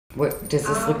What, does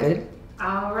this look good?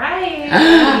 All right.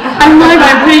 I'm like,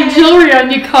 I'm putting jewelry on,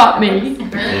 you caught me.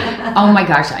 Oh my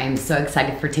gosh, I am so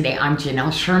excited for today. I'm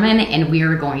Janyl Sherman, and we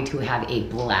are going to have a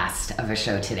blast of a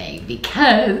show today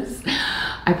because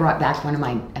I brought back one of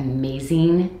my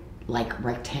amazing like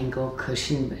rectangle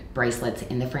cushion bracelets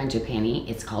in the frangipani.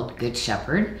 It's called Good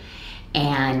Shepherd,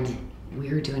 and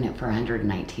we're doing it for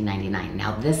 $119.99.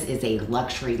 Now this is a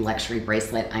luxury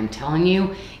bracelet. I'm telling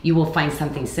you, you will find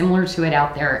something similar to it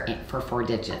out there for 4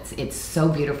 digits. It's so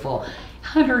beautiful.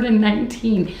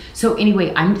 119. So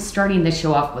anyway, I'm starting the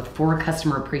show off with 4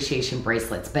 customer appreciation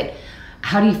bracelets, but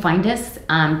how do you find us?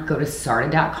 Go to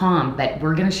sarda.com, but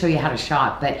we're gonna show you how to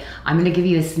shop, but I'm gonna give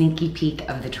you a sneaky peek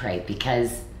of the tray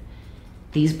because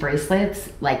these bracelets,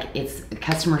 like, it's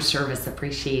customer service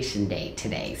appreciation day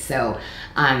today. So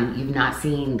you've not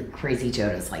seen crazy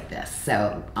Jodos like this.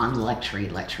 So on luxury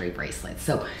bracelets.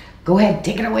 So go ahead,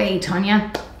 take it away,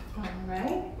 Tanya. All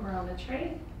right, we're on the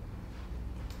tray.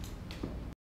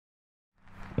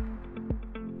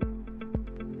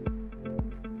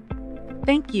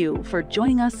 Thank you for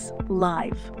joining us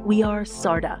live. We are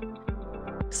Sarda.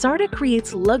 Sarda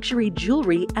creates luxury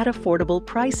jewelry at affordable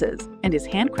prices and is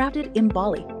handcrafted in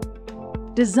Bali.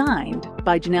 Designed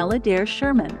by Janyl Adair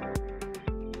Sherman.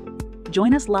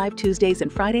 Join us live Tuesdays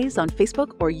and Fridays on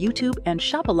Facebook or YouTube and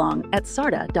shop along at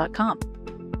sarda.com.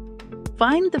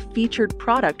 Find the featured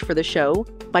product for the show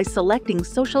by selecting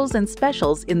socials and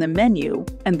specials in the menu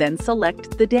and then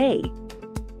select the day.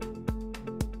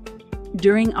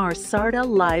 During our Sarda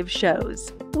live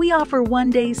shows, we offer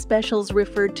one-day specials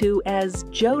referred to as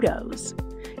Jodos.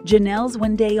 Janyl's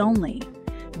one day only.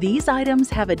 These items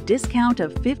have a discount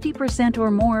of 50%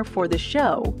 or more for the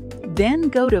show, then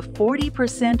go to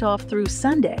 40% off through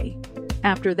Sunday.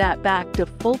 After that, back to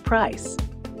full price.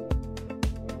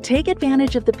 Take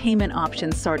advantage of the payment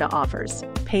options Sarda offers.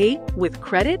 Pay with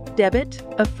credit, debit,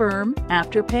 Affirm,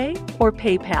 Afterpay, or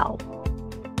PayPal.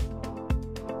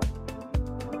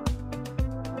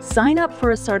 Sign up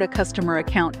for a Sarda customer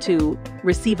account to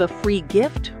receive a free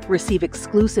gift, receive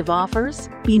exclusive offers,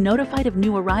 be notified of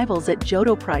new arrivals at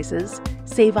Jodo prices,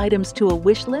 save items to a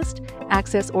wish list,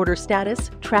 access order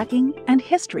status, tracking, and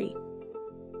history.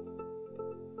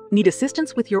 Need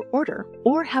assistance with your order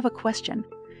or have a question?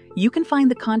 You can find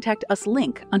the Contact Us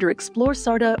link under Explore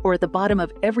Sarda or at the bottom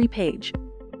of every page.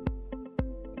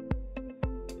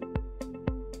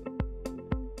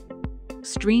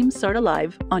 Stream Sarda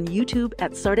Live on YouTube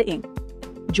at Sarda Inc.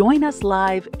 Join us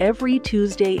live every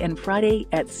Tuesday and Friday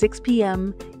at 6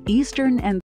 p.m. Eastern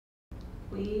and...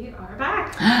 We are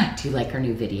back. Do you like our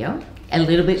new video? A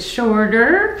little bit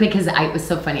shorter because it was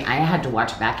so funny. I had to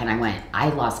watch it back and I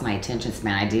lost my attention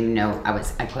span. I didn't know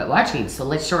I quit watching, so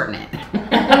let's shorten it.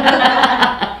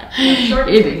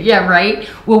 Yeah, right?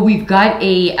 Well, we've got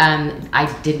a,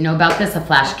 I didn't know about this, a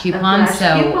flash coupon.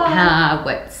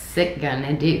 What's it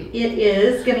gonna do? It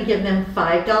is gonna give them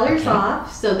 $5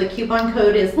 off. So the coupon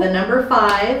code is the number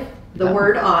 5, the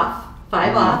word off,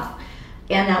 5 off,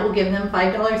 and that will give them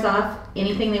 $5 off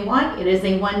anything they want. It is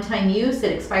a one-time use.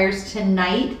 It expires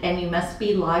tonight, and you must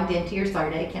be logged into your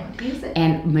Sarda account to use it.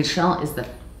 And Michelle is the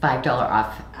 $5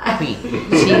 off queen.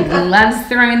 She loves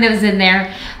throwing those in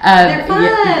there. They're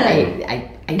fun.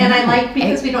 And I like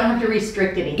because we don't have to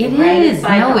restrict anything. It right? is.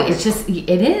 No, it's just,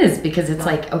 it is because it's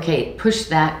like, okay, push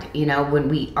that, you know, when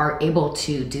we are able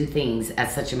to do things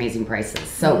at such amazing prices.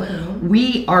 So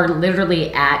we are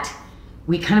literally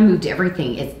we kind of moved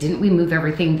everything. Didn't we move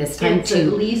everything this time it's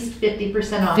at least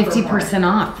 50% off. 50%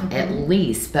 off at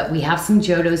least. But we have some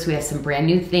Jodos. We have some brand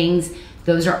new things.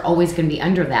 Those are always going to be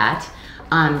under that.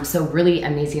 So really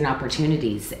amazing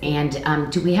opportunities. And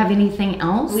do we have anything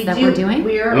else we're doing?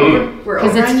 We're over.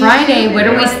 Because it's Friday. What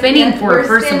are we spinning for,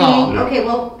 first of all? Okay,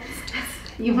 well,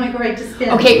 you want to go right to spin.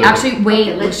 Okay, actually,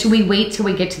 wait. Okay, should we wait till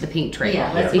we get to the pink tray?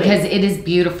 Yeah, let's because wait. It is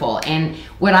beautiful. And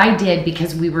what I did,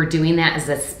 because we were doing that as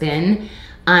a spin,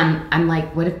 I'm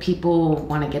like, what if people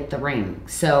want to get the ring?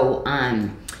 So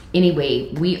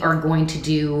anyway, we are going to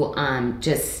do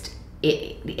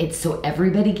it's so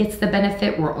everybody gets the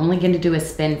benefit. We're only going to do a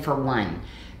spin for 1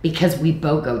 because we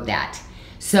BOGO'd that.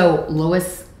 So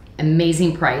lowest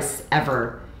amazing price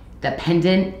ever. The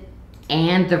pendant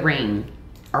and the ring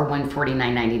are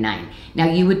 $149.99. Now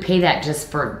you would pay that just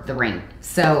for the ring.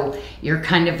 So you're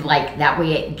kind of like, that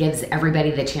way it gives everybody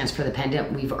the chance for the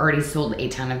pendant. We've already sold a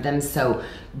ton of them, so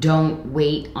don't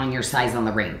wait on your size on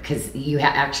the ring because you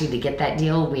actually, to get that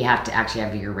deal, we have to actually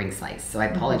have your ring size. So I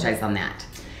apologize on that.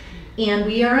 And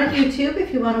we are on YouTube.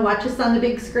 If you want to watch us on the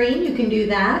big screen, you can do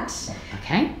that.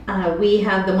 Okay. We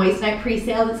have the Moissanite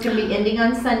pre-sale that's going to be ending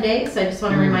on Sunday, so I just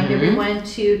want to remind everyone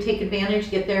to take advantage,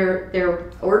 get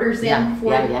their orders in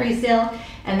for the pre-sale,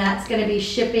 and that's going to be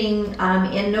shipping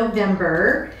in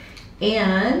November.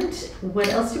 And what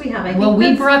else do we have? Well,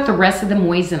 we brought the rest of the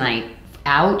Moissanite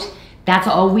out. That's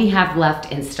all we have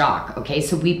left in stock, okay?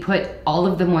 So we put all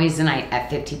of the Moissanite at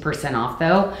 50% off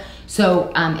though.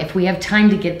 So if we have time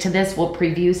to get to this, we'll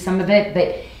preview some of it.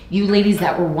 But you ladies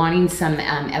that were wanting some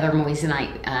other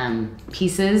Moissanite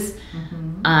pieces,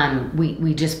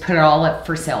 we just put it all up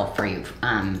for sale for you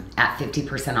at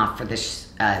 50% off for this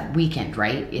weekend,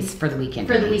 right? It's for the weekend.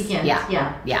 For the weekend,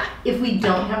 yeah. If we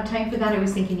don't have time for that, I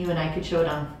was thinking you and I could show it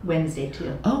on Wednesday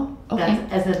too. Oh, okay.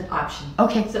 That's as an option.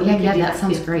 Okay, So yeah, that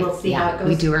sounds great. We'll see how it goes.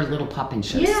 We do our little pop-in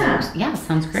shows. Yeah. So, yeah,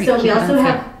 sounds great. So we Keep it also on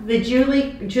have the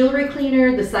jewelry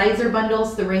cleaner, the sizer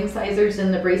bundles, the ring sizers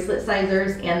and the bracelet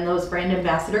sizers, and those brand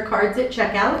ambassador cards at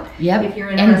checkout. Yep. If you're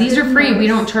interested. And these are free. in We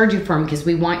those. don't charge you for them because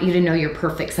we want you to know your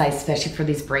perfect size, especially for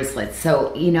these bracelets.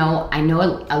 So, you know, I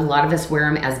know a lot of us wear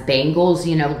them as bangles,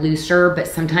 you know, looser, but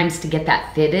sometimes to get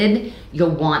that fitted,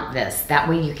 you'll want this. That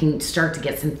way you can start to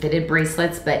get some fitted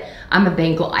bracelets, but I'm a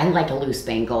bangle. I like a loose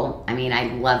bangle. I mean,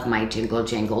 I love my jingle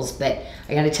jangles, but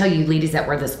I got to tell you ladies that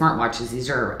wear the smartwatches, these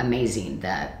are amazing.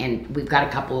 And we've got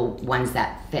a couple ones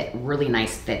that fit really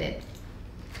nice fitted.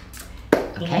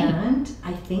 Okay. And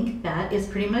I think that is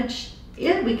pretty much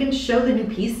it. We can show the new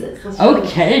pieces. Let's show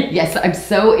Okay, yes, I'm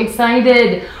so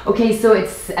excited. Okay, so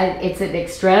it's an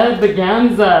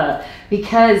extravaganza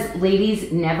because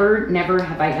ladies, never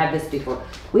have I had this before.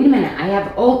 Wait a minute, I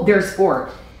have, oh, there's 4.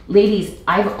 Ladies,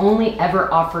 I've only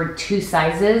ever offered 2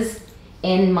 sizes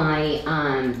in my,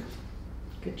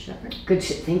 Good Shepherd.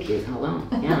 thank you, hello.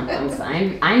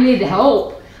 Yeah, I need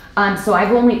help. So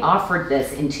I've only offered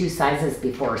this in 2 sizes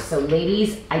before. So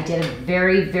ladies, I did a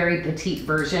very, very petite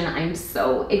version. I'm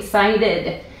so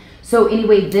excited. So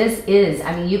anyway, this is,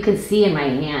 I mean, you can see in my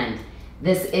hand,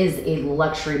 this is a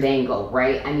luxury bangle,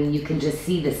 right? I mean, you can just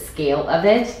see the scale of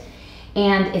it.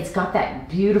 And it's got that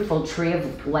beautiful tree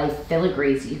of life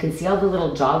filigrees. You can see all the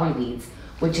little jawline beads,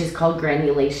 which is called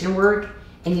granulation work.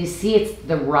 And you see it's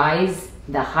the rise,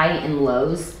 the high and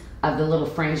lows of the little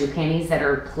frangipanis that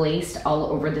are placed all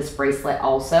over this bracelet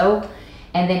also.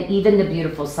 And then even the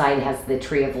beautiful side has the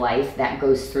tree of life that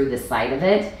goes through the side of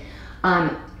it.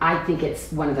 I think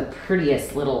it's one of the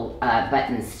prettiest little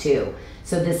buttons too.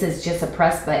 So this is just a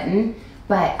press button,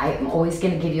 but I'm always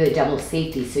gonna give you a double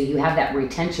safety so you have that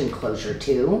retention closure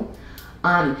too.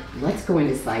 Let's go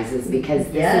into sizes because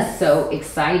this is so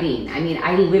exciting. I mean,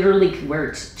 I literally could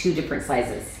wear 2 different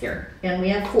sizes here. And we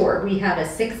have 4. We have a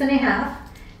 6.5,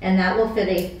 and that will fit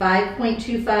a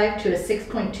 5.25 to a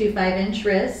 6.25 inch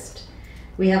wrist.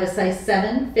 We have a size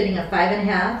 7 fitting a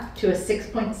 5.5 to a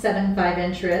 6.75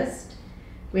 inch wrist.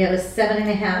 We have a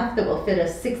 7.5 that will fit a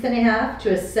 6.5 to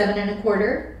a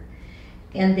 7.25,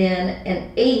 and then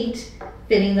an 8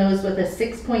 fitting those with a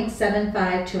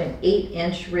 6.75 to an 8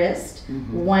 inch wrist.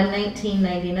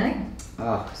 $119.99.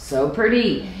 Oh, so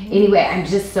pretty. Anyway, I'm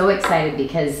just so excited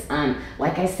because,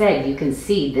 like I said, you can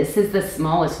see this is the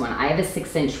smallest one. I have a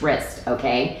 6-inch wrist,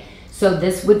 okay? So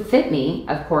this would fit me,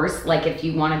 of course, like if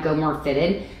you want to go more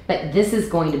fitted, but this is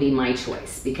going to be my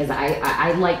choice because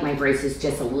I like my braces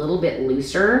just a little bit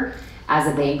looser as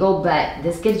a bangle, but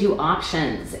this gives you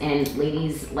options. And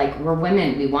ladies, like we're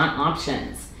women, we want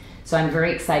options. So I'm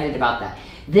very excited about that.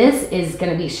 This is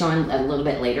going to be shown a little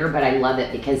bit later, but I love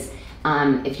it because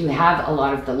if you have a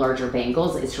lot of the larger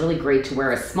bangles, it's really great to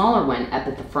wear a smaller one up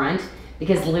at the front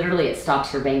because literally it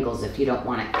stops your bangles if you don't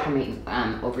want it coming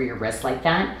over your wrist like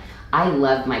that. I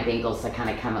love my bangles to kind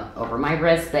of come up over my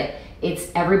wrist, but it's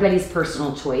everybody's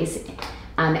personal choice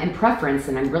and preference,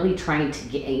 and I'm really trying to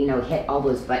get, hit all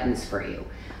those buttons for you.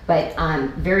 But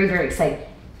very, very excited.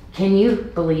 Can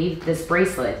you believe this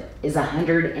bracelet is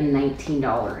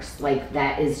 $119? Like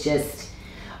that is just,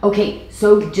 okay,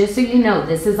 so just so you know,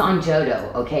 this is on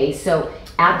Jodo, okay? So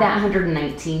at that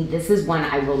 $119, this is one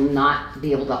I will not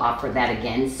be able to offer that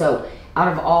again. So out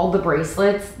of all the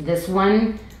bracelets, this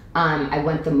one, I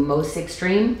went the most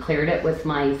extreme, cleared it with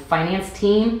my finance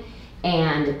team,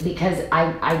 and because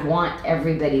I want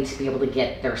everybody to be able to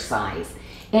get their size.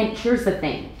 And here's the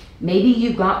thing, maybe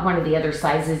you got one of the other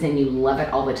sizes and you love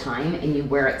it all the time and you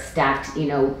wear it stacked,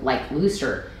 like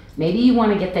looser. Maybe you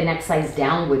want to get the next size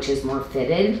down, which is more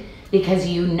fitted, because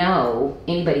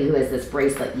anybody who has this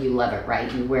bracelet, you love it, right?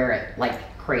 You wear it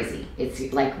like crazy. It's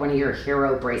like one of your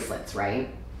hero bracelets, right?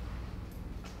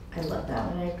 I love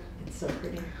that one. It's so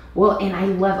pretty. Well, and I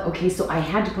love, okay, so I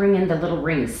had to bring in the little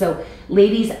rings. So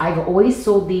ladies, I've always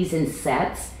sold these in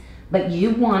sets, but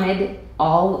you wanted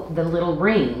all the little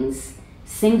rings.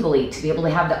 singly to be able to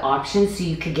have the option so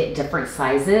you could get different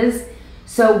sizes.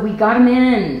 So we got them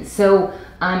in. So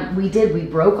we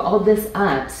broke all of this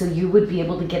up so you would be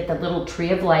able to get the little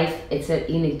tree of life. It's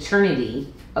in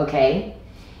eternity, okay?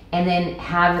 And then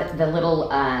have the little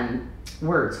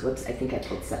words. Whoops, I think I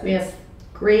put seven. We have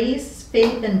grace,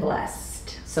 faith, and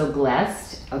blessed. So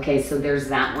blessed. Okay, so there's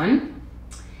that one.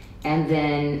 And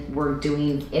then we're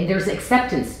doing, and there's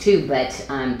acceptance too, but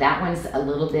that one's a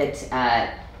little bit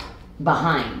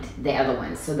behind the other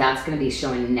one. So that's going to be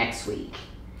showing next week.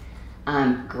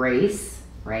 Grace,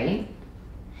 right?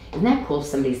 Isn't that cool?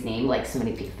 Somebody's name, like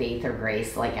somebody Faith or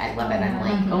Grace. Like, I love it. I'm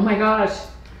like, oh my gosh,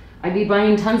 I'd be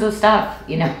buying tons of stuff,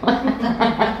 you know?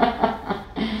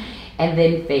 And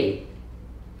then Faith.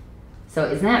 So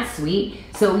isn't that sweet?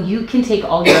 So you can take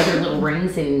all your other little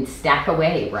rings and stack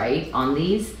away, right, on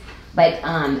these. But,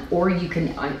 or you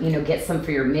can, you know, get some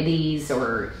for your middies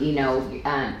or, you know,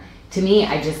 to me,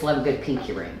 I just love a good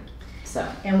pinky ring. So.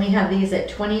 And we have these at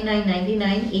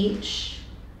 $29.99 each.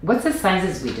 What's the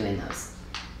sizes we do in those?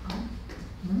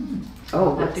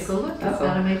 I'll have to go look. It's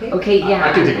not on my paper. Okay, yeah.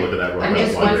 I can take a look at that. I'm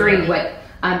just wondering what,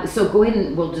 so go ahead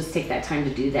and we'll just take that time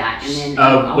to do that. And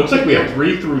then looks like we have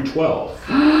 3 through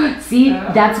 12. See,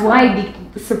 that's why,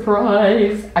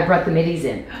 surprise, I brought the middies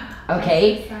in.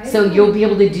 Okay, so you'll be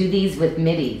able to do these with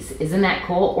middies. Isn't that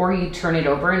cool? Or you turn it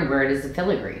over and wear it as a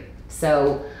filigree.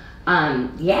 So,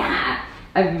 yeah,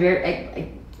 I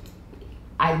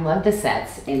love the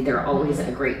sets and they're always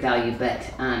a great value. But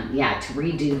yeah, to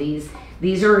redo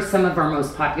these are some of our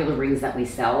most popular rings that we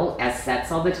sell as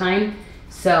sets all the time.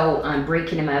 So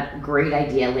breaking them up, great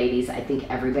idea, ladies. I think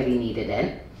everybody needed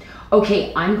it.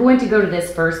 Okay, I'm going to go to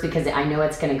this first because I know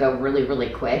it's going to go really, really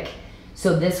quick.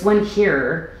 So this one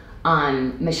here,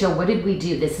 Michelle, what did we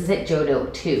do? This is at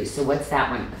Jodo too. So what's that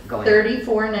one going?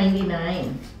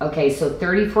 $34.99. Okay, so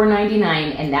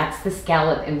 $34.99, and that's the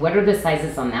scallop. And what are the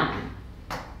sizes on that one?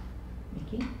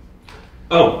 Mickey?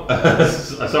 Oh,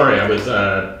 sorry, I was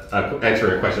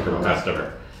answering a question from a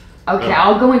customer. Okay,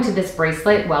 I'll go into this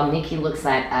bracelet while Nikki looks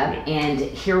that up. And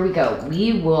here we go.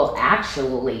 We will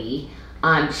actually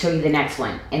show you the next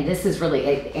one. And this is really,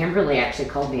 Amberly actually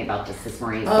called me about this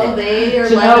morning. Oh, they are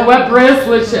like, what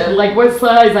bracelet, like what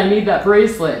size? I need that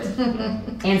bracelet.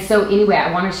 And so anyway,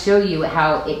 I want to show you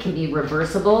how it can be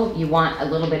reversible. You want a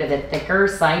little bit of a thicker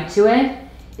side to it.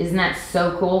 Isn't that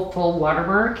so cool? Full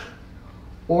watermark.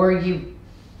 Or you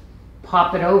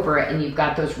pop it over and you've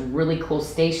got those really cool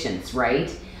stations,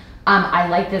 right? I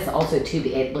like this also too.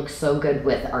 It looks so good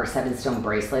with our 7-stone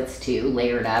bracelets too,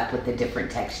 layered up with the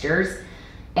different textures.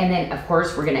 And then of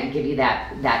course we're gonna give you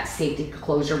that safety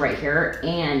closure right here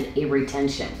and a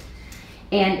retention.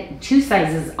 And 2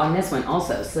 sizes on this one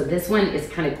also. So this one is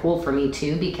kind of cool for me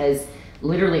too because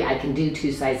literally I can do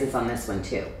 2 sizes on this one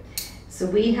too. So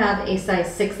we have a size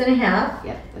 6.5,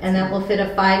 yep, and that will fit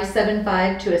a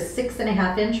 5.75 to a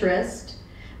 6.5 inch wrist.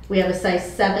 We have a size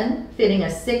 7 fitting a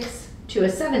 6 to a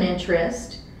 7 inch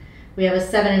wrist. We have a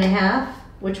 7.5,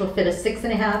 which will fit a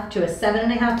 6.5 to a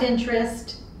 7.5 inch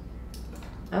wrist.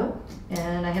 Oh,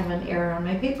 and I have an error on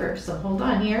my paper, so hold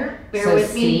on here. Bear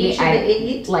with me.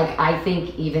 Like I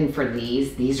think even for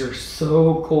these are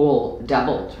so cool,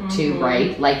 doubled too,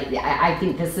 right? Like I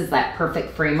think this is that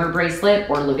perfect framer bracelet.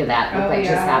 Or look at that, look what just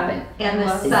happened. And the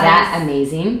size, is that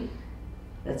amazing?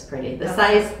 That's pretty. The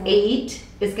size 8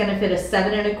 is going to fit a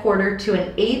 7.25 to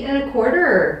an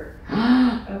 8.25.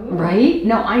 Right?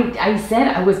 No, I said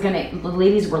I was gonna, the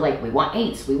ladies were like, we want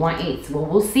 8s, we want 8s. Well,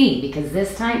 we'll see, because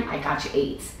this time I got you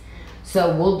 8s.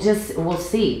 So we'll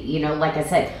see. You know, like I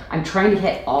said, I'm trying to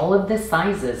hit all of the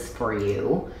sizes for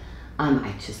you.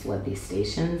 I just love these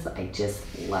stations. I just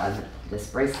love this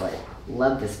bracelet.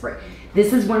 Love this bracelet.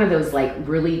 This is one of those like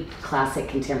really classic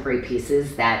contemporary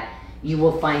pieces that you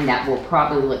will find that will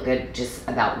probably look good just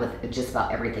about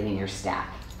everything in your stack.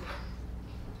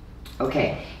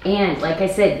 Okay, and like I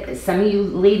said, some of you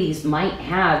ladies might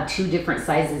have 2 different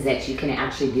sizes that you can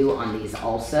actually do on these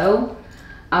also.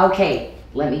 Okay,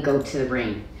 let me go to the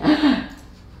ring.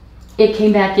 It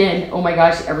came back in. Oh my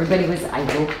gosh, everybody was, I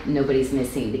hope nobody's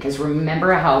missing, because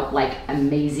remember how like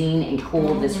amazing and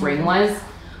cool this ring was?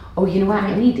 Oh, you know what,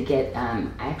 I need to get,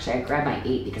 actually I grabbed my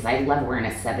 8 because I love wearing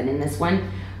a 7 in this one,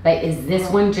 but is this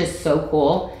one just so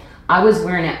cool? I was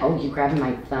wearing it. Oh, you grabbed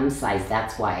my thumb size.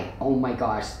 That's why. Oh my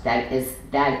gosh, that is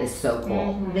so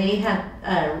cool. They had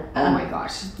oh my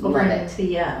gosh, over in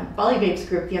the Bolly Babes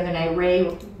group the other night.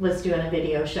 Ray was doing a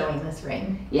video showing this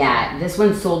ring. Yeah, this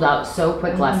one sold out so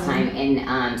quick last time,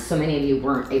 and so many of you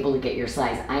weren't able to get your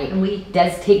size. It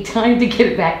does take time to get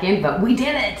it back in, but we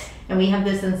did it. And we have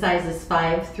this in sizes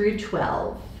 5 through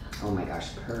 12. Oh my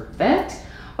gosh, perfect.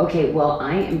 Okay, well,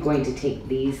 I am going to take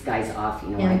these guys off, you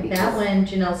know why? And Because, that one,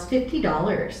 Janelle's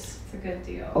 $50. It's a good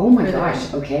deal. oh my for the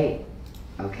gosh, ring. okay.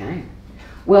 Okay.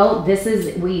 Well, this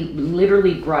is, we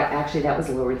literally brought, actually that was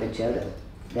lower than Jodo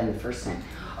than the first time.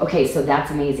 Okay, so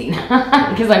that's amazing.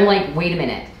 Because I'm like, wait a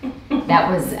minute. That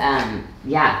was,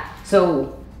 yeah.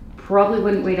 So probably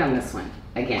wouldn't wait on this one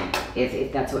again,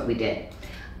 if that's what we did.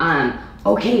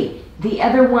 Okay, the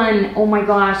other one, oh my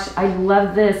gosh, I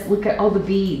love this. Look at all the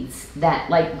beads that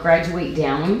like graduate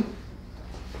down.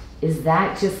 Is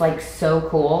that just like so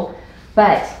cool?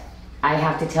 But I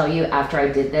have to tell you, after I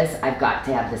did this, I've got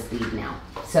to have this bead now.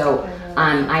 So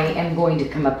I am going to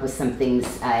come up with some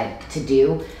things to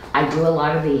do. I do a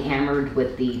lot of the hammered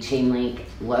with the chain link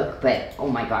look, but oh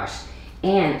my gosh.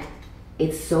 And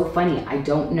it's so funny. I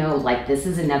don't know, like this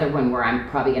is another one where I'm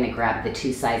probably gonna grab the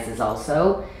 2 sizes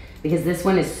also, because this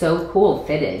one is so cool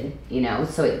fitted, you know,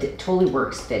 so it totally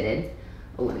works fitted.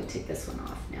 Oh, let me take this one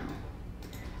off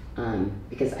now.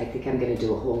 Because I think I'm gonna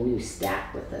do a whole new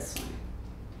stack with this one.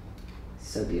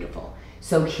 So beautiful.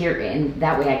 So here, and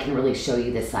that way I can really show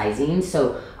you the sizing.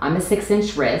 So I'm a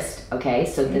 6-inch wrist, okay?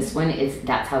 So this one is,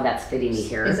 that's how that's fitting me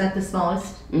here. Is that the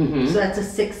smallest? Mm-hmm. So that's a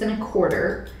 6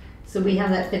 1/4. So we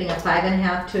have that fitting a 5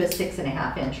 1/2 to a 6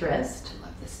 1/2 inch wrist. I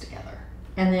love this together.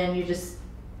 And then you just,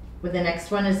 with the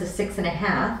next one is a 6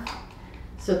 1/2.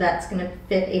 So that's gonna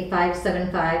fit a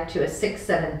 5.75 to a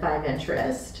 6.75 inch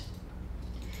wrist.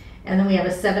 And then we have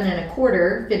a 7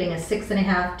 1/4 fitting a 6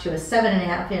 1/2 to a 7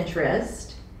 1/2 inch wrist.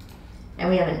 And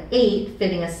we have an 8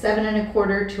 fitting a 7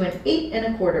 1/4 to an 8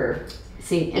 1/4.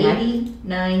 See, and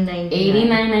 $89.99.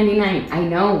 $89.99. I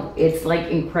know, it's like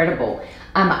incredible.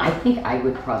 I think I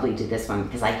would probably do this one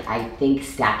because I think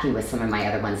stacking with some of my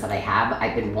other ones that I have,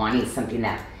 I've been wanting something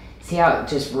that, see how it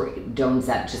just domes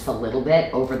up just a little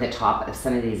bit over the top of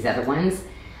some of these other ones.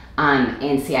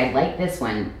 And see, I like this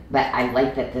one, but I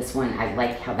like that this one, I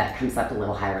like how that comes up a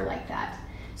little higher like that.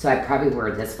 So I probably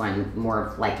wear this one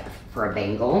more like for a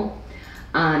bangle.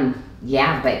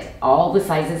 Yeah, but all the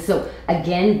sizes. So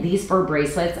again, these 4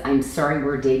 bracelets, I'm sorry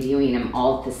we're debuting them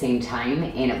all at the same time,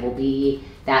 and it will be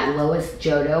that lowest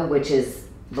Jodo, which is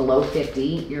below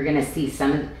 50. You're gonna see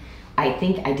some of, I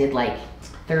think I did like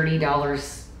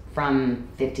 $30 from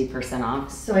 50%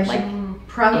 off. So I should like,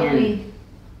 probably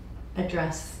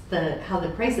address how the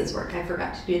prices work. I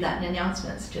forgot to do that in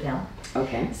announcements, Janyl.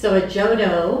 okay. So a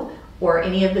Jodo or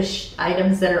any of the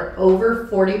items that are over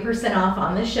 40% off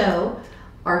on the show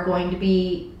are going to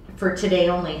be for today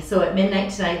only. So at midnight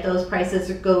tonight, those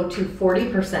prices go to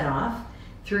 40% off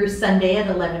through Sunday at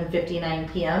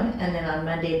 11:59 p.m. And then on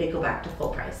Monday, they go back to full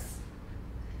price.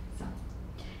 So,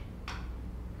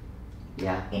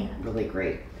 Yeah, yeah. really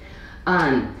great.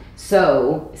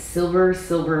 So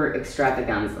silver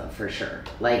extravaganza for sure.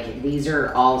 Like these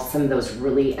are all some of those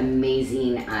really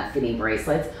amazing fitting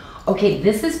bracelets. Okay,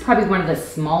 this is probably one of the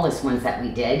smallest ones that we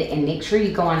did, and make sure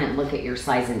you go on and look at your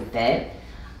size and fit.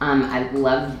 I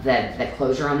love the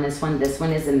closure on this one. This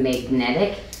one is a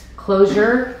magnetic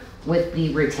closure with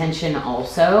the retention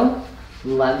also.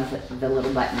 Love the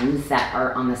little buttons that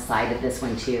are on the side of this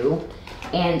one too.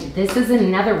 And this is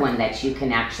another one that you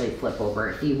can actually flip over.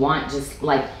 If you want, just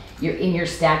like you're in your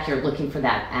stack, you're looking for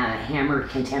that hammered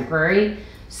contemporary.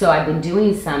 So I've been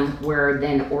doing some where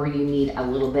then, or you need a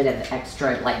little bit of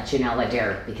extra like Janyl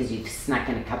Adair because you've snuck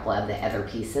in a couple of the other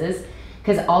pieces.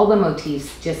 Because all the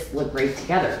motifs just look great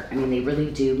together. I mean, they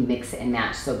really do mix and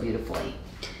match so beautifully.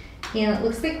 And it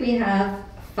looks like we have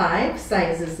 5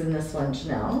 sizes in this one,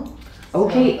 Janyl.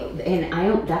 Okay, and I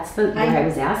don't, that's what I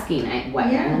was asking. I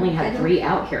only have 3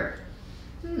 out here.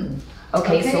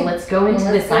 Okay, so let's go into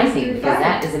the sizing because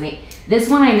that is amazing. This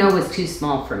one I know was too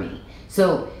small for me.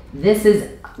 So this is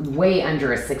way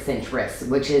under a 6-inch wrist,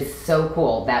 which is so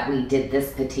cool that we did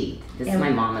this petite. This is my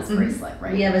mama's bracelet,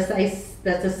 right? We have a size,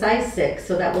 that's a size 6,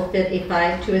 so that will fit a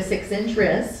 5 to a 6-inch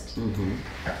wrist.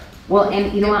 Well,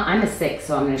 and you know what? I'm a 6,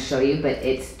 so I'm going to show you, but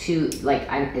it's too, like,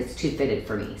 it's too fitted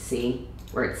for me. See?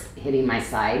 Where it's hitting my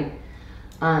side.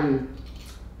 I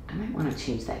might want to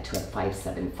change that to a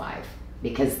 5.75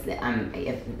 because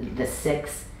if the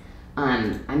 6,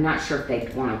 I'm not sure if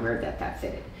they'd want to wear that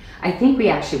fitted. I think we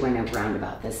actually went around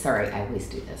about this. Sorry, I always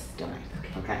do this, don't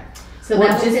I? Okay. So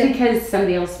well, just because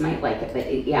somebody else might like it,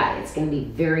 but yeah, it's going to be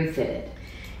very fitted.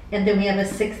 And then we have a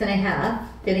 6 1/2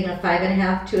 fitting a 5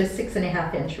 1/2 to a 6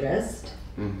 1/2 inch wrist.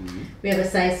 We have a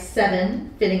size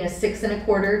 7 fitting a 6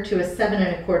 1/4 to a 7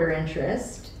 1/4 inch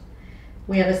wrist.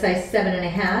 We have a size 7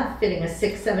 1/2 fitting a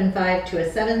 6.75 to a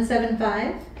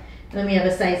 7.75. And then we have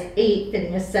a size 8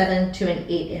 fitting a 7 to an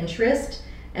 8-inch wrist.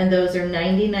 And those are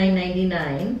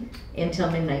 $99.99 until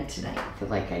midnight tonight. I feel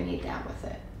like I need that with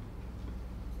it.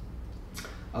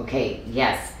 Okay,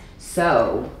 yes.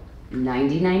 So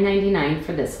 $99.99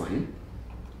 for this one.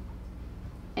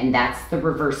 And that's the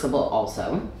reversible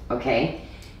also, okay?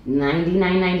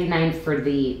 $99.99 for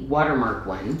the watermark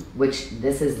one, which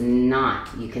this is not,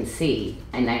 you can see,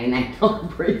 a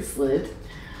 $99 bracelet.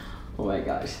 Oh my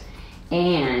gosh.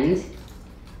 And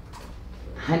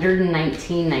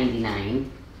 $119.99.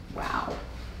 Wow.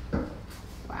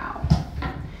 Wow.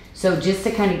 So just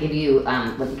to kind of give you,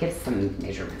 let me get some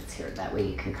measurements here. That way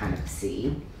you can kind of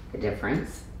see the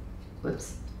difference.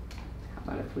 Whoops. How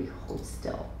about if we hold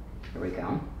still? There we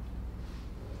go.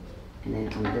 And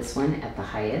then on this one at the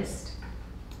highest.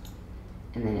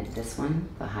 And then at this one,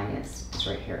 the highest is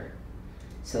right here.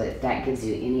 So if that gives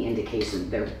you any indication,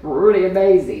 they're pretty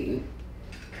amazing.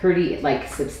 Pretty, like,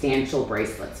 substantial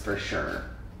bracelets for sure.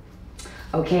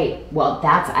 Okay, well,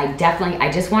 I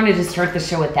just wanted to start the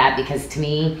show with that because to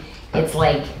me, it's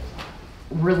like,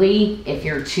 really, if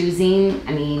you're choosing,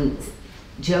 I mean,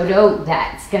 Jodo,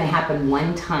 that's gonna happen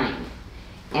one time.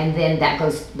 And then that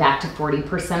goes back to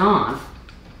 40% off.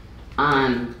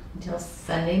 Until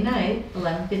Sunday night,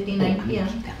 11:59 p.m.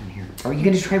 Keep that one here. Are you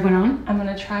gonna try one on? I'm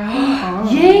gonna try one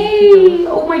on. Yay!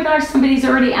 Oh my gosh, somebody's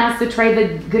already asked to try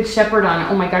the Good Shepherd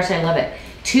on. Oh my gosh, I love it.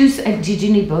 Did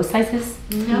you need both sizes?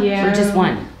 No. Yeah. Or just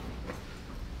one?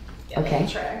 Yeah, Okay.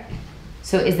 Try.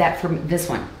 So is that from this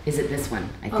one? Is it this one,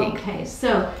 I think? Okay,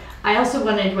 so I also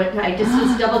wanted, I just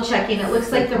was double checking. It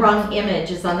looks like the wrong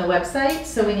image is on the website,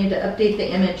 so we need to update the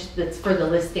image that's for the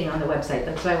listing on the website.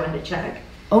 That's why I wanted to check.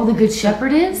 Oh, the Good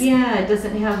Shepherd is? Yeah, it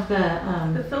doesn't have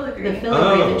the filigree. the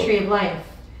Oh. Tree of Life.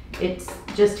 It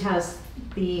just has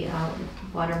the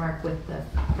watermark with the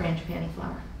frangipani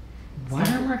flower.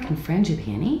 Watermark and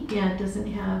frangipani? Yeah, it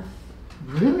doesn't have.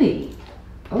 Really?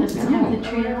 Oh Doesn't have no. the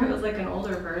I wonder if it was like an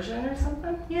older version or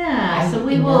something. Yeah, so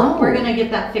know. we're gonna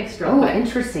get that fixed real Oh, quick.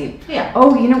 interesting. Yeah,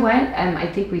 Oh, you know what? I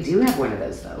think we do have one of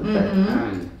those though.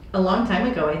 Mhm. a long time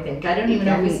ago, I think. I don't even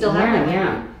know if we still have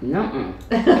that one. Yeah,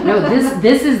 no,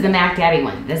 this is the Mac Daddy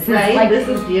one. This is Right? like This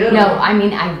is beautiful. No, I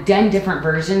mean I've done different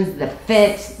versions. The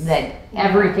fit,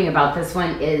 everything about this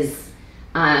one is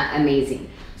amazing.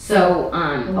 So,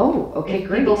 okay,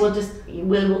 great. People will just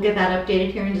we'll get that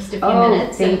updated here in just a few Oh,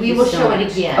 minutes, and thank we you will so show much.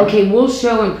 it again. Okay, we'll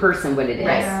show in person what it is.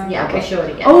 Right. Yeah, Okay. we'll show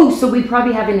it again. Oh, so we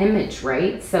probably have an image,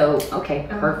 right? So, okay,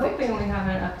 I'm perfect. hoping we have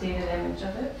an updated image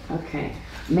of it. Okay.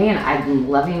 Man, I'm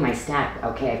loving my stack.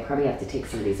 Okay, I probably have to take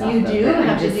some of these off. You though, do but I'm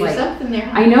have to just do like- something there.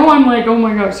 I know, I'm like, oh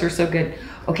my gosh, they're so good.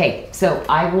 Okay, so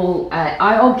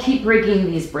I'll keep breaking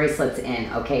these bracelets in,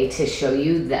 okay, to show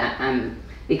you that,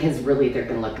 because really they're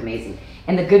gonna look amazing.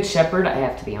 And the Good Shepherd, I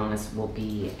have to be honest, will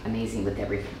be amazing with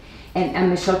everything. And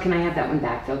Michelle, can I have that one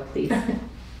back though, please?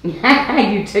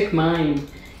 You took mine.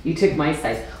 You took my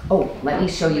size. Oh, let me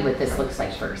show you what this looks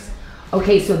like first.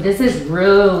 Okay, so this is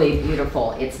really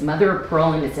beautiful. It's mother of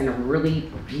pearl and it's in a really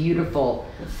beautiful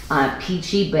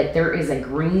peachy, but there is a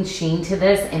green sheen to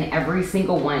this, and every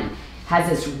single one has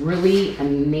this really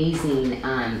amazing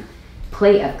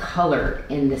play of color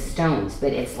in the stones,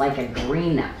 but it's like a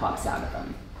green that pops out of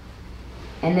them.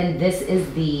 And then this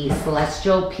is the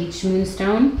Celestial Peach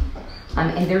Moonstone,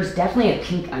 and there's definitely a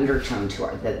pink undertone to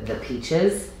the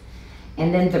peaches.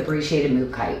 And then the Brachiated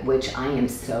Mookaite, which I am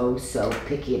so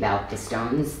picky about the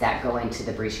stones that go into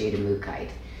the Brachiated Mookaite.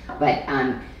 But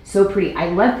so pretty. I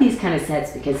love these kind of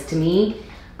sets because to me,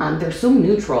 they're so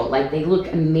neutral. Like they look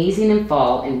amazing in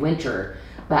fall and winter,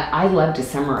 but I love to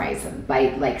summarize them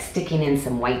by like sticking in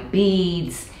some white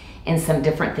beads and some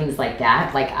different things like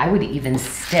that. Like I would even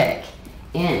stick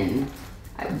in,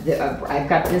 I've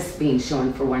got this being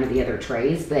shown for one of the other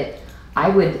trays, but I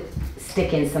would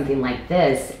stick in something like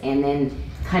this and then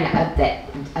kind of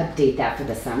update that for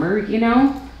the summer, you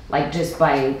know, like just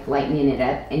by lightening it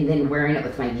up and then wearing it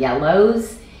with my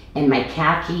yellows and my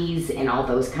khakis and all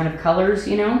those kind of colors,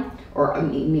 you know, or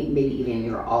maybe even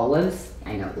your olives.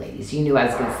 I know, ladies, you knew I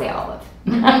was going to say olive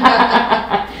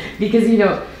because you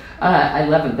know I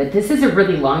love them. But this is a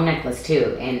really long necklace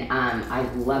too, and I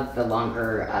love the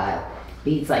longer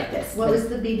beads like this. What was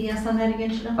the BDS on that again,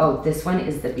 Janyl? Oh, this one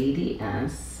is the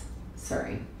BDS,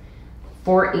 sorry,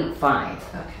 485.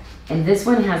 Okay. And this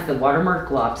one has the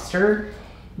watermark lobster,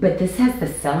 but this has the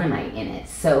selenite in it.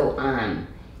 So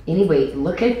anyway,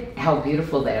 look at how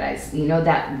beautiful that is. You know,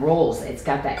 that rolls, it's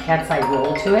got that cat's eye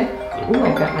roll to it. Ooh,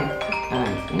 I've got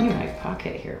my thing in my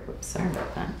pocket here. Whoops, sorry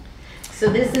about that.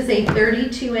 So this is a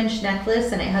 32-inch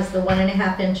necklace, and it has the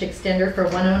 1.5-inch extender for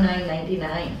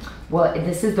 $109.99. Well,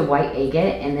 this is the white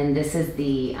agate, and then this is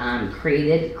the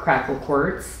created crackle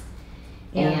quartz.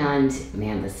 Yeah. And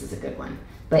man, this is a good one.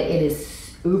 But it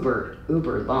is uber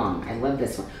long. I love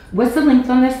this one. What's the length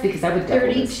on this? Because I would double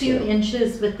this 32 too.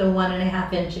 inches with the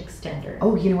 1.5 inch extender.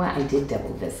 Oh, you know what? I did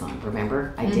double this on.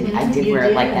 Remember? I did You wear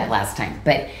it like did. that last time.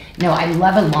 But no, I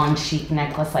love a long chic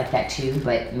necklace like that too.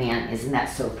 But man, isn't that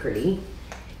so pretty?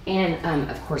 And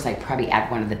of course, I'd probably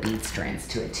add one of the bead strands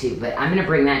to it too. But I'm gonna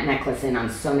bring that necklace in on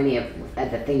so many of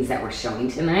the things that we're showing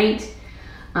tonight.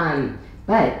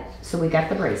 So we got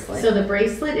the bracelet. So the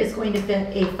bracelet is going to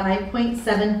fit a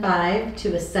 5.75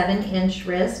 to a 7-inch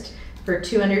wrist for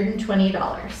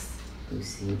 $220. You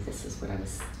see, this is what I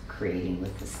was creating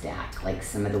with the stack, like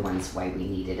some of the ones why we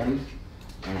needed them,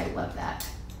 and I love that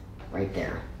right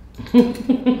there.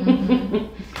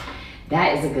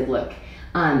 That is a good look,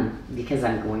 because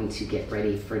I'm going to get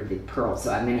ready for the pearl.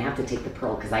 So I'm gonna have to take the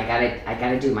pearl because I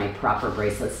gotta do my proper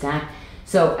bracelet stack.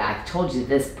 So I told you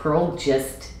this pearl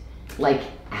just like,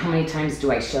 how many times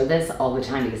do I show this? All the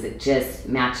time, because it just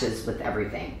matches with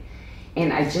everything.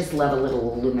 And I just love a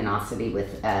little luminosity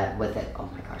with it. Oh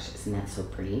my gosh, isn't that so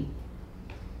pretty?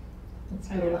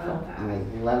 It's I beautiful. love that. I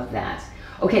love that.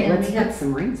 Okay, And let's we put have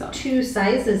some rings on. 2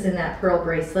 sizes in that pearl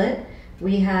bracelet.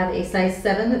 We have a size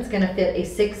 7 that's going to fit a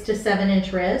 6 to 7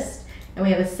 inch wrist, and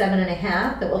we have a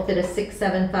 7.5 that will fit a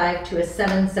 6.75 to a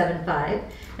 7.75,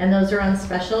 and those are on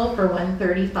special for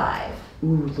 $135.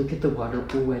 Ooh, look at the water.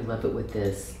 Ooh, I love it with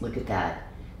this. Look at that.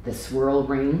 The swirl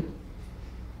ring.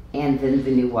 And then the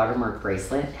new watermark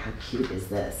bracelet. How cute is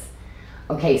this?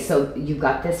 Okay, so you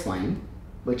got this one,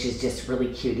 which is just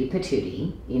really cutie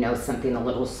patootie. You know, something a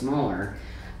little smaller.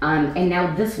 And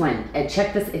now this one.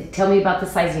 Check this. Tell me about the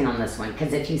sizing on this one.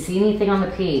 Because if you see anything on the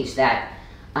page that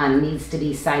needs to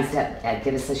be sized up,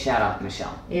 give us a shout out,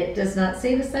 Michelle. It does not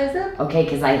say to size up. Okay,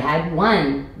 because I had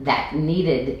one that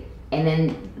needed, and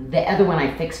then the other one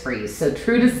I fixed for you. So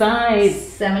true to size.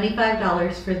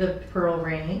 $75 for the pearl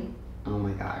ring. Oh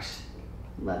my gosh,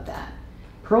 love that.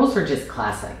 Pearls are just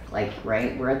classic, like,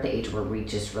 right? We're at the age where we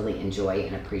just really enjoy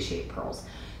and appreciate pearls.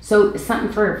 So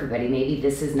something for everybody. Maybe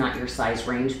this is not your size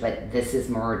range, but this is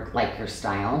more like your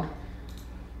style.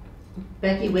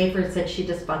 Becky Wafer said she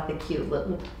just bought the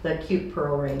cute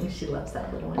pearl ring. She loves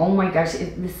that little one. Oh my gosh,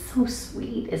 it's so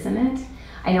sweet, isn't it?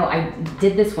 I know I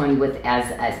did this one with as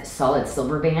a solid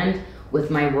silver band with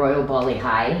my Royal Bali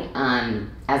High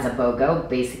as a BOGO.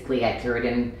 Basically, I threw it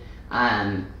in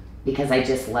because I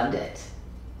just loved it.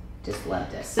 Just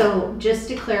loved it. So just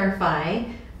to clarify,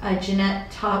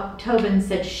 Jeanette Tobin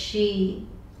said she,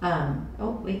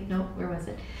 oh wait, no, where was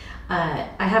it? I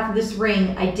have this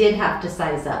ring, I did have to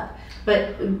size up,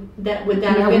 but would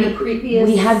that have been a previous?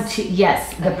 We had to,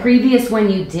 yes, the previous one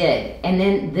you did, and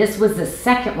then this was the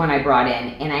second one I brought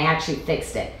in, and I actually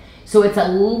fixed it. So it's a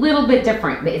little bit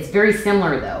different, but it's very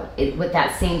similar though, with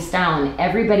that same style, and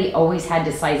everybody always had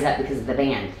to size up because of the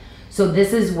band. So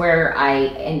this is where I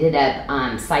ended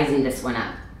up sizing this one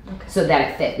up, so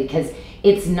that it fit, because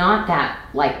it's not that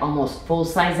like almost full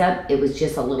size up, it was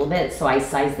just a little bit, so I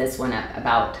sized this one up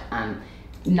about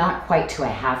not quite to a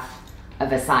half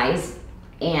of a size,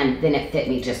 and then it fit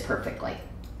me just perfectly.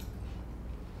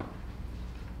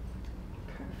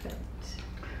 Perfect.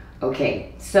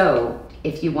 Okay, so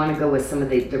if you want to go with some of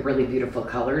the really beautiful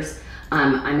colors,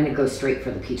 I'm going to go straight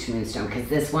for the Peach Moonstone, because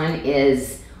this one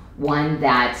is one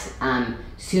that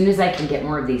soon as I can get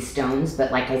more of these stones,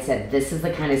 but like I said, this is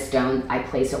the kind of stone I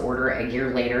place an order a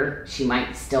year later, she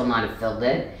might still not have filled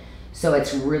it. So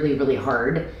it's really, really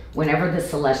hard. Whenever the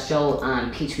Celestial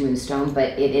Peach Moonstone,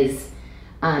 but it is,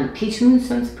 Peach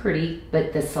Moonstone's pretty,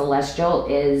 but the Celestial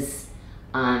is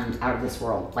out of this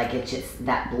world. Like, it's just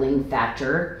that bling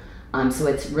factor. So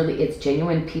it's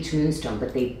genuine Peach Moonstone,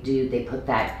 but they put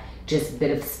that just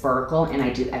bit of sparkle, and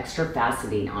I do extra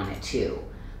faceting on it too.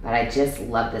 But I just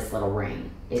love this little ring.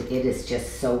 It is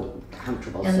just so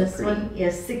comfortable, And so this pretty. one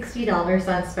is $60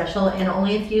 on special, and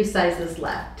only a few sizes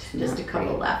left, just a couple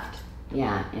Great. left.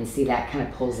 Yeah, and see, that kind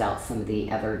of pulls out some of the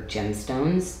other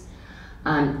gemstones.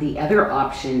 The other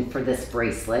option for this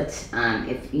bracelet,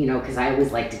 if you know, because I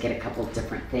always like to get a couple of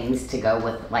different things to go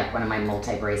with like one of my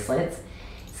multi-bracelets,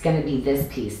 it's going to be this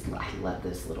piece. I love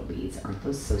those little beads. Aren't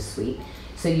those so sweet?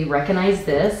 So you recognize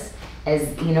this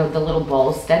as, you know, the little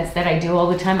ball studs that I do all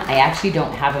the time. I actually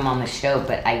don't have them on the show,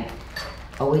 but I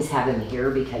always have them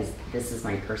here because this is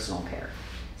my personal pair.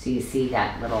 So you see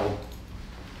that little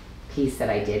piece that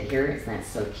I did here? Isn't that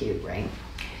so cute, right?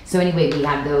 So anyway, we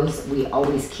have those. We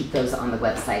always keep those on the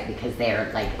website because they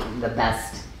are like the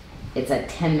best. It's a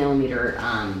 10 millimeter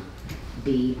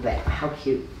bead, but how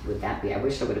cute would that be? I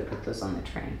wish I would have put those on the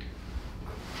tray.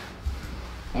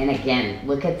 And again,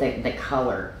 look at the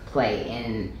color play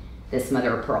in this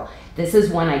mother of pearl. This is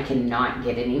one I cannot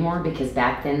get anymore because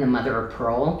back then the mother of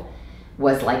pearl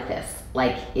was like this.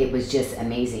 Like, it was just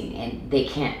amazing, and they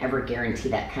can't ever guarantee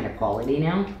that kind of quality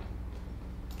now.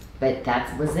 But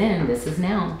that was then, this is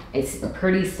now. It's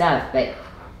pretty stuff, but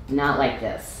not like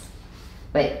this.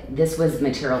 But this was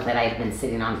material that I've been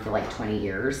sitting on for like 20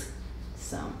 years,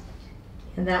 so.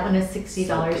 And that one is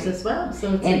 $60 as well,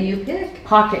 so it's And a you pick.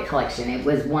 Pocket collection. It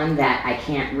was one that I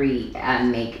can't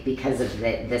remake because of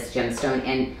this gemstone,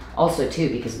 and also too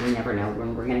because we never know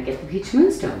when we're gonna get the peach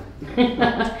moonstone.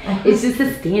 It's just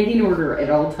a standing order at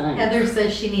all times. Heather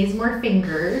says she needs more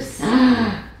fingers.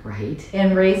 Right.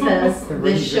 And Ray says The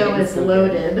this Ray's show getting is so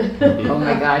loaded. Oh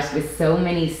my gosh, with so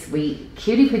many sweet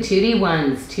cutie patootie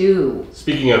ones too.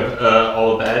 Speaking of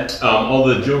all of that, all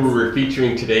the jewelry we're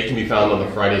featuring today can be found on the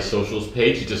Friday Socials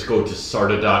page. You just go to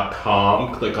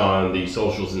sarda.com, click on the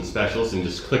socials and specials, and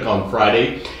just click on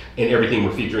Friday. And everything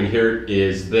we're featuring here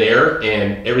is there,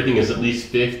 and everything is at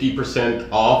least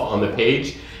 50% off on the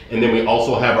page. And then we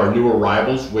also have our new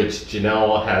arrivals, which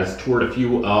Janyl has toured a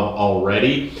few of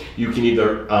already. You can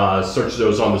either search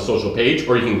those on the social page,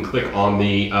 or you can click on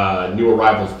the new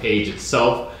arrivals page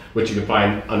itself, which you can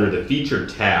find under the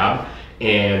featured tab,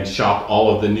 and shop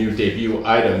all of the new debut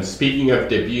items. Speaking of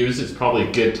debuts, it's probably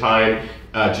a good time,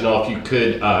 Janyl, if you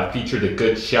could feature the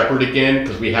Good Shepherd again,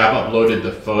 because we have uploaded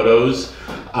the photos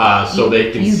so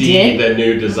they can see the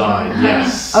new design.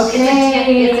 Yes.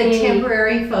 Okay. It's a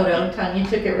temporary photo. Tanya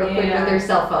took it real quick with her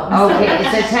cell phone. Okay,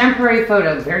 it's a temporary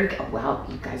photo. Very good. Wow,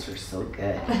 you guys are so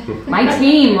good. My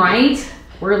team, right?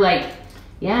 We're like,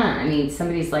 yeah, I mean,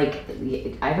 somebody's like,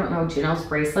 I don't know, Janelle's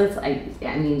bracelets. I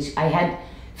mean, I had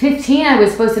 15 I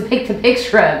was supposed to pick the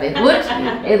picture of. It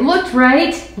looked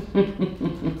right.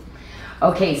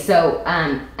 Okay, so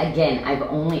again, I've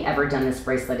only ever done this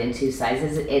bracelet in 2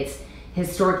 sizes. It's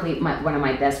historically one of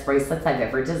my best bracelets I've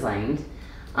ever designed.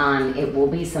 It will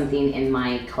be something in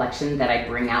my collection that I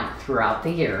bring out throughout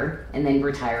the year and then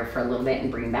retire for a little bit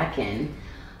and bring back in,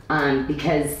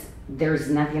 because there's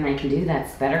nothing I can do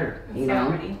that's better, you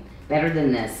know, better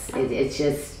than this. It's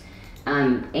just,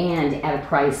 and at a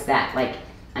price that, like,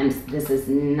 this is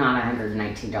not a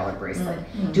 $119 bracelet.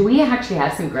 Do we actually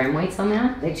have some gram weights on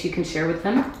that you can share with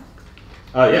them?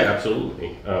 Yeah,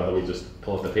 absolutely. Let me just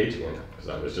pull up the page again, because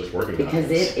I was just working on it.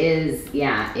 Because it is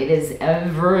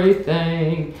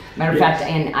everything. Matter of fact,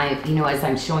 and you know, as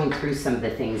I'm showing through some of the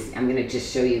things, I'm gonna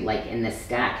just show you, like, in this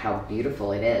stack, how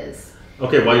beautiful it is.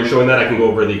 Okay, while you're showing that, I can go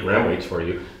over the gram weights for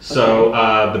you. So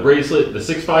the bracelet, the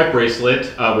 6'5"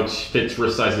 bracelet, which fits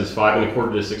wrist sizes 5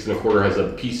 1/4 to 6 1/4, has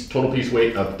a total piece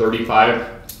weight of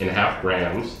 35.5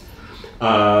 grams.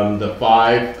 The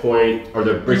 5 point, or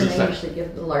the bracelet I usually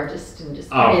give the largest and just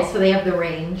so they have the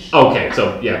range. Okay,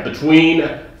 so yeah, between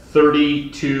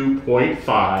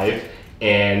 32.5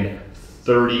 and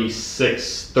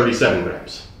 37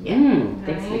 grams.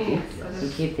 Thanks, Mickey.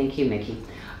 Thank you, Mickey.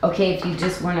 Okay, if you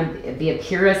just want to be a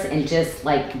purist and just,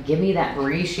 like, give me that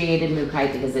brachiated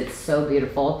mookaite, because it's so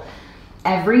beautiful.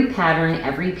 Every pattern,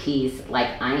 every piece,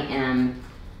 like, I am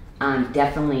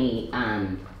definitely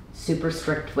super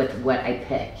strict with what I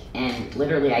pick, and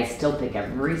literally I still pick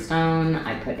every stone.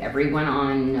 I put every one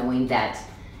on, knowing that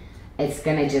it's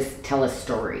gonna just tell a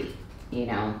story, you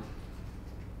know.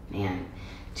 Man,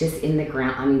 just in the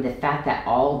ground, I mean, the fact that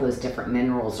all those different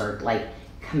minerals are, like,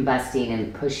 combusting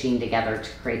and pushing together to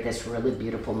create this really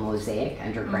beautiful mosaic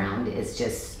underground is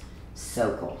just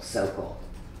so cool, so cool.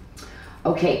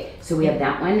 Okay, so we have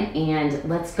that one, and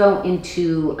let's go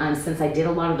into, since I did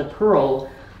a lot of the pearl,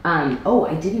 oh,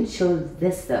 I didn't show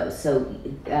this though. So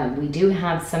we do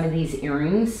have some of these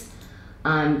earrings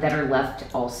that are left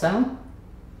also.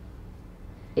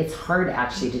 It's hard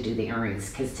actually to do the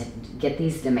earrings, because to get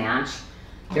these to match,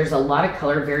 there's a lot of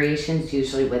color variations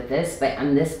usually with this, but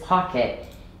on this pocket,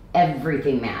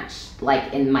 everything matched,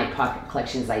 like in my pocket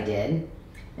collections I did.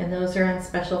 And those are on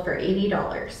special for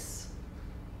 $80.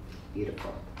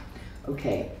 Beautiful.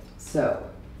 Okay, so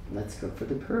let's go for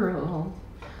the pearl.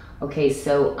 Okay,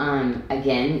 so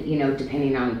again, you know,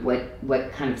 depending on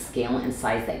what kind of scale and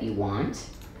size that you want.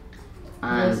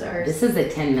 This is a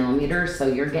 10 millimeter, so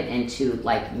you're getting into,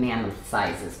 like, mammoth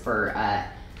sizes for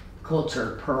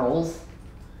culture pearls.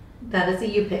 That is a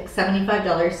you pick,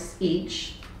 $75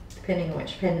 each, depending on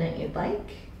which pendant you'd like.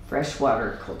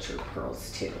 Freshwater culture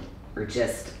pearls too, are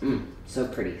just so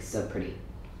pretty, so pretty.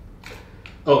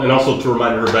 Oh, and also to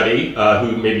remind everybody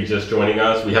who may be just joining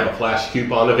us, we have a flash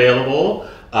coupon available.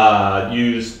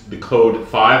 Use the code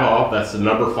 5OFF, that's the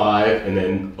number 5, and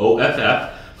then OFF,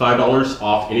 $5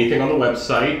 off anything on the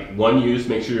website. One use,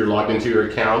 make sure you're logged into your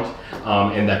account,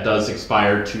 and that does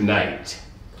expire tonight.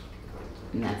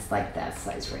 And that's like that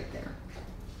size right there.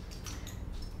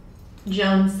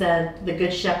 Joan said the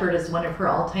Good Shepherd is one of her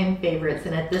all-time favorites,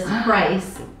 and at this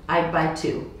price, I'd buy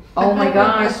 2. Oh my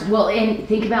gosh. Well, and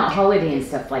think about holiday and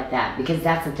stuff like that, because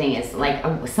that's the thing is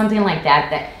like something like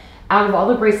that out of all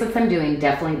the bracelets I'm doing,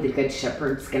 definitely the Good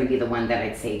Shepherd's going to be the one that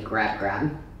I'd say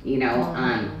grab, you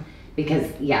know,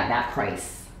 because yeah, that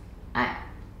price,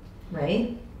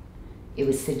 Right? it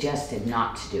was suggested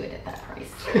not to do it at that price.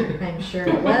 I'm sure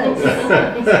it was.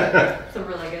 It's a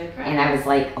really good price. And I was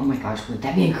like, oh my gosh, would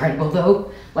that be incredible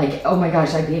though? Like, oh my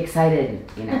gosh, I'd be excited,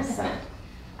 you know, so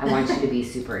I want you to be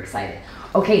super excited.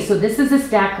 Okay, so this is a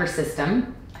stacker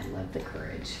system. I love the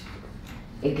courage.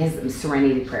 It gives them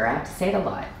serenity prayer. I have to say it a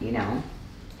lot, you know.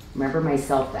 Remember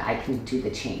myself that I can do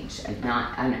the change, and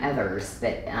not on others,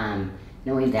 but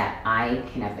knowing that I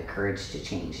can have the courage to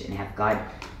change and have God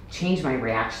change my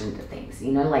reaction to things.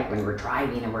 You know, like when we're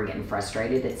driving and we're getting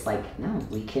frustrated, it's like, no,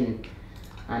 we can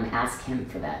ask Him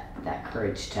for that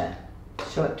courage to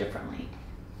show up differently.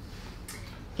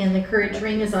 And the Courage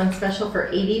ring is on special for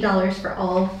 $80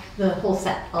 for the whole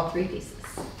set, all 3 pieces.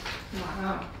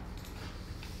 Wow.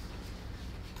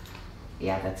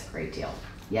 Yeah, that's a great deal.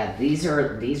 Yeah, these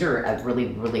are a really,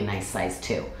 really nice size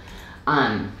too.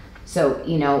 So,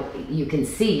 you know, you can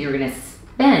see you're gonna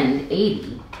spend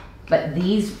 $80, but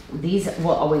these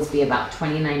will always be about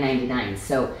 $29.99.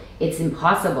 So it's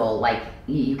impossible, like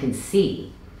you can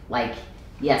see, like,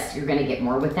 yes, you're gonna get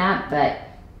more with that, but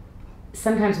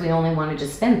sometimes we only want to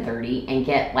just spend $30 and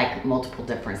get like multiple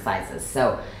different sizes.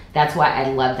 So that's why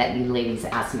I love that you ladies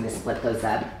asked me to split those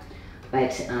up.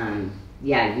 But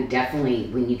yeah, you definitely,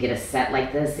 when you get a set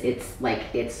like this,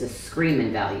 it's a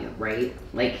screaming value, right?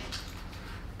 Like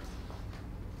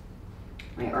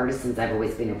my artisans, I've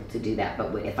always been able to do that.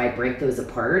 But if I break those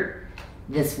apart,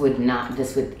 this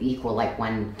would equal like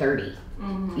 $130,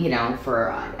 you know, for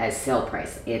a sale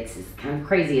price. It's kind of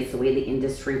crazy. It's the way the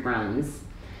industry runs.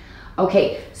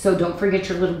 Okay, so don't forget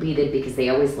your little beaded, because they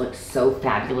always look so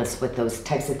fabulous with those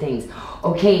types of things.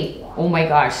 Okay, oh my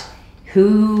gosh,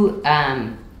 oh,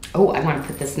 I want to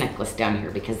put this necklace down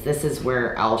here, because this is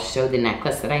where I'll show the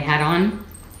necklace that I had on.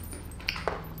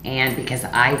 And because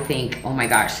I think, oh my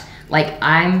gosh, like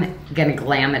I'm gonna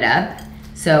glam it up.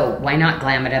 So why not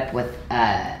glam it up with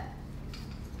a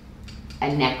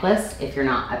necklace if you're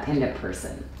not a pendant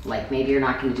person? Like maybe you're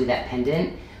not gonna do that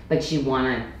pendant, but you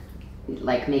wanna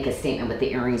like make a statement with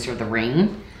the earrings or the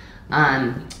ring.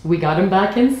 We got them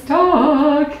back in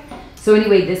stock. So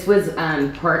anyway, this was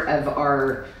part of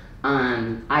our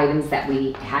items that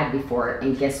we had before,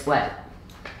 and guess what?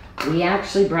 We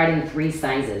actually brought in 3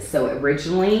 sizes. So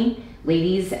originally,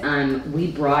 ladies,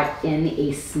 we brought in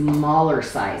a smaller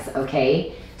size,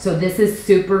 okay? So this is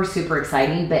super, super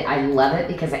exciting, but I love it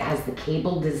because it has the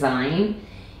cable design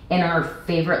and our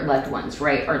favorite loved ones,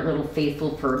 right? Our little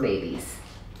faithful fur babies.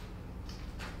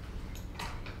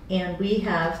 And we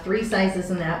have 3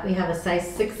 sizes in that. We have a size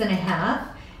 6.5,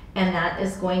 and that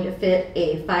is going to fit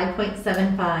a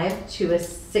 5.75 to a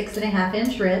 6.5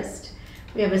 inch wrist.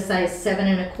 We have a size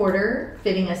 7.25,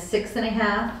 fitting a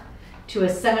 6.5 to a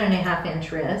 7.5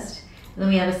 inch wrist. And then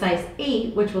we have a size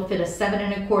 8, which will fit a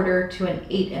 7.25 to an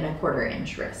 8.25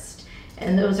 inch wrist.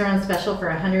 And those are on special for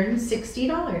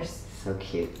 $160. So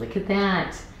cute. Look at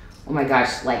that. Oh my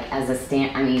gosh, like as a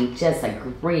stand, I mean, just a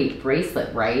great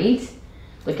bracelet, right?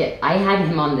 Look at, I had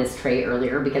him on this tray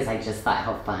earlier because I just thought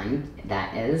how fun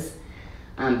that is.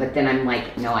 But then I'm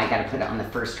like, no, I got to put it on the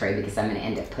first tray because I'm going to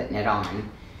end up putting it on.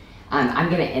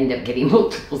 I'm going to end up getting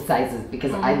multiple sizes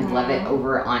because I love it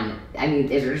over on, I mean,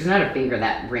 there's not a finger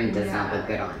that ring does not look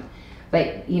good on.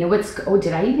 But you know what's, oh,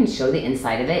 did I even show the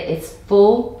inside of it? It's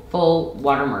full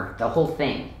watermark, the whole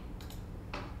thing.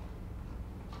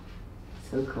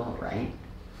 So cool, right?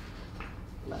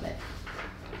 Love it.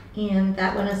 And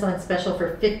that one is on special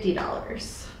for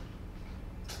 $50.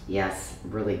 Yes,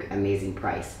 really amazing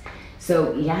price.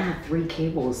 So yeah, 3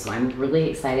 cables. So I'm really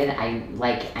excited.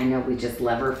 I know we just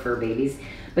love our fur babies,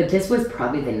 but this was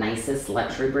probably the nicest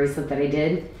luxury bracelet that I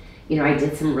did. You know, I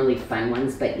did some really fun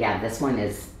ones, but yeah, this one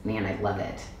is, man, I love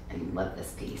it. I love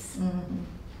this piece.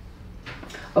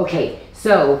 Okay,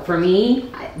 so for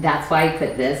me, that's why I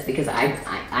put this, because I'm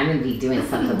gonna be doing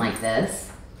something like this.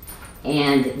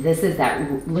 And this is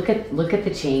that, look at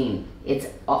the chain. It's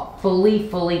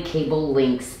fully cable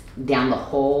links down the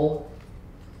whole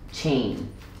chain.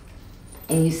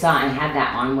 And you saw I had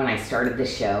that on when I started the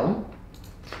show.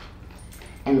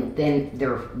 And then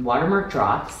there are watermark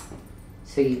drops.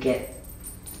 So you get,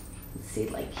 let's see,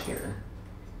 like here.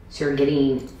 So you're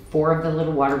getting 4 of the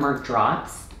little watermark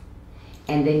drops.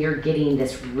 And then you're getting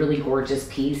this really gorgeous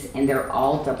piece, and they're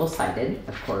all double-sided,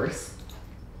 of course.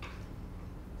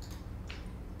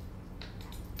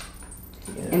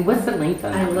 And what's the length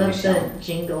on I that, love Michelle? the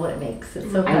jingle it makes.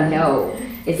 It's so fun. I know.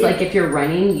 It's like if you're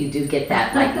running, you do get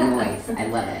that like noise. I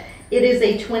love it. It is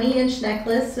a 20-inch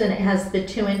necklace, and it has the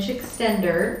 2-inch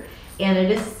extender, and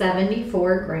it is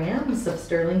 74 grams of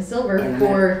sterling silver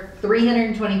for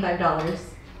 $325.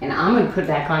 And I'm gonna put it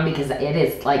back on because it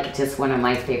is like just one of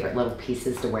my favorite little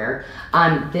pieces to wear.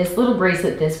 This little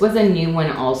bracelet, this was a new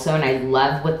one also, and I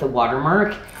love with the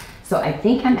watermark. So I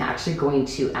think I'm actually going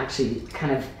to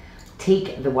kind of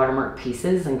take the watermark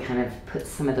pieces and kind of put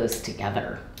some of those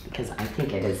together because I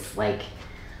think it is like,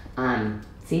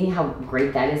 see how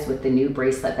great that is with the new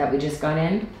bracelet that we just got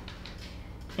in?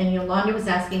 And Yolanda was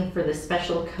asking for the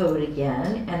special code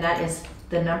again, and that is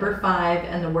the number 5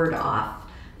 and the word off.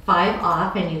 5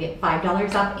 off, and you get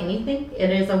 $5 off anything. It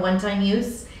is a one-time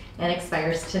use and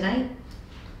expires tonight.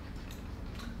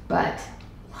 But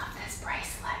love this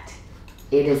bracelet.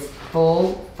 It is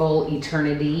full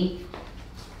eternity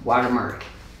watermark.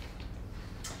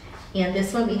 And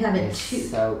this one we have in It's two.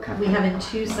 so comfortable. We have in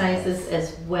 2 sizes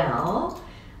as well.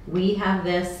 We have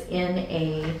this in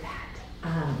a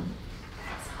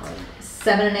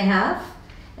 7.5,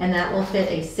 and that will fit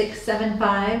a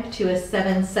 6.75 to a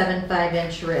 7.75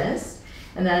 inch wrist,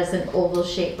 and that is an oval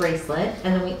shaped bracelet.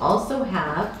 And then we also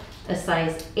have a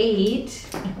size 8.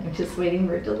 I'm just waiting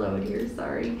for it to load here.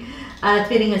 Sorry,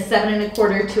 fitting a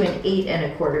 7.25 to an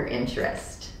 8.25 inch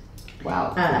wrist. Wow.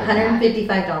 Look at that.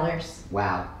 $155.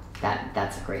 Wow.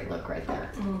 That's a great look right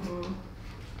there. Mm-hmm.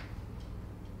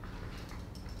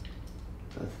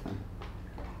 Both of them.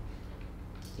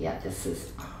 Yeah, this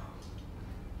is.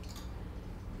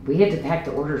 We had to pack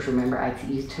the orders. Remember,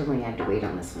 you totally had to wait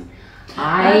on this one.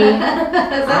 I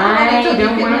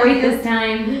don't want to wait this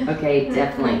time. Okay,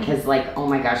 definitely, because like, oh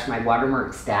my gosh, my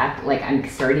watermark stack. Like, I'm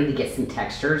starting to get some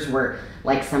textures where,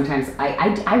 like, sometimes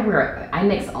I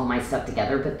mix all my stuff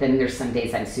together, but then there's some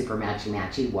days I'm super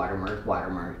matchy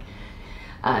watermark,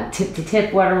 tip to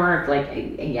tip watermark. Like,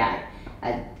 yeah,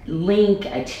 a link,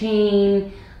 a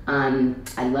chain.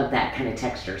 I love that kind of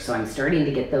texture. So I'm starting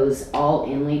to get those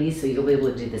all in, ladies, so you'll be able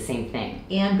to do the same thing.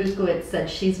 Ann Bukowitz said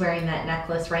she's wearing that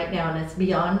necklace right now, and it's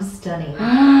beyond stunning.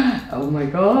 Oh my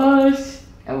gosh.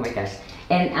 Oh my gosh.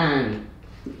 And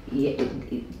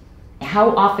how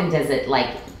often does it,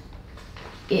 like,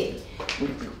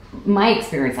 my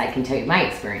experience, I can tell you my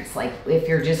experience, like, if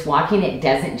you're just walking, it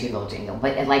doesn't jingle,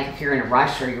 but like if you're in a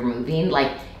rush or you're moving,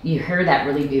 like, you hear that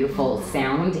really beautiful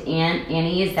sound. And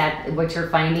Annie, is that what you're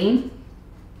finding?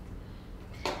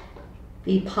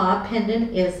 The paw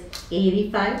pendant is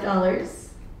 $85.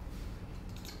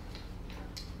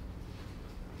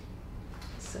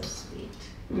 So sweet.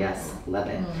 Yes, love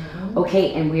it.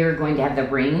 Okay, and we are going to have the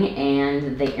ring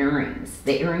and the earrings.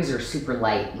 The earrings are super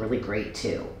light, really great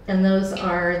too. And those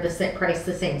are the set price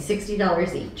the same,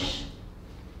 $60 each.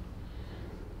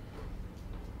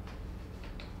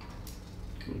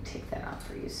 Let me take that off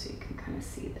for you so you can kind of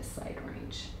see the side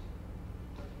range.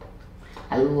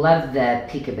 I love the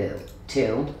peekaboo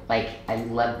too. Like, I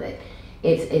love that.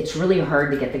 It's really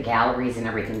hard to get the galleries and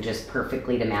everything just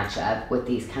perfectly to match up with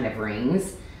these kind of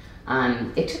rings.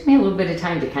 It took me a little bit of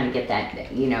time to kind of get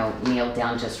that, you know, nailed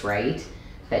down just right.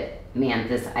 But man,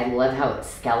 I love how it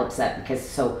scallops up, because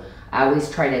so I always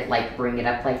try to like bring it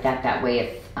up like that. That way,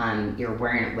 if you're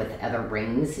wearing it with other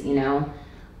rings, you know,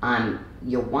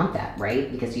 you'll want that,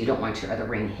 right? Because you don't want your other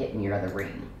ring hitting your other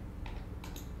ring.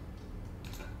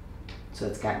 So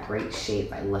it's got great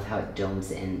shape. I love how it domes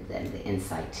in the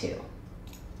inside too.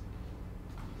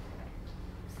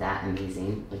 Is that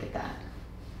amazing? Look at that.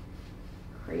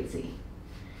 Crazy.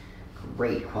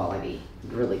 Great quality.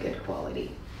 Really good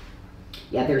quality.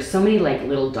 Yeah, there's so many like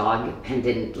little dog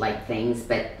pendant like things,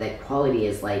 but the quality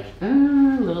is like a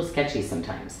little sketchy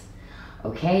sometimes.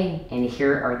 Okay, and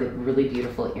here are the really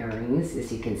beautiful earrings,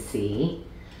 as you can see.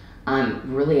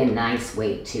 Really a nice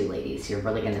weight too, ladies. You're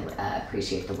really going to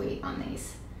appreciate the weight on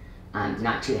these.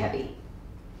 Not too heavy.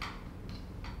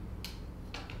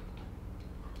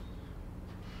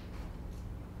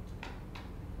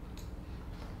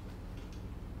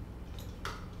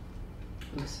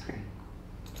 Oh, sorry.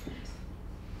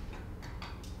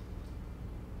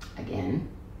 Again,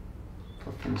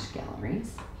 full finished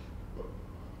galleries.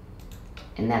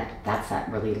 And that's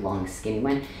that really long skinny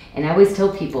one. And I always tell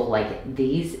people, like,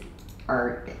 these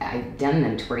are, I've done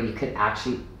them to where you could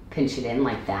actually pinch it in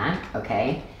like that,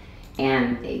 okay?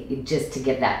 And just to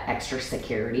give that extra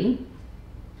security.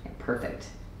 Perfect,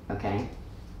 okay?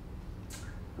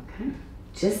 Okay,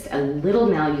 just a little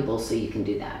malleable so you can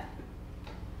do that.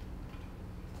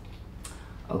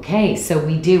 Okay, so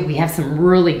we have some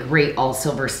really great all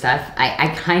silver stuff.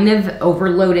 I kind of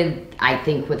overloaded I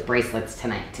think with bracelets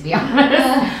tonight, to be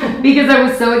honest, because I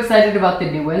was so excited about the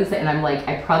new ones, and I'm like,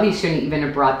 I probably shouldn't even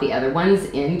have brought the other ones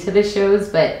into the shows,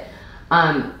 but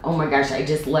oh my gosh, I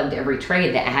just loved every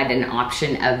tray that had an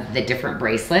option of the different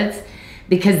bracelets,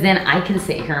 because then I can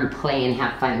sit here and play and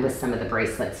have fun with some of the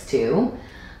bracelets too.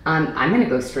 I'm gonna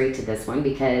go straight to this one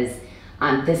because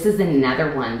this is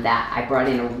another one that I brought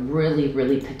in a really,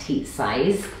 really petite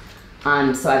size.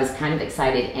 So I was kind of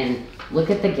excited, and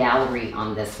look at the gallery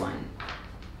on this one.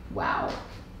 Wow,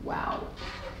 wow.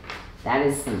 That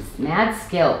is some mad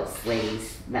skills,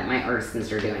 ladies, that my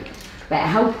artisans are doing. But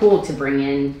how cool to bring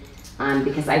in,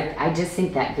 because I just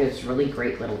think that gives really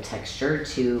great little texture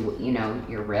to, you know,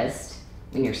 your wrist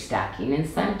when you're stacking and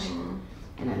such.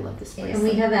 And I love this bracelet. And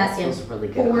we have that in really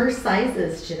good 4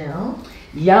 sizes, Janyl.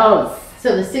 Yes.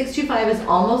 So the 625 is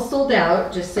almost sold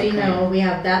out, just so you know. We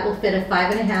have that will fit a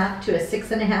 5.5 to a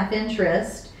 6.5 inch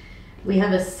wrist. We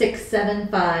have a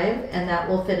 675, and that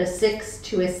will fit a 6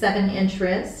 to a 7 inch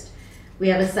wrist. We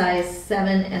have a size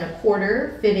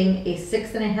 7.25, fitting a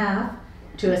 6.5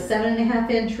 to a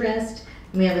 7.5 inch wrist.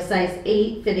 And we have a size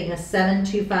 8, fitting a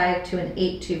 725 to an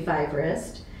 825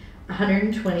 wrist.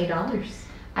 $120.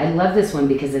 I love this one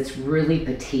because it's really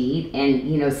petite, and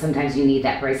you know, sometimes you need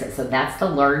that bracelet. So that's the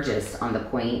largest on the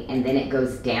point, and then it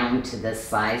goes down to this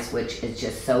size, which is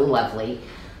just so lovely.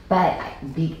 But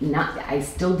I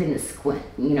still didn't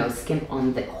skimp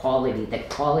on the quality. The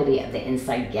quality of the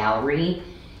inside gallery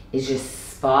is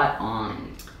just spot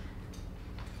on.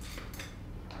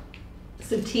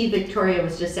 So T. Victoria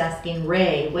was just asking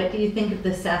Ray, what do you think of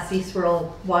the Sassy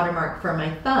Swirl watermark for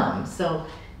my thumb? So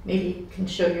maybe you can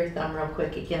show your thumb real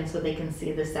quick again so they can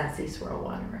see the Sassy Swirl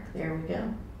watermark. There we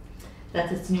go.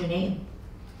 That's its new name.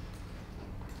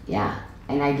 Yeah,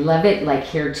 and I love it like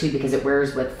here too because it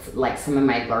wears with like some of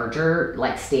my larger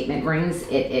like statement rings.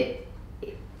 It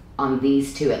on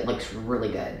these two, it looks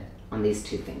really good on these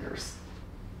 2 fingers.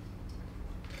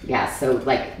 Yeah, so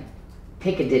like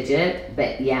pick a digit,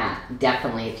 but yeah,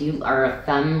 definitely. If you are a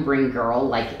thumb ring girl,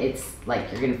 like it's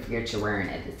like you're gonna forget you're wearing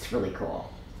it. It's really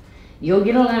cool. You'll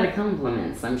get a lot of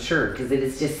compliments, I'm sure, because it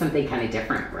is just something kind of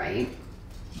different, right?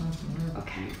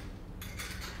 Okay.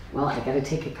 Well, I got to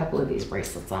take a couple of these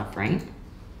bracelets off, right?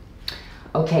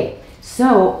 Okay,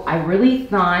 so I really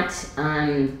thought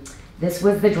this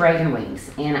was the dragon wings,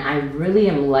 and I really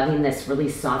am loving this really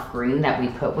soft green that we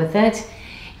put with it.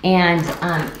 And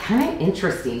kind of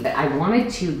interesting, but I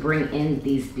wanted to bring in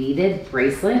these beaded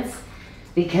bracelets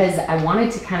because I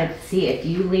wanted to kind of see if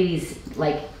you ladies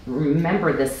like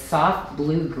remember this soft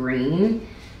blue green.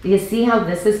 You see how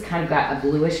this has kind of got a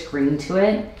bluish green to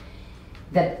it?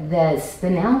 The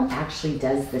spinel actually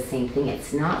does the same thing.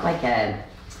 It's not like a,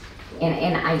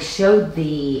 and I showed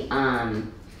the,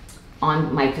 on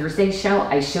my Thursday show,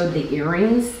 I showed the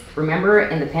earrings. Remember,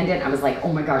 in the pendant, I was like,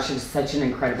 oh my gosh, it was such an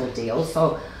incredible deal.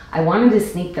 So I wanted to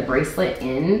sneak the bracelet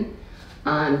in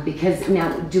because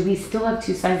now, do we still have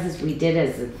 2 sizes? We did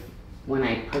as of when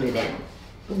I put it in.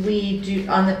 We do,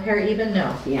 on the pair even,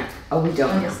 no. Yeah. Oh, we don't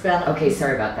On the now. spell. Okay,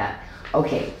 sorry about that.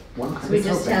 Okay. Well, So we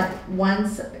just have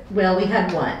one, well, we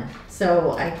had one,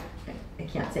 so I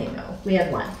can't say no. We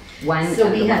had one. One So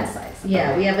of we the had, one size. yeah,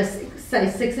 Okay. we have a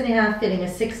size 6.5 fitting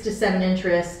a 6 to 7 inch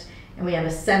wrist, and we have a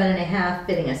 7.5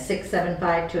 fitting a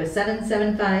 675 to a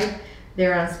 775.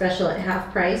 They're on special at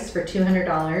half price for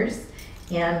 $200,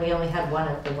 and we only had one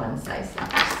of the one size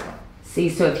left, so. See,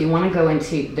 so if you want to go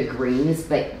into the greens,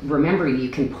 but remember you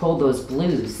can pull those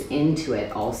blues into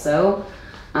it also.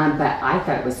 But I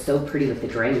thought it was so pretty with the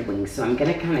dragon wing, so I'm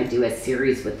going to kind of do a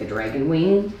series with the dragon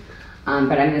wing. But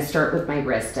I'm going to start with my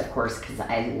wrist, of course, because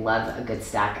I love a good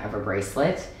stack of a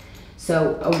bracelet.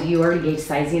 So, oh, you already gave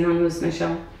sizing on those,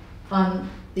 Michelle? On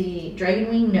the dragon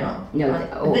wing, no. No.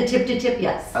 On the tip to tip,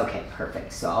 yes. Okay,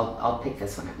 perfect. So I'll pick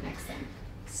this one up next then.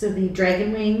 So the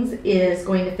dragon wings is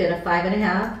going to fit a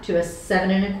 5.5 to a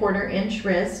 7.25 inch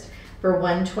wrist for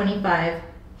 $125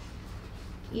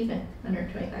 even,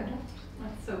 $125.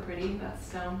 That's so pretty, that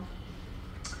stone.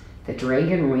 The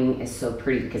dragon ring is so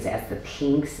pretty because it has the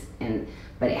pinks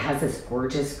but it has this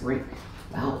gorgeous green.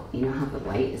 Well, you know how the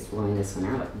light is blowing this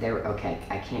one out? There, okay,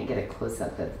 I can't get a close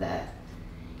up of that.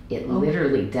 It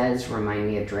literally does remind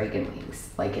me of dragon wings.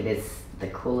 Like it is the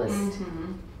coolest,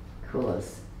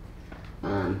 coolest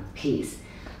piece.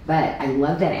 But I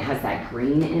love that it has that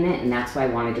green in it, and that's why I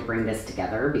wanted to bring this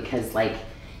together because like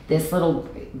this little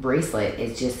bracelet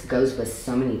just goes with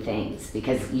so many things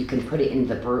because you can put it in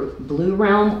the blue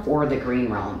realm or the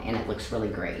green realm, and it looks really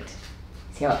great.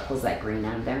 See how it pulls that green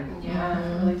out of there? Yeah,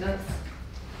 it really does.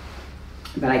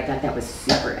 But I thought that was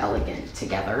super elegant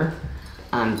together,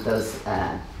 those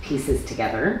pieces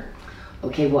together.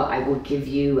 Okay, well, I will give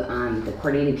you the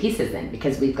coordinating pieces then,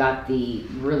 because we've got the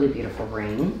really beautiful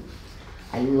ring.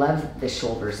 I love the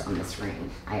shoulders on this ring.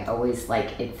 I always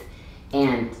like it.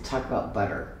 And talk about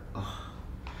butter. Oh.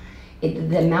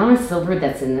 The amount of silver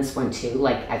that's in this one too,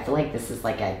 like I feel like this is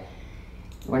like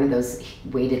one of those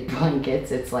weighted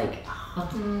blankets. It's like,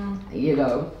 you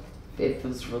know, it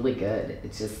feels really good.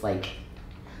 It's just like,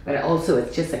 but also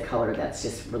it's just a color that's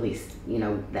just really, you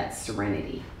know, that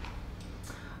serenity.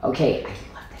 Okay, I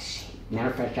love this shape. Matter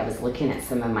of fact, I was looking at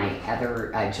some of my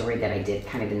other jewelry that I did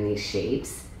kind of in these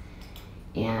shapes.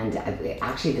 And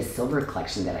actually the silver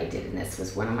collection that I did in this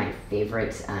was one of my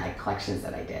favorite collections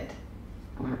that I did.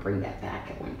 I want to bring that back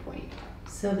at one point.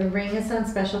 So the ring is on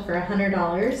special for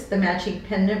 $100, the matching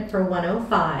pendant for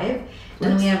 $105.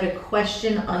 And we have a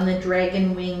question on the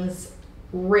dragon wings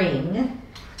ring.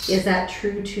 Is that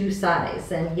true to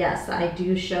size? And yes, I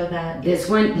do show that. This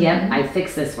one, yep, I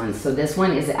fixed this one. So this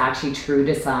one is actually true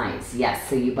to size. Yes,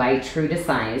 so you buy true to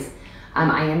size.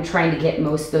 I am trying to get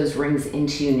most of those rings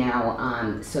into you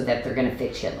now so that they're going to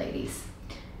fit you, ladies.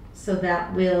 So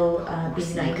that will be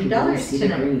 $90 see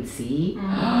tonight. the green, see?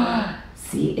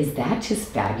 See, is that just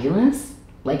fabulous?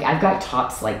 Like, I've got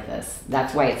tops like this.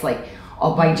 That's why it's like,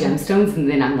 I'll buy gemstones and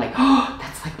then I'm like, oh,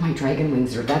 that's like my dragon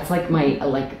wings, or that's like my,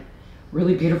 like,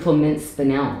 really beautiful mint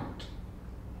spinel.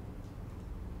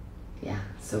 Yeah,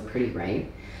 so pretty,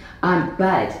 right?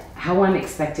 But how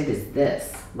unexpected is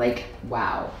this? Like,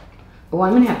 wow. Oh,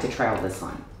 I'm gonna have to try all this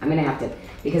on. I'm gonna have to,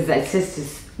 because that's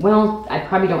just, well, I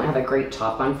probably don't have a great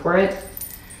top on for it.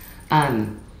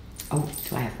 Oh,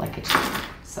 do I have like a chain?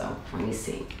 So let me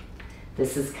see.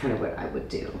 This is kind of what I would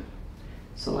do.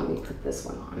 So let me put this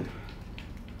one on.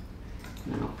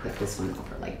 And then I'll put this one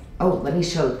over like, oh, let me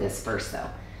show this first though.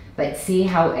 But see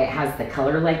how it has the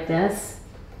color like this?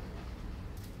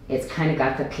 It's kind of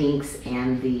got the pinks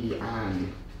and the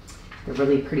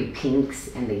really pretty pinks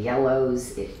and the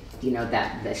yellows. You know,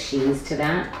 that the sheens to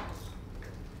that.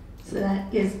 So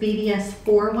that is BDS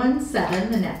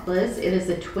 417, the necklace. It is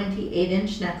a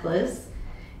 28-inch necklace.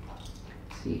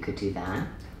 So you could do that.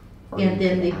 And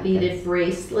then the beaded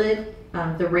bracelet,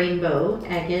 the rainbow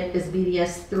agate, is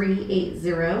BDS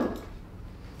 380.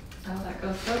 Oh, that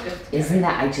goes so good together. Isn't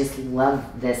that, I just love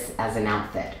this as an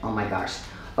outfit. Oh my gosh.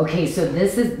 Okay, so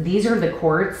these are the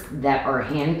quartz that are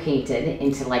hand painted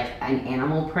into like an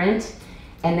animal print,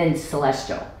 and then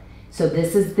celestial. So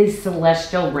this is the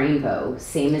celestial rainbow,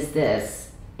 same as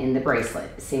this in the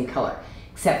bracelet, same color.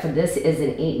 Except for this is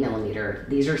an 8mm,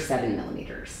 these are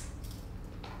 7mm.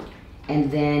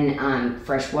 And then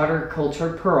freshwater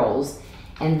cultured pearls,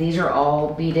 and these are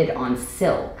all beaded on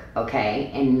silk,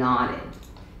 okay, and knotted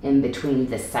in between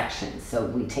the sections. So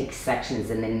we take sections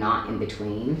and then knot in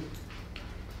between.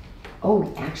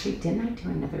 Oh, actually, didn't I do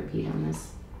another bead on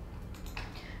this?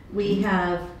 We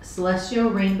have celestial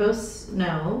rainbow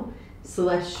snow,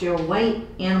 celestial white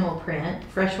animal print,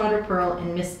 freshwater pearl,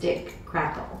 and mystic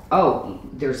crackle. Oh,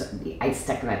 I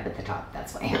stuck them up at the top,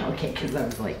 that's why. Okay, because I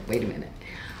was like, wait a minute.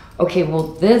 Okay, well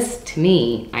this to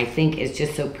me, I think is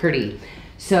just so pretty.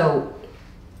 So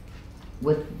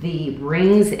with the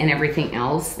rings and everything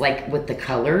else, like with the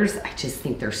colors, I just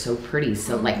think they're so pretty.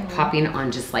 So like popping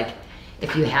on just like,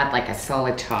 if you had like a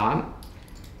solid top,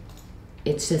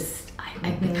 it's just,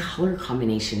 the color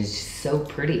combination is just so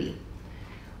pretty.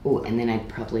 Oh, and then I'd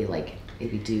probably like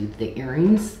maybe do the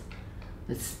earrings.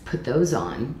 Let's put those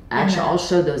on. Actually, I'll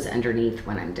show those underneath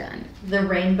when I'm done. The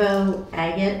rainbow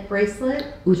agate bracelet.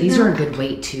 Ooh, these are a good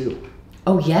weight too.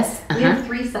 Oh, yes? We have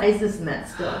 3 sizes in that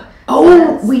still.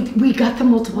 Oh, so we got the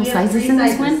multiple sizes in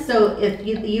this one? So if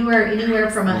you are anywhere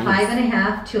from a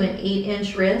 5.5 to an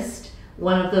 8-inch wrist,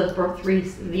 one of those 3,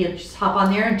 you just hop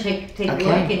on there and take a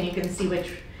look, and you can see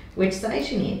which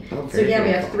size you need. Oh, so yeah, we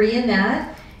have 3 in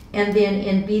that. And then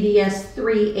in BDS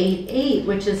 388,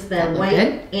 which is the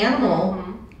white animal,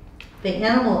 the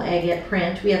animal agate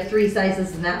print, we have 3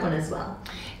 sizes in that one as well.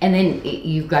 And then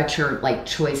you've got your like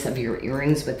choice of your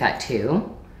earrings with that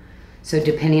too. So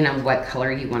depending on what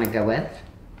color you want to go with.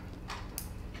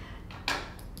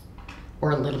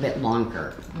 Or a little bit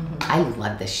longer. I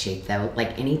love this shape though.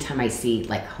 Like anytime I see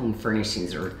like home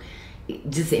furnishings or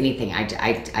just anything,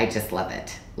 I just love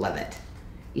it. Love it.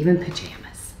 Even pajamas.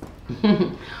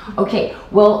 Okay,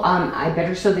 well, I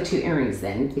better show the 2 earrings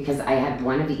then, because I had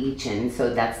one of each in.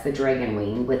 So that's the dragon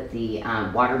wing with the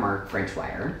watermark French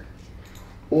wire.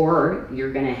 Or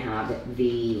you're gonna have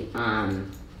the,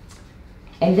 and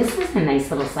this is a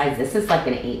nice little size. This is like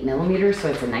an 8mm, so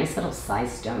it's a nice little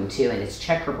size stone too, and it's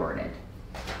checkerboarded.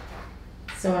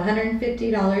 So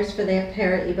 $150 for the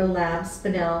Para-Evo Labs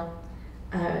Spinel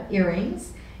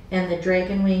earrings, and the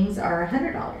dragon wings are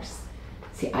 $100.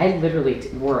 See, I literally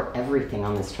wore everything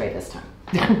on this tray this time.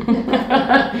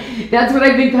 That's what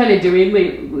I've been kind of doing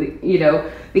lately, you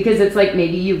know, because it's like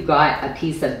maybe you've got a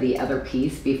piece of the other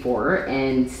piece before,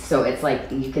 and so it's like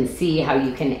you can see how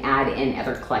you can add in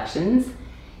other collections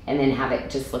and then have it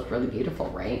just look really beautiful,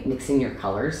 right? Mixing your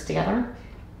colors together.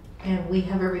 And we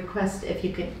have a request if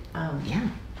you could, Yeah.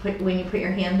 when you put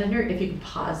your hand under, if you could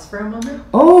pause for a moment.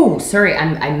 Oh, sorry, I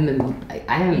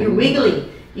am. You're wiggly.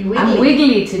 You're wiggly. I'm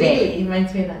wiggly today. Wiggly. It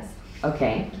reminds me of this.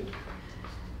 Okay.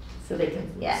 So they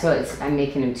can, yeah. So I'm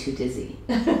making him too dizzy.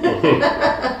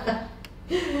 I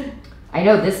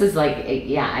know this is like,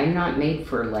 yeah, I'm not made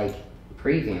for like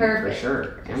previewing for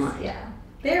sure. Am I? Yeah.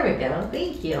 There we go.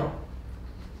 Thank you.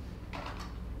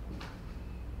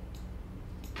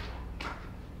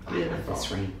 I love this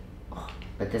ring. Oh,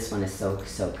 but this one is so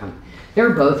they're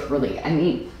both really, I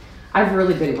mean, I've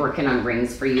really been working on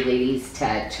rings for you ladies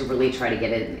to really try to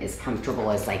get it as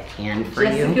comfortable as I can for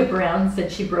Jessica you. Brown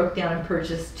said she broke down and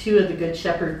purchased 2 of the Good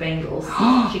Shepherd bangles.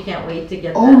 She can't wait to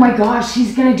get them. Oh my gosh,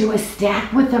 she's gonna do a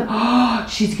stack with them. Oh,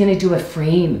 she's gonna do a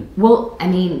frame. Well, I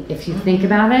mean, if you think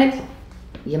about it,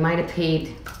 you might have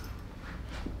paid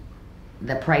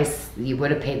the price, you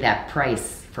would have paid that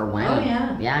price for one. Oh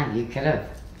yeah. Yeah, you could have,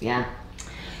 yeah.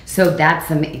 So that's,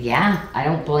 yeah, I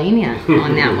don't blame you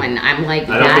on that one. I'm like,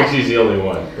 I don't think she's the only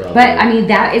one, probably. But I mean,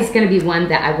 that is going to be one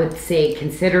that I would say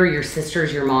consider your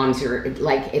sisters, your moms, your,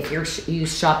 like if you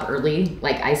shop early,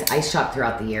 like I shop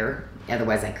throughout the year,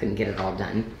 otherwise I couldn't get it all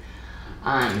done.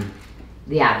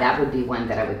 Yeah, that would be one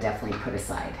that I would definitely put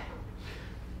aside.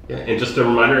 Yeah, and just a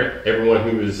reminder, everyone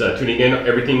who is tuning in,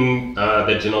 everything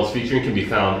that Janyl featuring can be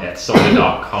found at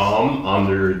Sarda.com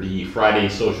under the Friday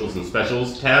Socials and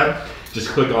Specials tab. Just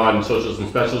click on Socials and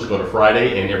Specials, go to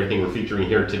Friday, and everything we're featuring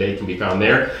here today can be found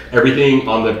there. Everything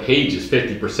on the page is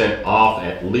 50% off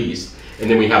at least. And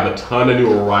then we have a ton of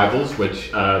new arrivals, which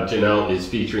Janyl is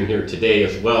featuring here today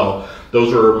as well.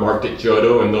 Those are marked at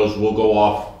Jodo, and those will go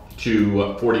off to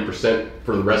 40%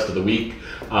 for the rest of the week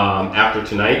after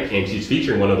tonight. And she's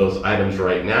featuring one of those items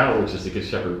right now, which is the Good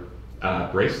Shepherd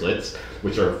bracelets,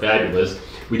 which are fabulous.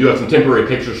 We do have some temporary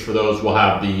pictures for those. We'll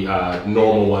have the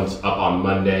normal ones up on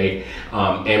Monday.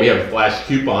 And we have a flash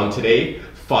coupon today,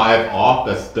 5 off.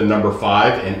 That's the number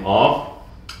 5 and off.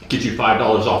 Get you $5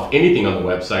 off anything on the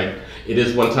website. It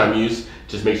is one-time use.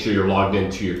 Just make sure you're logged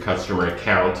into your customer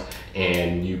account,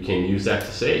 and you can use that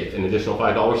to save an additional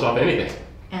 $5 off anything.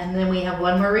 And then we have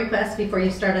one more request before you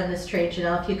start on this trade,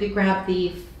 Janyl. If you could grab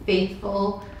the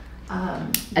Faithful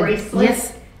bracelet.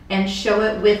 Yes. And show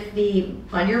it with the,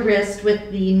 on your wrist with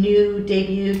the new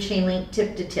debut chain link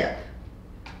tip to tip.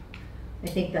 I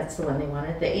think that's the one they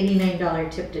wanted, the $89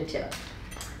 tip to tip.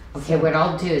 Okay, what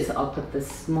I'll do is I'll put the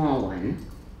small one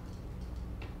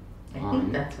I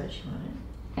think that's what she wanted.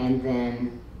 and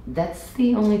then that's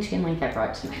the only chain link I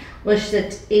brought tonight. Well, she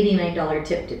said $89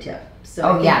 tip to tip. So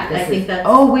Oh yeah, I think that's.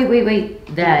 Oh wait.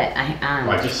 That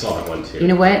I just saw that one too. You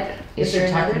know what? You Is there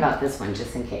should talk another? about this one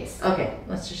just in case. Okay,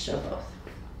 let's just show both.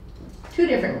 2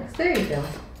 different ones. There you go.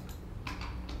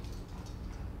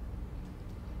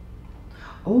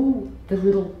 Oh, the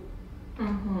little.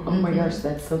 Mm-hmm. Oh my gosh,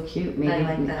 that's so cute. Maybe. I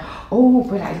like that. Oh,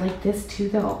 but I like this too,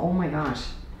 though. Oh my gosh,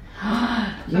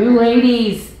 you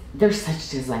ladies, there's such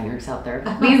designers out there.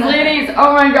 These ladies,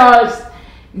 oh my gosh,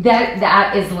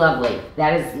 that is lovely.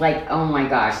 That is like, oh my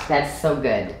gosh, that's so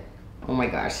good. Oh my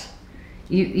gosh,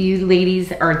 you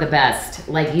ladies are the best.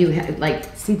 Like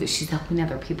see that she's helping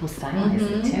other people stylize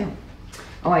it too.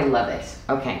 Oh, I love it.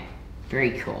 Okay,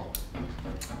 very cool.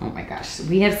 Oh my gosh,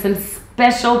 we have some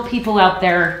special people out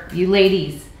there, you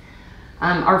ladies.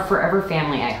 Our forever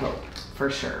family, I hope,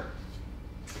 for sure.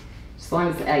 As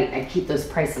long as I keep those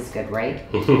prices good, right?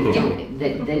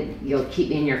 then you'll keep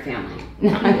me in your family.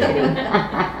 No, I'm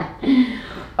kidding.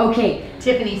 Okay.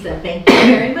 Tiffany said thank you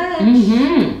very much.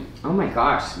 Oh my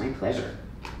gosh, my pleasure.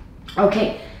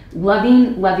 Okay,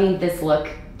 loving this look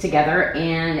together,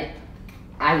 and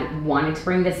I wanted to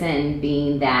bring this in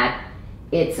being that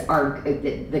it's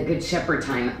the Good Shepherd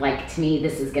time. Like, to me,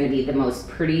 this is going to be the most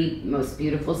pretty, most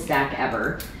beautiful stack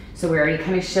ever. So we already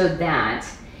kind of showed that.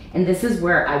 And this is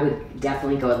where I would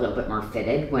definitely go a little bit more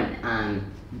fitted when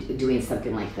doing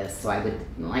something like this. So I would,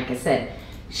 like I said,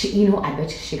 I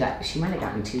bet you she might have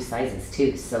gotten 2 sizes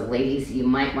too. So ladies, you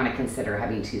might want to consider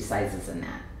having 2 sizes in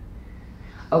that.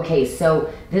 Okay,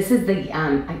 so this is the,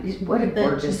 what a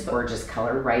gorgeous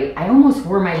color, right? I almost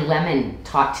wore my lemon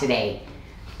top today.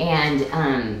 And,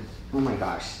 oh my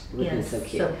gosh, looking so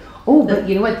cute. But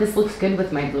you know what? This looks good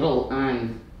with my little,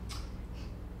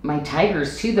 my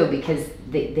tigers too, though, because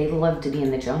they love to be in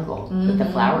the jungle with the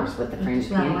flowers, with the fringed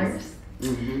peonies.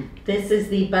 This is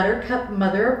the Buttercup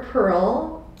Mother of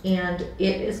Pearl, and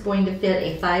it is going to fit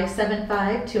a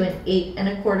 5.75 to an 8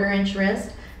 1/4 inch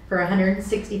wrist for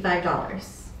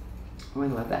 $165. Oh, I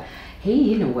love that. Hey,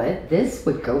 you know what? This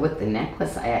would go with the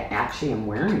necklace I actually am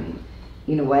wearing.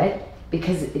 You know what?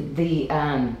 Because the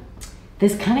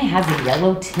this kind of has a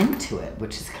yellow tint to it,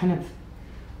 which is kind of,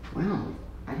 wow,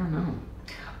 I don't know.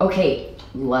 Okay,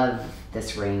 love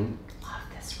this ring. Love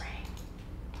this ring.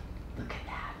 Look at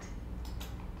that.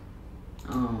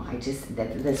 Oh,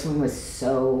 this one was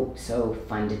so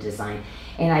fun to design.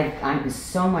 And I'm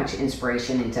so much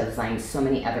inspiration into designing so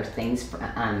many other things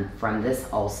from this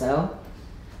also.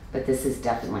 But this is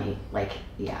definitely like,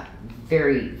 yeah,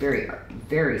 very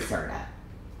Sarda.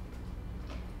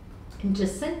 And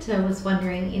Jacinta was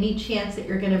wondering, any chance that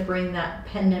you're going to bring that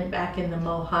pendant back in the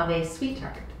Mojave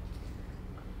Sweetheart?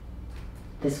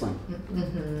 This one.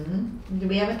 Do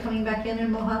we have it coming back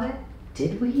in Mojave?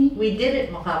 Did we? We did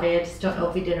it Mojave. I just don't know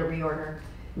if we did a reorder.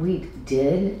 We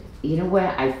did. You know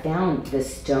what? I found the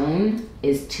stone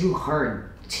is too hard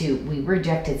to. We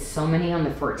rejected so many on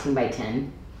the 14 by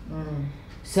 10.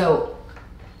 So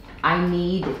I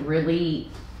need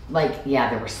really, like, yeah,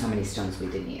 there were so many stones we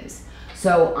didn't use.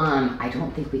 So I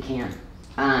don't think we can.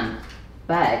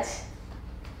 But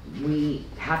we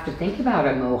have to think about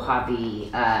a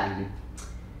Mojave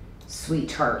sweet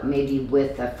tart, maybe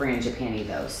with a frangipani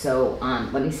though. So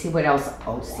let me see what else.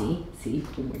 Oh, see,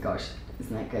 oh my gosh,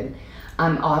 isn't that good?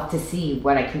 I'll have to see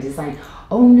what I can design.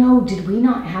 Oh no, did we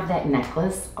not have that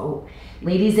necklace? Oh,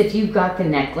 ladies, if you've got the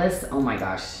necklace, oh my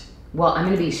gosh. Well, I'm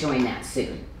gonna be showing that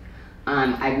soon.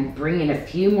 I'm bringing a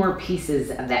few more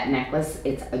pieces of that necklace.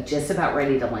 It's just about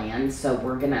ready to land, so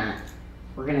we're gonna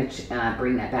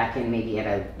bring that back in maybe at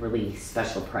a really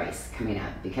special price coming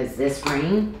up, because this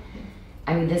ring,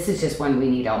 I mean, this is just one we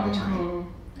need all the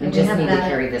time. We just need to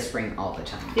carry this ring all the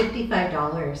time.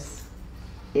 $55.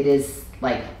 It is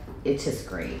like, it's just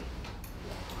great.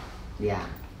 Yeah,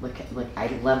 look, I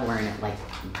love wearing it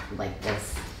like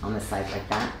this on the side like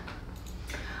that.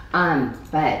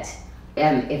 But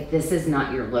if this is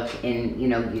not your look and you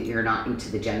know you're not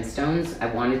into the gemstones, I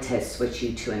wanted to switch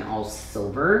you to an all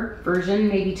silver version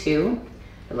maybe too.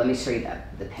 But let me show you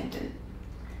the pendant.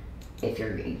 If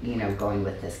you're going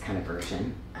with this kind of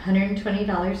version.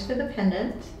 $120 for the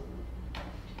pendant.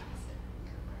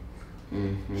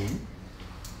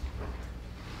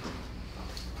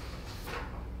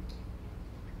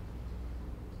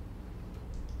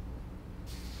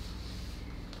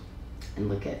 And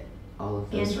look at all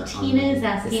of those. And Tina is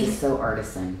asking. This is so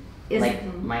artisan. Like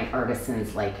my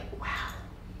artisan's like, wow.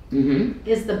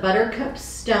 Is the Buttercup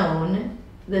stone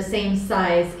the same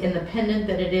size in the pendant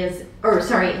that it is, or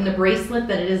sorry, in the bracelet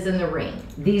that it is in the ring?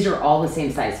 These are all the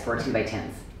same size, 14 by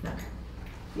 10s. Okay.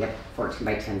 Yep, 14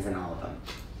 by 10s in all of them.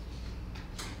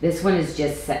 This one is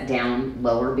just set down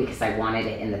lower because I wanted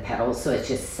it in the petals, so it's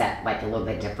just set like a little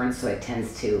bit different, so it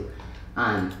tends to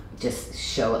just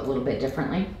show it a little bit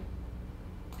differently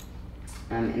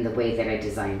in the way that I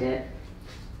designed it.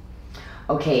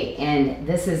 Okay, and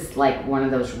this is like one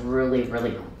of those really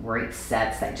great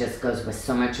sets that just goes with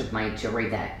so much of my jewelry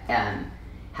that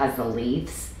has the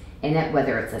leaves in it,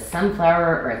 whether it's a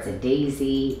sunflower or it's a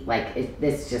daisy. Like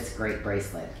it's just a great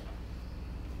bracelet.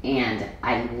 And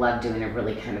I love doing a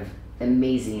really kind of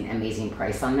amazing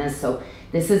price on this. So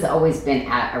this has always been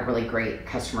at a really great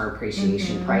customer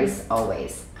appreciation price,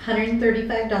 always.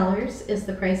 $135 is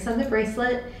the price on the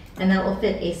bracelet, and that will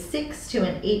fit a 6 to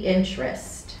an 8 inch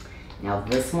wrist. Now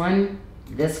this one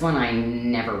I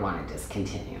never want to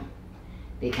discontinue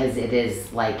because it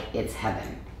is like, it's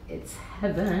heaven. It's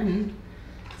heaven.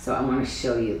 So I want to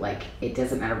show you, like, it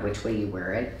doesn't matter which way you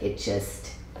wear it. It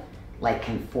just like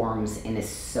conforms and is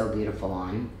so beautiful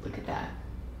on. Look at that.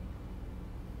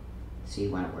 So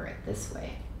you want to wear it this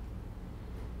way.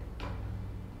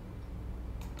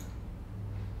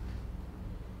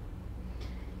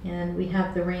 And we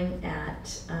have the ring at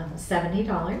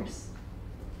 $70.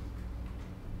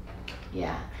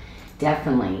 Yeah,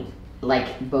 definitely.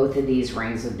 Like both of these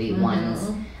rings would be ones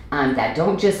that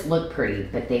don't just look pretty,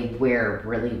 but they wear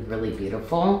really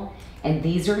beautiful. And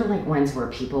these are like ones where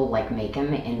people like make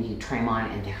them and you try them on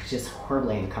and they're just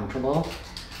horribly uncomfortable.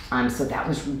 So that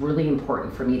was really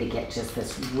important for me to get just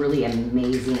this really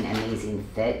amazing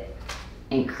fit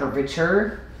and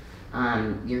curvature.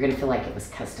 You're gonna feel like it was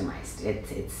customized.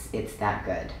 It's that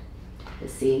good. But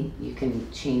see, you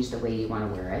can change the way you want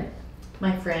to wear it.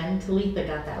 My friend Talitha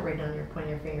got that ring on your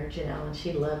pointer finger, Janyl, and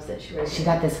she loves it. She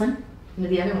got this one? No,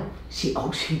 the other one.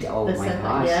 Oh my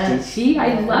gosh, yes. did she?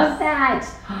 Yes. I love that.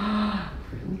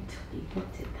 Really,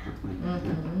 Talitha did that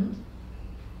one.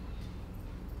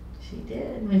 She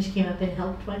did, when she came up and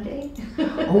helped one day.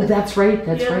 Oh, that's right.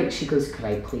 That's Yeah. right. She goes, could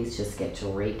I please just get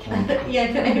jewelry? Can I? Yeah,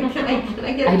 can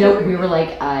I get I jewelry? don't, we were like,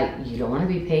 you don't want to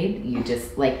be paid? You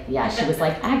just like, yeah, she was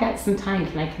like, I got some time.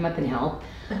 Can I come up and help?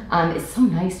 It's so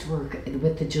nice to work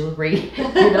with the jewelry. You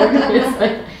know, it's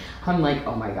like, I'm like,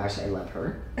 oh my gosh, I love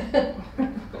her.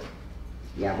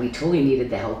 Yeah, we totally needed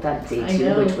the help that day I too,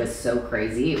 know. which was so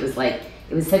crazy. It was like,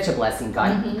 it was such a blessing.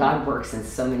 God, Mhm. God works in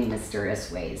so many mysterious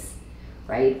ways,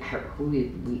 right?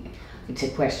 To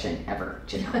question ever,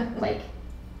 like,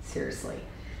 seriously.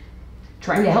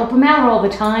 Trying to help him out all the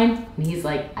time. And he's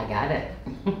like, I got it.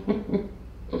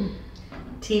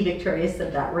 T. Victoria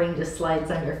said that ring just slides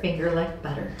on your finger like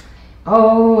butter.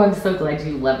 Oh, I'm so glad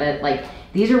you love it. Like,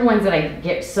 these are ones that I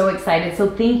get so excited. So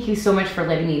thank you so much for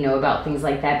letting me know about things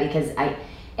like that, because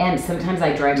sometimes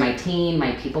I drive my team,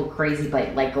 my people crazy,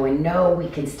 but like going, no, we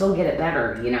can still get it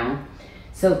better, you know?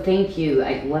 So thank you.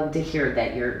 I'd love to hear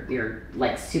that you're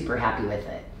like super happy with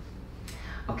it.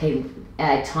 Okay,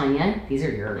 Tanya, these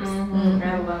are yours.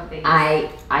 I love these.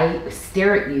 I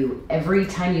stare at you every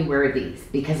time you wear these,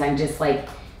 because I'm just like,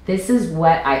 this is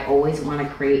what I always want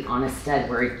to create on a stud,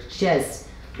 where it's just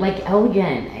like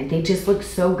elegant, and they just look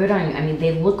so good on you. I mean,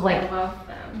 they look like I love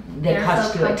them. they They're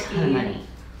cost so you a ton comfy, of money.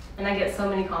 And I get so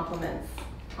many compliments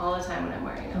all the time when I'm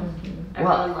wearing them.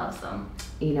 Well, Everyone loves them.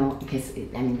 You know, because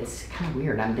I mean, this is kind of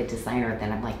weird. I'm the designer,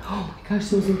 then I'm like, oh my gosh,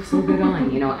 those look so good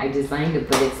on. You know, I designed it,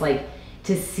 but it's like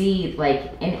to see,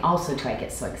 like, and also too, I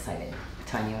get so excited,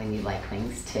 Tanya, when you like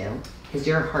things too, because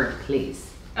you're hard to please.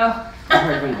 Oh.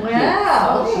 Hard one to please.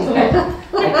 Wow. She's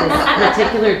got like this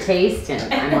particular taste,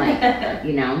 and I'm like,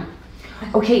 you know.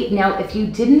 Okay, now if you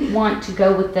didn't want to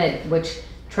go with the, which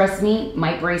trust me,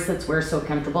 my bracelets were so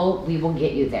comfortable, we will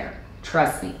get you there.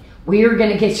 Trust me. We are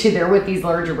gonna get you there with these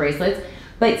larger bracelets.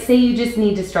 But say you just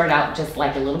need to start out just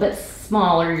like a little bit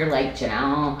smaller, you're like,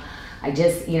 Janyl, I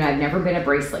just, you know, I've never been a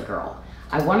bracelet girl.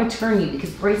 I want to turn you,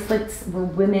 because bracelets were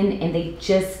women and they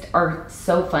just are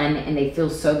so fun and they feel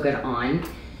so good on.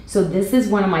 So this is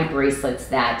one of my bracelets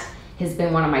that has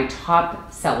been one of my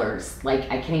top sellers. Like,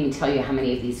 I can't even tell you how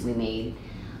many of these we made.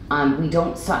 We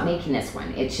don't stop making this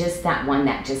one. It's just that one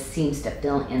that just seems to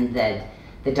fill in the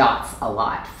dots a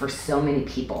lot for so many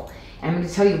people. And I'm going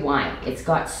to tell you why. It's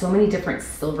got so many different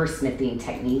silversmithing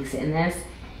techniques in this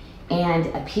and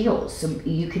appeals. So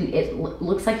you can, it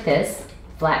looks like this,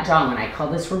 flat jaw, and I call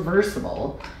this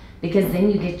reversible, because then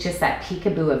you get just that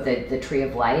peekaboo of the tree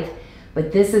of life.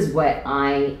 But this is what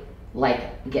I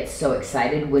like get so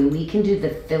excited when we can do the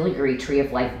filigree tree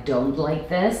of life domed like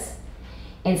this,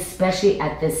 and especially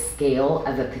at this scale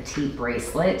of a petite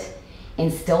bracelet,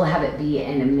 and still have it be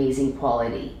an amazing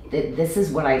quality. This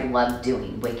is what I love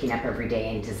doing, waking up every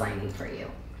day and designing for you.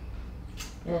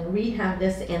 And we have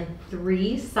this in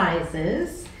 3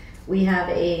 sizes. We have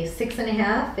a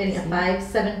 6.5 fitting a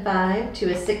 5.75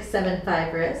 to a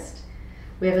 6.75 wrist.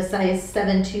 We have a size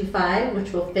 7.25,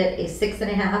 which will fit a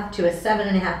 6.5 to a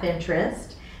 7.5 inch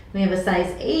wrist. We have a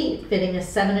size 8 fitting a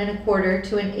 7.25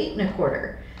 to an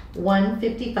 8.25,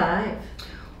 $155.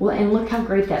 Well, and look how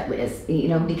great that is, you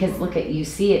know, because look at, you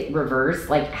see it reverse,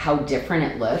 like how different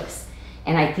it looks.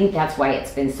 And I think that's why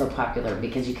it's been so popular,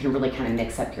 because you can really kind of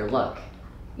mix up your look.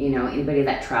 You know, anybody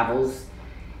that travels,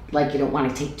 like, you don't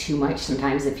want to take too much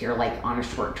sometimes if you're like on a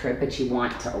short trip, but you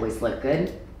want to always look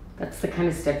good. That's the kind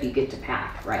of stuff you get to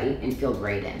pack, right? And feel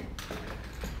great in.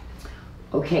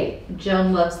 Okay.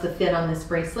 Joan loves the fit on this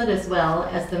bracelet as well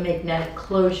as the magnetic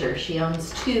closure. She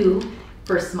owns 2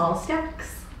 for small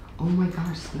stacks. Oh my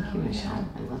gosh, thank you, Michelle.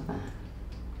 I love that.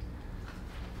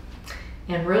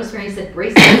 And Rosemary said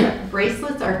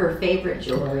bracelets are her favorite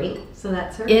jewelry. So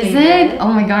that's her Is favorite. it?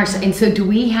 Oh my gosh. And so do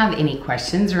we have any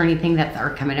questions or anything that are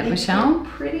coming up, Michelle? Been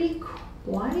pretty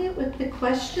quiet with the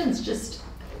questions, just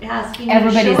asking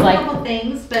Everybody's you to show like, a couple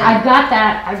things, but I've got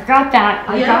that. I've got that.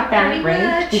 I've got that. pretty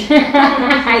Right? much.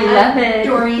 I love it.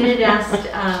 Doreen had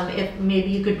asked if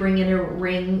maybe you could bring in a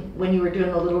ring when you were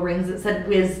doing the little rings that said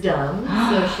wisdom.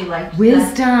 So she liked that.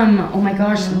 Wisdom. Oh my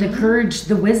gosh. The courage,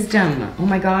 the wisdom. Oh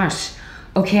my gosh.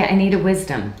 Okay, I need a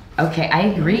wisdom. Okay, I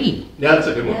agree. Yeah, that's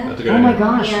a good one. Yeah. That's a good Oh my idea.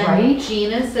 gosh, And right?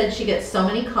 Gina said she gets so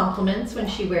many compliments when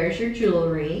she wears your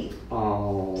jewelry.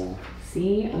 Oh,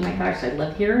 see? Oh my gosh, I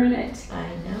love hearing it. I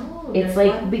know. It's there's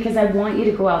like, one- because I want you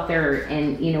to go out there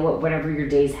and, you know, whatever your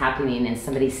day's happening and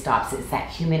somebody stops, it's that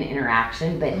human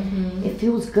interaction, but it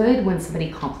feels good when somebody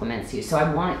compliments you. So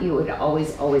I want you to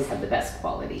always have the best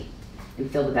quality and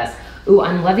feel the best. Ooh,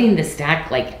 I'm loving the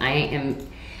stack. Like,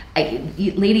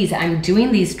 ladies, I'm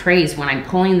doing these trays when I'm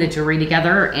pulling the jewelry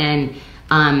together and,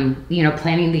 you know,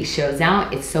 planning these shows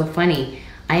out. It's so funny.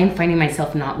 I am finding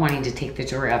myself not wanting to take the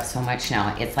jewelry off so much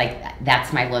now. It's like,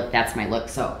 that's my look, that's my look.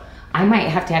 So I might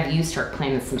have to have you start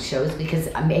planning some shows because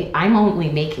I'm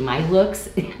only making my looks.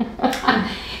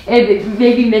 And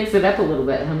maybe mix it up a little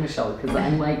bit, huh, Michelle? Because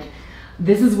I'm like,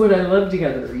 this is what I love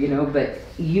together, you know, but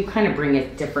you kind of bring a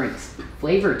different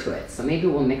flavor to it. So maybe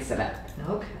we'll mix it up.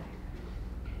 Okay.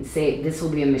 And say, this will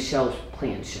be a Michelle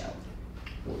planned show.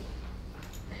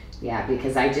 Yeah,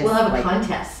 because I just We'll have a like,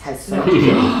 contest. Has so much.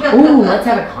 Ooh, let's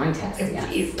have a contest.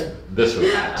 Yes. This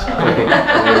was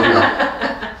that.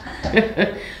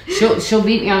 she'll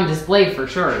beat me on display for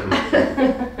sure.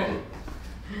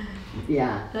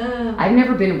 Yeah, I've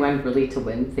never been one really to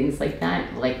win things like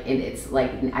that. Like, and it's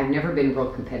like I've never been real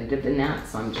competitive in that.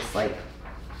 So I'm just like,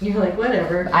 you're like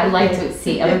whatever. I like to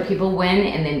see other people win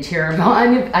and then cheer them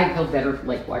on. I feel better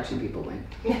like watching people win.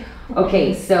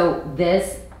 Okay, so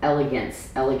this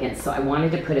elegance. So I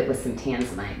wanted to put it with some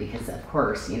tanzanite because of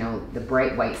course, you know, the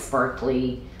bright white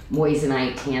sparkly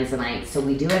moissanite, tanzanite. So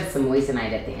we do have some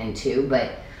moissanite at the end too,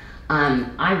 but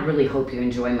I really hope you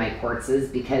enjoy my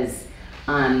quartzes because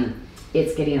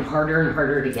it's getting harder and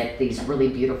harder to get these really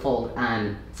beautiful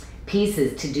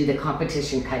pieces to do the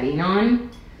competition cutting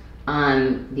on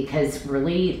because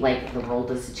really like the world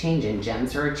is changing,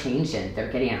 gems are changing,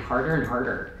 they're getting harder and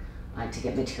harder to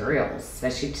get materials,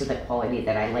 especially to the quality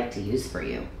that I like to use for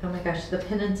you. Oh my gosh, the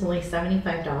pendant's only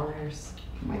 $75. Oh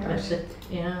my gosh.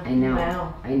 Yeah. I know.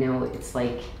 Wow. I know. It's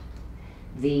like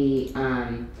the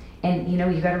and you know,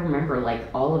 you got to remember like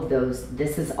all of those,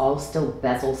 this is all still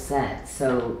bezel set.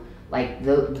 So like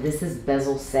this is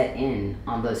bezel set in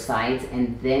on those sides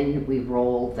and then we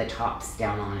roll the tops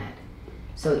down on it.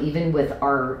 So even with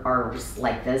ours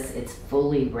like this, it's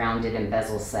fully rounded and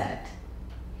bezel set.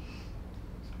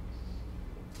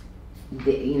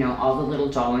 You know, all the little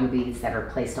jawline beads that are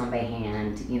placed on by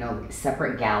hand, you know,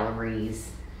 separate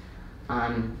galleries,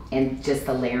 and just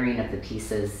the layering of the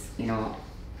pieces, you know,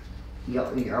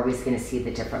 you're always going to see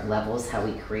the different levels, how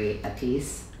we create a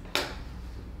piece.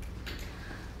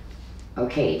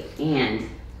 Okay, and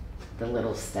the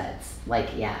little studs, like,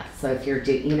 yeah, so if you're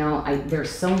you know, there's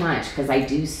so much, because I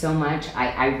do so much,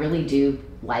 I really do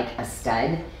like a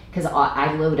stud, because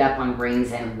I load up on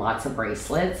rings and lots of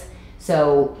bracelets.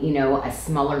 So, you know, a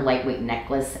smaller lightweight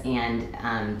necklace, and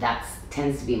that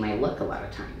tends to be my look a lot of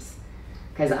times.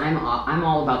 Because I'm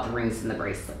all about the rings and the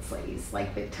bracelets, ladies,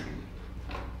 like big time.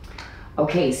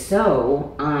 Okay,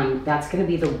 so that's going to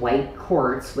be the white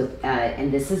quartz with,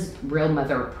 and this is real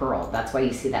mother of pearl. That's why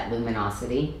you see that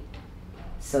luminosity.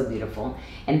 So beautiful.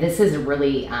 And this is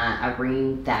really a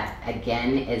ring that,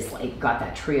 again, is like got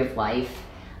that tree of life.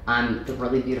 The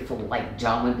really beautiful like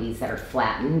jawline beads that are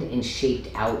flattened and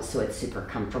shaped out so it's super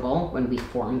comfortable when we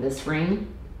form this ring.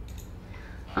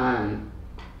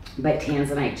 But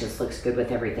tanzanite just looks good with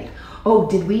everything. Oh,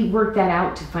 did we work that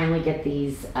out to finally get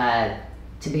these,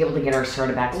 to be able to get our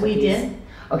Sarda backs with these? We did.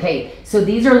 Okay, so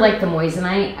these are like the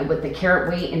moissanite with the carat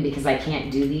weight, and because I can't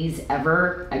do these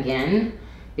ever again,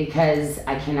 because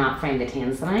I cannot find the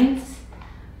tanzanites,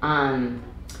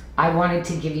 I wanted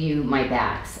to give you my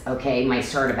backs, okay, my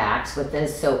Sarda backs with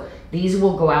this. So these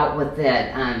will go out with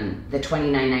the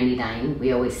 $29.99.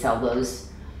 We always sell those.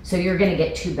 So you're gonna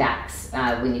get 2 backs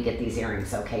when you get these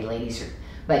earrings, okay, ladies?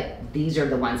 But these are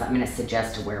the ones I'm gonna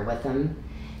suggest to wear with them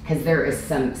because there is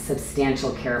some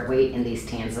substantial carat weight in these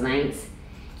tanzanites.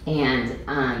 And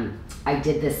I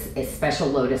did this a special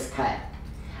lotus cut.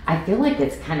 I feel like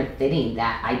it's kind of fitting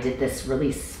that I did this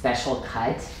really special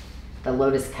cut, the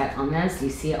lotus cut on this. You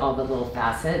see all the little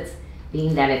facets,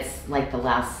 being that it's like the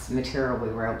last material we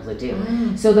were able to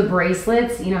do. So the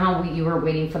bracelets, you know how you were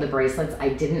waiting for the bracelets? I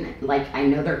didn't, like, I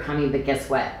know they're coming, but guess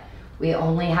what? We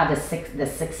only have the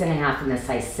 6.5 and the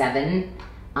size 7.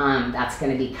 That's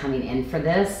going to be coming in for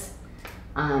this.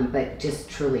 But just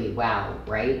truly, wow,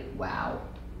 right? Wow.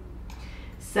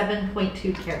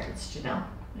 7.2 carats, Janyl.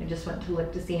 I just went to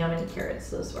look to see how many carats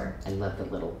those were. I love the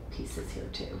little pieces here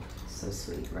too. So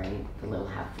sweet, right? The little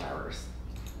half flowers.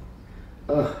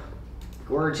 Ugh,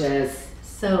 gorgeous.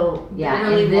 So yeah,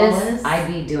 really and this, I'd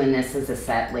be doing this as a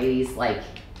set, ladies. Like,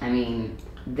 I mean,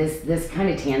 this kind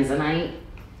of tanzanite,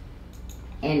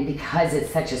 and because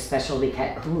it's such a specialty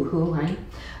cut, who, honey?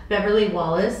 Beverly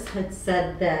Wallace had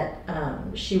said that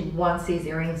she wants these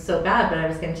earrings so bad, but I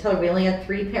was going to tell her we only had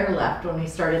 3 pair left when we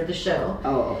started the show.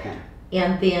 Oh, okay.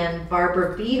 And then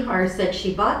Barbara Bihar said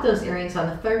she bought those earrings on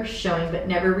the first showing, but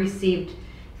never received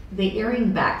the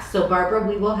earring back. So Barbara,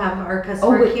 we will have our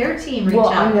customer care team reach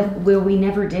out. Well, we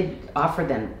never did. offer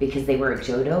them because they were at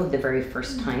Jodo the very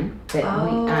first time. But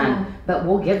Oh. but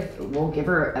we'll give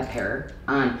her a pair.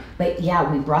 But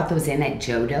yeah, we brought those in at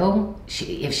Jodo.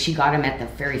 If she got them at the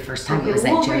very first time, it was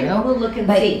at Jodo. We'll look and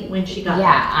But see when she got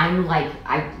yeah, I'm like,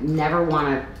 I never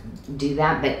want to do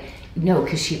that, but no,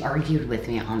 because she argued with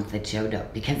me on the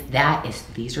Jodo because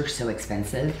these are so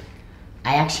expensive.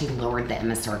 I actually lowered the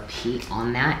MSRP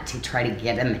on that to try to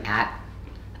get them at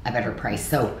a better price.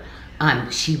 So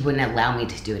she wouldn't allow me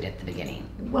to do it at the beginning.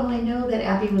 Well, I know that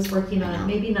Abby was working on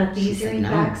maybe not She these said earring no.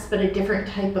 backs, but a different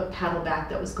type of paddle back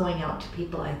that was going out to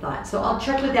people, I thought. So I'll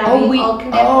check with Abby. I'll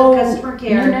connect with customer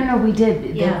care. No, we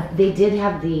did. Yeah. They did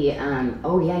have the, yeah. Do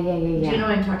you know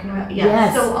what I'm talking about? Yeah.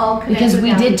 Yes. So I'll connect because with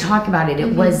we Abby. did talk about it.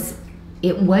 It was,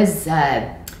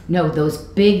 no, those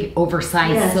big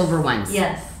oversized silver ones.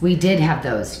 Yes. We did have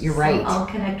those. You're right. So I'll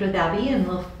connect with Abby and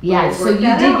we'll Yeah, so work you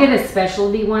that did out. get a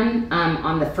specialty one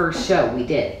on the first show. We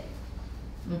did.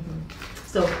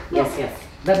 So Yes.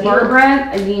 But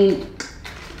Barbara, I mean,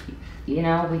 you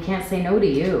know, we can't say no to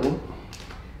you.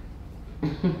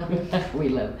 we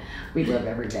love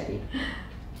everybody.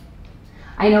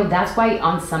 I know that's why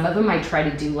on some of them I try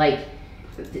to do like,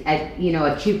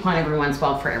 a coupon every once in a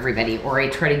while for everybody, or I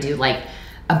try to do like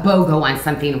a BOGO on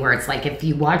something where it's like, if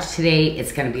you watch today,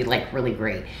 it's going to be like really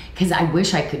great. Because I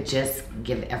wish I could just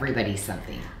give everybody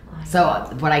something. So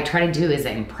what I try to do is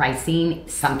in pricing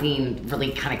something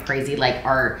really kind of crazy, like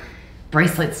our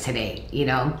bracelets today,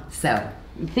 so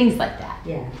things like that.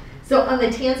 yeah. So on the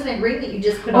tanzanite ring that you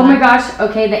just put Oh on. my gosh,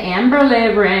 okay, the amber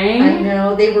lip ring. I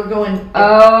know they were going.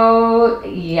 Oh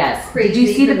yes. Did you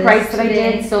Crazy see for the price this that I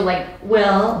today. did? So like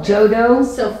Well, Jodo.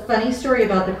 so funny story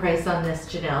about the price on this,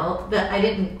 Janyl, that I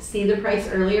didn't see the price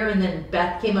earlier, and then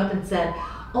Beth came up and said,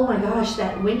 oh my gosh,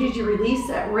 when did you release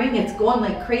that ring? It's going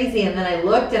like crazy. And then I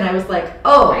looked and I was like,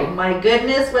 oh my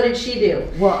goodness, what did she do?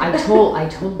 Well, I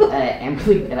told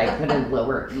Emily that I put a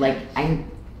lower, like I'm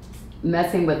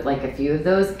messing with like a few of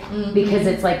those because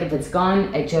it's like if it's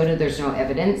gone at Jodo, there's no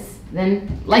evidence.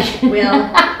 Then like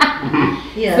Well,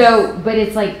 yes. So, but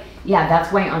it's like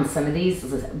that's why on some of these,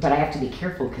 but I have to be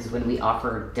careful because when we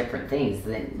offer different things,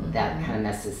 then that kind of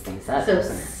messes things up. So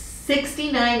doesn't it?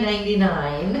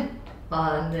 $69.99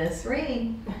 on this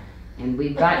ring. And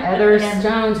we've got other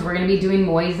stones. We're going to be doing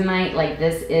moissanite. Like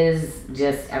this is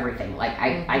just everything. Like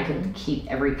I could keep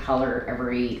every color,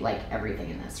 everything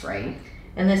in this, right?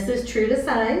 And this is true to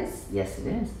size. Yes, it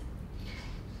is.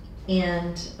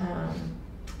 And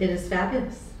it is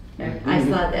fabulous. I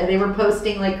saw that they were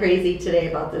posting like crazy today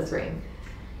about this ring.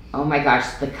 Oh my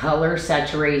gosh, the color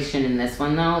saturation in this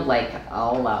one though, like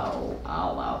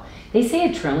oh. They say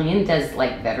a trillion does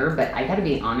like better, but I gotta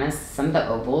be honest, some of the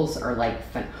ovals are like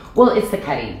fun. Well, it's the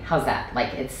cutting. How's that?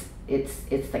 Like it's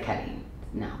the cutting.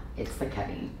 No, it's the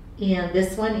cutting. And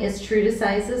this one is true to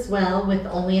size as well, with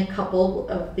only a couple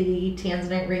of the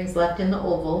tanzanite rings left in the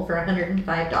oval for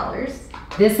 $105.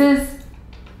 This is,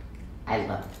 I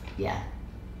love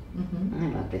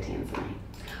the tanzanite.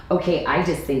 Okay, I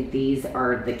just think these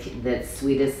are the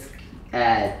sweetest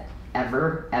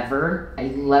ever. I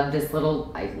love this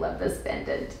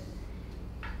pendant.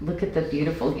 Look at the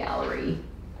beautiful gallery.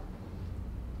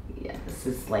 Yeah, this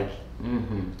is like,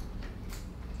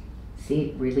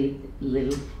 See, really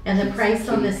little. And the price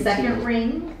on the second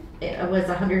ring it was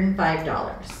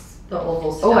 $105. The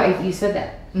oval stuff. Oh, you said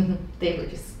that. They were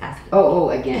just asking. Oh,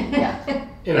 again, yeah.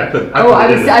 And I put I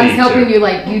it in was the feed, helping too. you.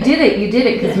 Like you did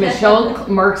it, because Michelle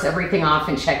marks everything off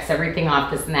and checks everything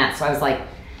off, this and that. So I was like,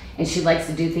 and she likes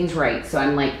to do things right. So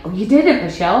I'm like, oh, you did it,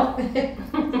 Michelle.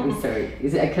 I'm sorry,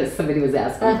 because somebody was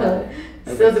asking about it.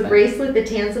 So the bracelet, the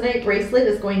tanzanite bracelet,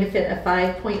 is going to fit a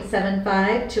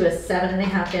 5.75 to a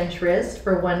 7.5 inch wrist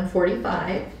for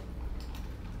 $145.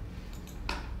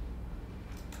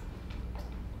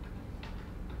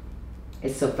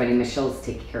 It's so funny. Michelle's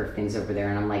taking care of things over there,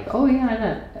 and I'm like, oh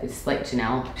yeah, it's like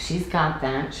Janyl. She's got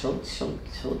that. She'll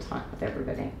talk with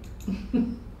everybody.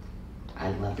 I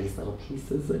love these little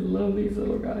pieces. I love these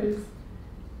little guys.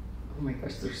 Oh my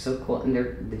gosh, they're so cool.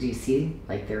 And do you see?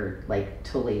 Like they're like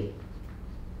totally.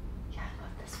 Yeah, I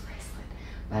love this bracelet.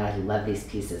 But I love these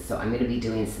pieces. So I'm going to be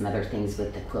doing some other things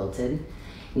with the quilted.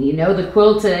 And you know the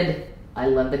quilted. I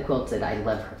love the quilted. I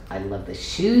love the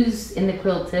shoes in the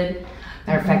quilted.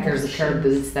 Matter of fact, there's a pair of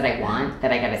boots that I want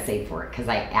that I gotta save for it because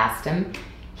I asked him.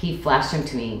 He flashed them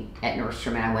to me at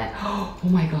Nordstrom, and I went, oh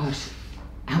my gosh,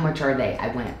 how much are they? I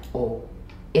went, oh,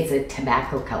 it's a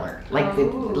tobacco color, like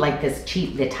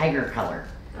the tiger color.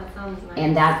 That sounds nice.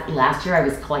 And that last year I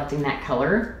was collecting that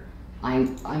color.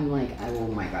 I'm like, oh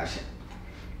my gosh,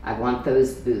 I want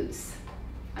those boots.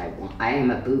 I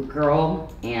am a boot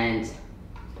girl, and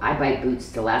I buy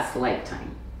boots to last a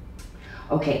lifetime.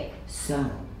 Okay, so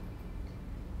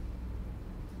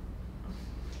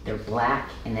they're black,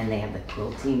 and then they have the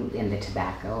quilting and the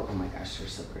tobacco. Oh my gosh, they're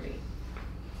so pretty.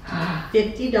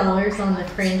 $50 on the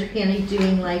frangipani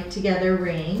doing life together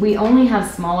ring. We only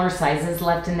have smaller sizes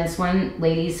left in this one,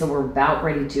 ladies, so we're about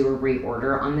ready to do a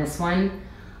reorder on this one.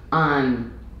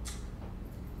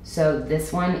 So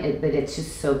this one, but it's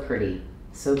just so pretty.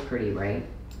 So pretty, right?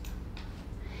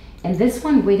 And this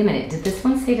one, wait a minute, did this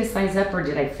one say to size up or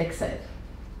did I fix it?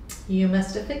 You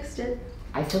must have fixed it.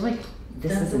 I feel like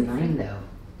this is a 9 though.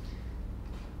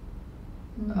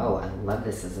 Mm-hmm. Oh, I love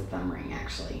this as a thumb ring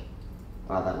actually.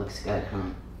 Wow, that looks good, huh?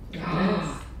 It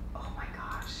does. Oh my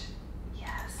gosh,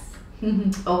 yes.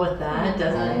 Oh, with that,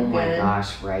 doesn't it? Oh my good?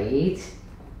 gosh, right?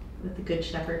 With the Good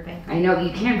Shepherd thing. I know,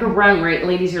 you can't go wrong, right?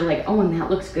 Ladies, you're like, oh, and that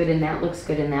looks good, and that looks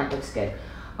good, and that looks good.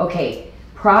 Okay,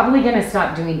 probably gonna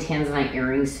stop doing tanzanite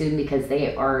earrings soon because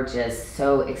they are just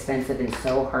so expensive and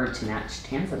so hard to match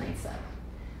tanzanite stuff.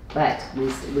 But we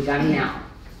got them now.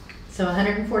 So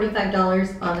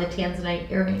 $145 on the tanzanite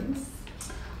earrings.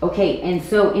 Okay, and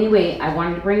so anyway, I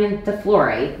wanted to bring in the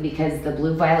fluorite because the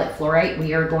blue violet fluorite,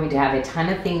 we are going to have a ton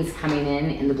of things coming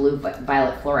in the blue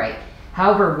violet fluorite.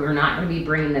 However, we're not going to be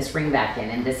bringing this ring back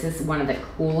in, and this is one of the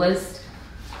coolest,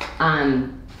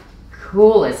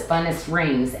 funnest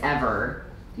rings ever.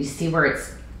 You see where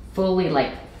it's fully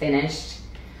like finished,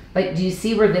 but do you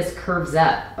see where this curves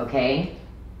up, okay?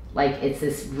 Like it's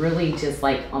this really just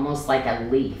like almost like a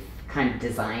leaf kind of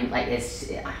design. Like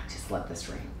it's, I just love this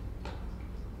ring.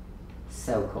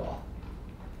 So cool.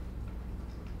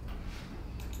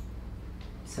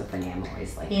 So funny, I'm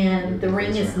always like. And the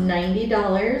ring is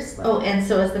 $90. Oh, and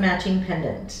so is the matching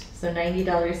pendant. So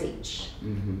 $90 each.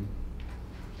 Mm-hmm.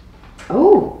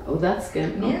 Oh, that's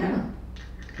good. Yeah.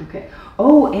 Okay.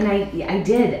 Oh, and I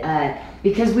did,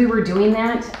 because we were doing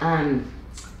that,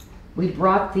 we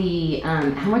brought the,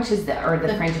 how much is the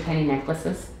frangipani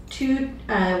necklaces?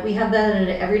 We have that at an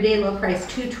everyday low price,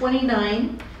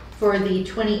 $229 for the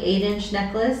 28-inch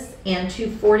necklace and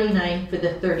 $249 for the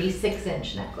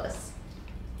 36-inch necklace.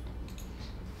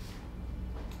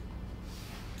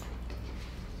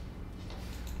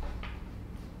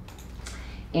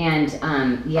 And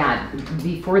yeah,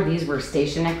 before these were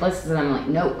station necklaces, and I'm like,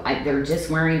 nope, they're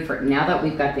just wearing for, now that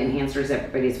we've got the enhancers,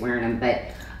 everybody's wearing them, but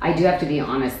I do have to be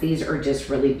honest, these are just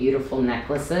really beautiful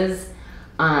necklaces.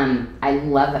 I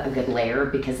love a good layer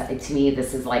because to me,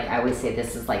 this is like, I always say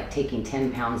this is like taking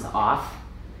 10 pounds off.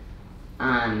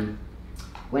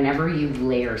 Whenever you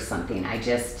layer something, it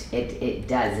just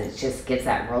gives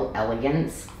that real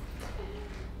elegance.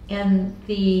 And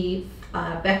the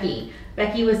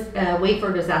Becky was,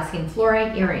 Wayford was asking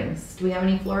fluorite earrings. Do we have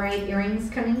any fluorite earrings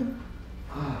coming?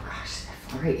 Oh gosh,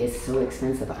 fluorite is so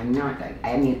expensive. I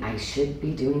mean, I should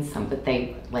be doing some, but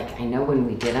I know when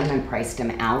we did them and priced them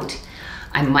out,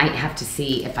 I might have to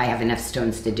see if I have enough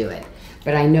stones to do it.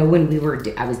 But I know when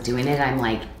I was doing it, I'm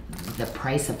like, the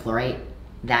price of fluorite,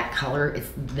 that color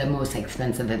is the most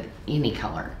expensive of any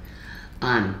color.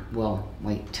 Well,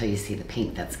 wait till you see the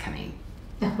pink that's coming.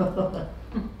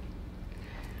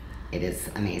 It is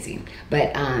amazing.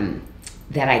 But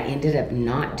that I ended up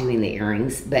not doing the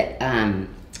earrings, but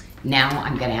now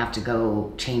I'm gonna have to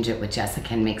go change it with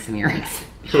Jessica and make some earrings.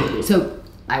 So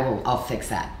I'll fix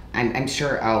that. I'm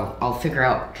sure I'll figure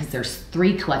out, because there's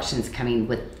 3 collections coming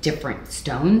with different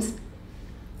stones.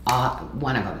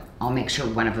 One of them, I'll make sure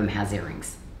one of them has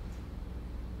earrings.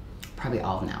 Probably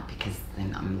all now, because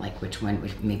then I'm like, which one,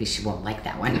 maybe she won't like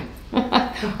that one.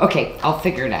 Okay, I'll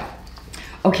figure it out.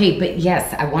 Okay, but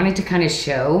yes, I wanted to kind of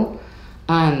show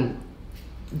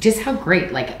just how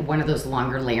great like one of those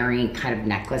longer layering kind of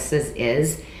necklaces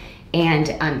is.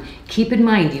 And keep in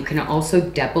mind, you can also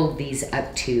double these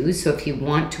up too. So if you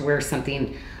want to wear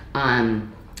something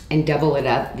and double it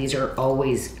up, these are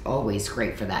always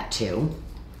great for that too.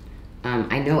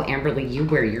 I know, Amberly, you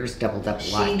wear yours doubled up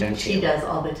a lot, don't you? She does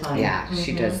all the time. Yeah,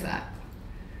 she does that.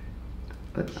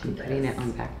 Oops, I'm putting it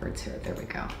on backwards here. There we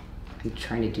go. I'm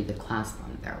trying to do the clasp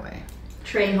on it that way.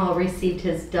 Trey Hall received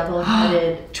his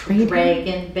double-headed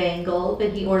dragon bangle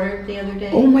that he ordered the other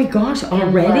day. Oh my gosh,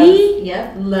 already?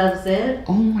 Loves it.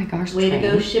 Oh my gosh, Way to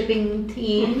go, shipping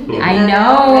team. I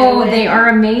know, they are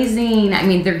amazing. I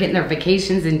mean, they're getting their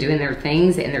vacations and doing their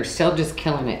things, and they're still just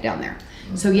killing it down there.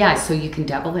 So yeah, so you can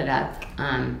double it up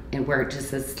and wear it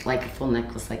just as like a full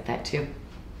necklace like that too.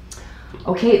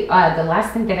 Okay, the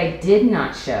last thing that I did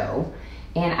not show,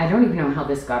 and I don't even know how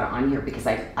this got on here because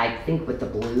I think with the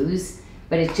blues,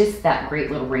 but it's just that great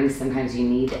little ring. Sometimes you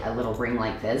need a little ring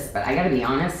like this, but I gotta be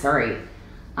honest, sorry.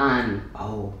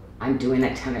 Oh, I'm doing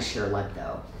a ton of sheer luck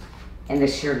though. And the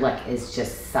sheer luck is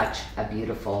just such a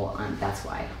beautiful, that's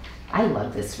why. I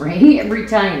love this ring every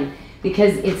time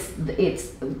because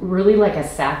it's really like a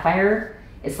sapphire.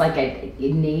 It's like a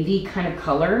navy kind of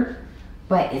color,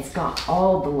 but it's got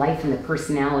all the life and the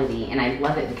personality, and I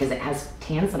love it because it has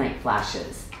tanzanite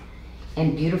flashes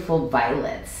and beautiful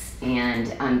violets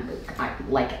and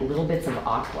like little bits of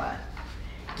aqua.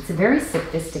 It's a very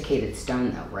sophisticated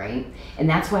stone though, right? And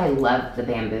that's why I love the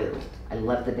bamboo. I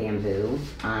love the bamboo.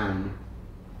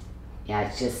 Yeah,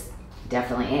 it's just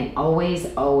definitely, and always,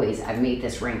 I've made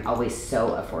this ring always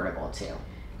so affordable too.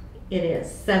 It is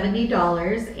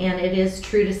 $70, and it is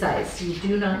true to size. You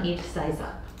do not need to size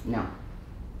up. No.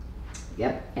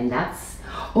 Yep, and that's,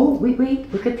 oh,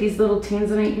 wait, look at these little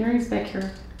tanzanite earrings back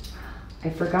here. I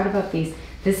forgot about these.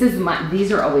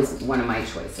 These are always one of my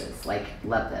choices. Like,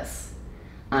 love this.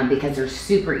 Because they're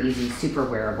super easy, super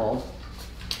wearable.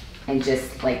 And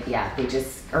just like, yeah, they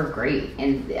just are great.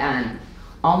 And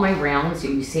all my rounds,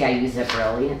 you see I use a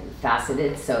brilliant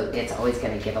faceted, so it's always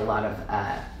gonna give a lot of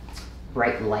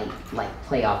bright light, like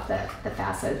play off the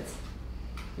facets.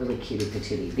 Really cutie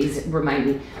patootie. These remind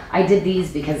me, I did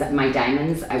these because my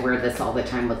diamonds, I wear this all the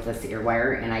time with this ear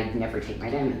wire, and I never take my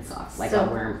diamonds off. Like, I'll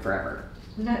wear them forever.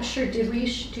 I'm not sure, do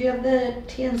you have the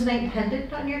tanzanite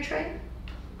pendant on your tray?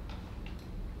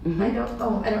 Mm-hmm. I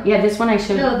don't. Yeah, this one I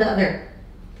showed. No, the other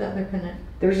pendant.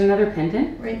 There's another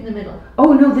pendant? Right in the middle.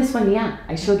 Oh, no, this one, yeah.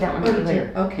 I showed that one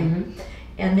earlier. Okay. Mm-hmm.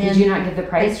 And then, did you not get the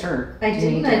price, or? I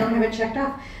didn't, I don't have it checked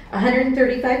off.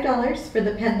 $135 for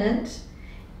the pendant.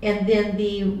 And then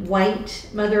the white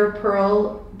mother of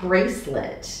pearl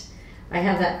bracelet. I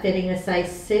have that fitting a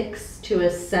size 6 to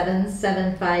a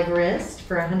 7.75 wrist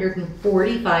for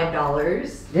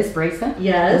 $145. This bracelet?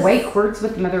 Yes. The white quartz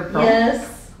with the mother of pearl?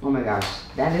 Yes. Oh my gosh,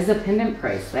 that is a pendant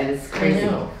price. That is crazy.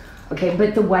 I know. Okay,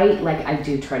 but the white, like, I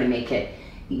do try to make it.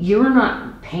 You're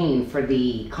not paying for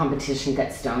the competition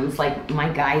cut stones. Like, my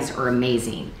guys are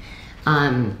amazing.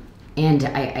 And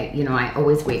I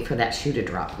always wait for that shoe to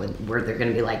drop where they're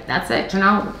gonna be like, that's it,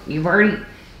 Janyl,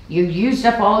 you used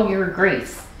up all your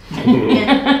grace.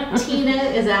 And Tina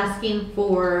is asking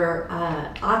for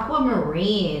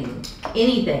aquamarine,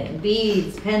 anything,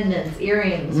 beads, pendants,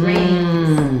 earrings,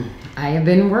 rings. I have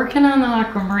been working on the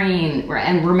aquamarine,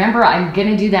 and remember, I'm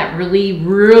gonna do that really,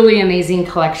 really amazing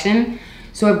collection.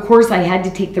 So of course I had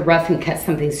to take the rough and cut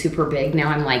something super big. Now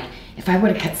I'm like, if I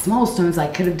would have cut small stones, I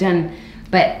could have done,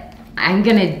 but I'm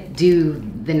gonna do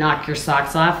the knock your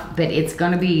socks off, but it's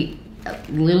gonna be a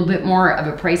little bit more of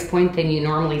a price point than you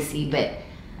normally see, but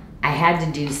I had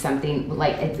to do something,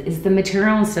 like, is the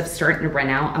material and stuff starting to run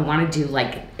out? I wanna do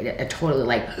like a totally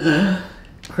like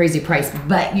crazy price,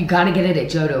 but you gotta get it at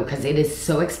Jodo because it is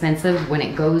so expensive when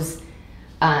it goes,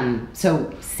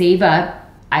 so save up.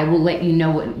 I will let you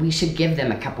know what we should give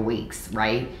them a couple weeks,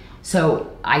 right?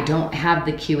 So I don't have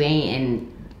the QA and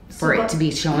for it to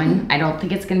be shown. I don't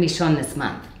think it's going to be shown this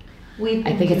month.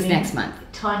 I think it's next month.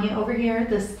 Tanya over here,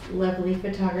 this lovely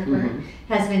photographer,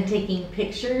 has been taking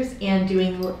pictures and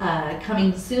doing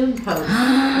coming soon posts for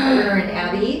her and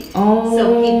Abby. Oh,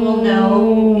 so people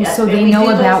know. Yeah, so they know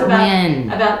about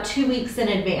when. About 2 weeks in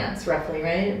advance, roughly,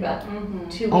 right? About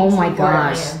 2 weeks. Oh my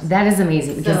gosh, that is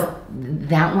amazing because so,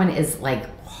 that one is like.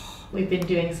 We've been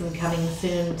doing some coming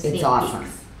soon. It's awesome.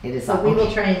 It is. So we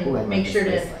will try and make sure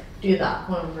to do the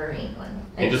aquamarine one.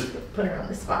 I And just put her on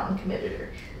the spot and committed her.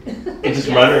 And just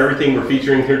a reminder, everything we're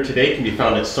featuring here today can be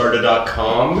found at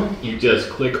sarda.com. You just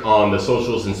click on the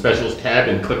socials and specials tab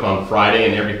and click on Friday,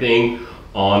 and everything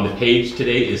on the page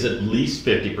today is at least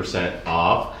 50%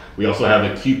 off. We also have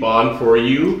a coupon for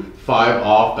you, 5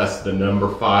 off, that's the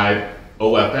number 5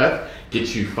 OFF,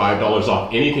 gets you $5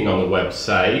 off anything on the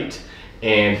website.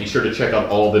 And be sure to check out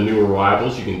all the new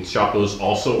arrivals. You can shop those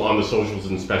also on the socials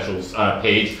and specials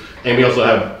page. And we also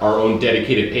have our own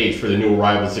dedicated page for the new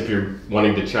arrivals if you're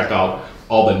wanting to check out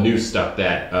all the new stuff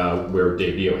that we're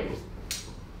debuting.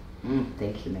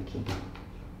 Thank you, Mickey.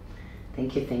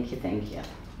 Thank you.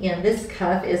 And this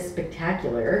cuff is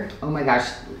spectacular. Oh my gosh,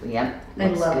 yep. I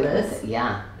love this.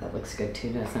 Yeah, that looks good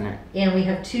too, doesn't it? And we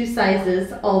have 2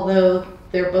 sizes, although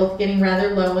they're both getting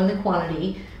rather low in the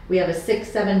quantity. We have a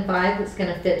 6.75 that's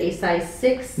going to fit a size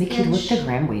 6 Mickey, inch. look the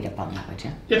gram weight up on that, would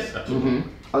you? Yes, absolutely.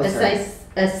 Oh, a sorry. size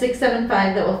a 6.75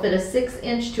 that will fit a 6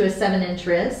 inch to a 7 inch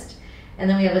wrist, and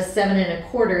then we have a 7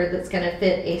 1/4 that's going to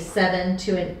fit a 7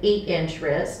 to an 8 inch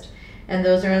wrist, and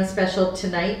those are on special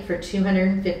tonight for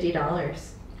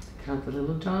 $250. Count the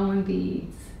little drawing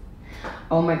beads.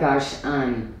 Oh my gosh.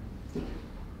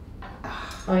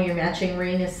 Oh, your matching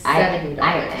ring is $70.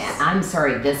 I'm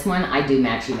sorry, this one I do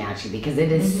matchy because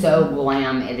it is so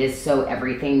glam. It is so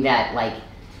everything that, like,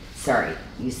 sorry,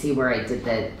 you see where I did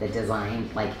the design?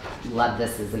 Like, love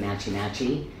this as a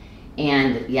matchy.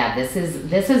 And yeah, this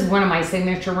is one of my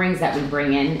signature rings that we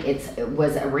bring in. It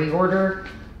was a reorder.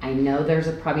 I know there's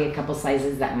probably a couple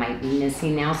sizes that might be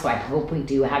missing now, so I hope we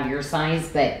do have your size.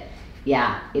 But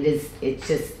yeah, it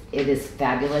is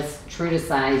fabulous, true to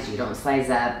size. You don't size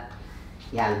up.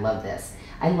 Yeah, I love this.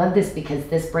 I love this because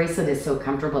this bracelet is so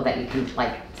comfortable that you can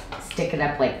like stick it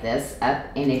up like this up,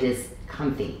 and it is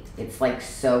comfy. It's like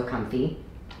so comfy.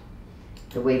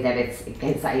 The way that it's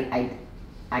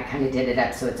I kind of did it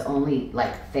up so it's only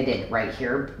like fitted right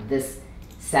here. This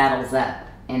saddles up,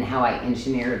 and how I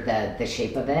engineered the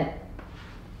shape of it.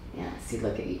 Yeah, see,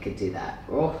 look at, you could do that.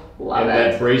 Oh, love it.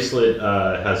 And that bracelet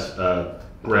has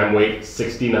gram weight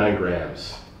 69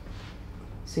 grams.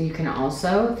 So you can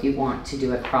also, if you want to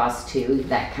do a cross too,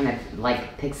 that kind of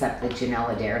like picks up the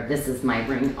Janyl Adair. This is my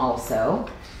ring also.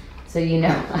 So you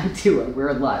know I do a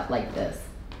weird lot like this.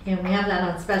 And we have that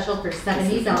on special for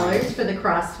 $70 for the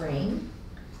cross ring.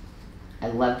 I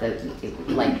love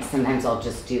like sometimes I'll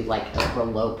just do like a real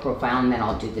low profile, and then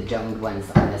I'll do the domed ones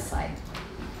on this side.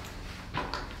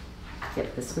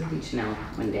 Yep, this would be Janyl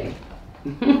one day.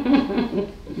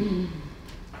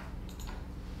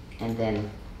 And then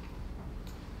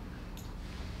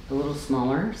a little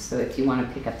smaller, so if you want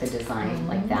to pick up the design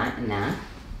like that and that.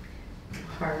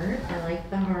 Heart, I like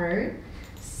the heart.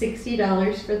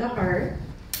 $60 for the heart.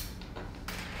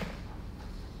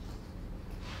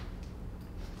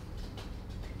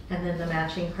 And then the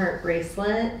matching heart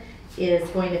bracelet is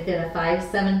going to fit a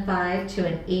 575 to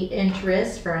an 8-inch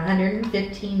wrist for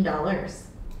 $115.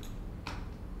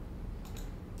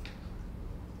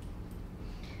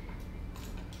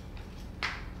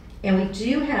 And we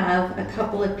do have a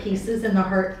couple of pieces in the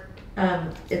heart.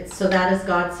 So that is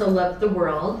God So Loved the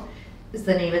World is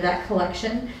the name of that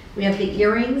collection. We have the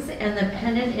earrings and the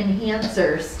pendant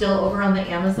enhancer still over on the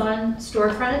Amazon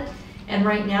storefront. And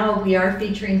right now we are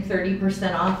featuring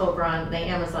 30% off over on the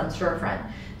Amazon storefront.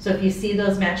 So if you see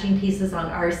those matching pieces on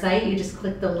our site, you just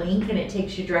click the link and it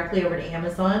takes you directly over to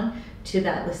Amazon to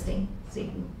that listing. So you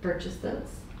can purchase those.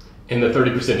 And the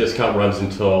 30% discount runs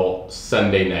until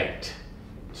Sunday night.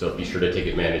 So be sure to take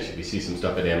advantage. If you see some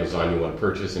stuff at Amazon you want to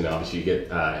purchase, and obviously you get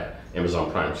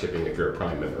Amazon Prime shipping if you're a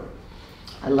Prime member.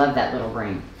 I love that little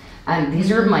ring.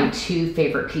 These are my two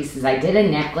favorite pieces. I did a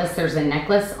necklace. There's a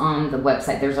necklace on the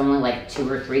website. There's only like 2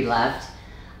 or 3 left.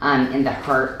 In the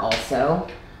heart also.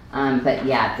 But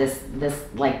yeah, this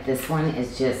one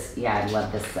is just, yeah, I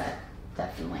love this set,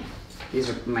 definitely. These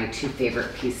are my 2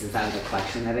 favorite pieces out of the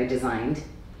collection that I designed.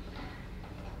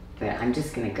 But I'm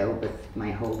just gonna go with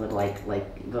my whole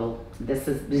little, this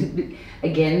is,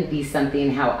 again, be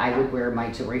something how I would wear my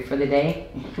jewelry for the day.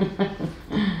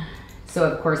 So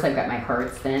of course I've got my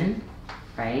hearts then,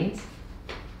 right?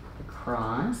 The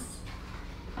cross.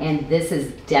 And this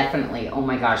is definitely, oh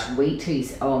my gosh, wait till you,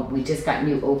 we just got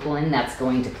new opaline that's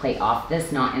going to play off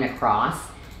this, not in a cross.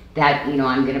 That, you know,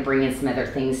 I'm gonna bring in some other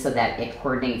things so that it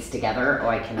coordinates together. Oh,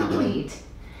 I cannot wait.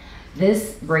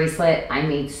 This bracelet I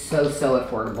made so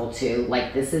affordable too.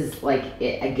 Like this is like,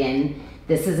 again,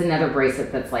 this is another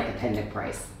bracelet that's like a pendant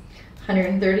price.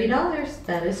 $130,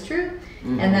 that is true.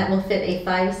 And that will fit a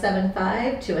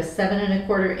 575 to a 7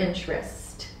 1/4 inch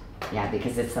wrist. Yeah,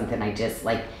 because it's something I just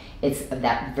like, it's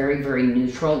that very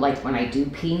neutral. Like when I do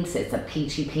pinks, it's a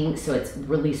peachy pink, so it's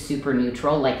really super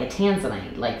neutral, like a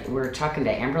tanzanite. Like we were talking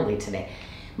to Amberly today.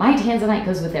 My tanzanite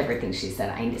goes with everything, she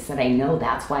said. I said, I know,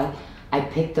 that's why I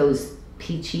picked those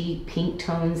peachy pink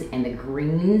tones and the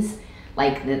greens,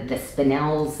 like the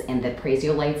spinels and the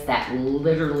praisiolites that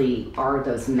literally are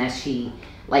those meshy,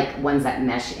 like ones that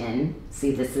mesh in.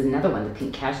 See, this is another one, the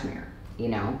pink cashmere, you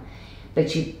know?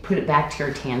 But you put it back to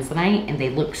your tanzanite and they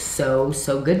look so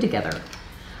good together.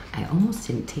 I almost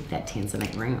didn't take that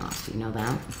tanzanite ring off, you know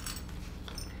that?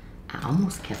 I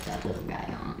almost kept that little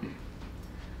guy on.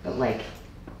 But like,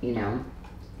 you know,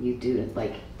 you do,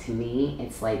 like, to me,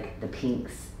 it's like the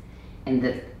pinks and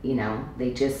the, you know,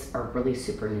 they just are really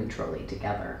super neutrally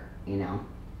together, you know?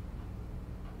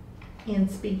 And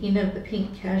speaking of the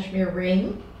pink cashmere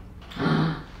ring,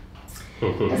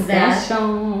 The that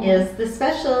special. is the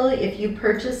special. If you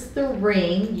purchase the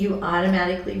ring, you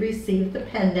automatically receive the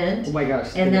pendant. Oh my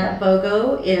gosh. And look at that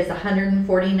BOGO is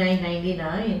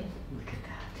 $149.99. Look at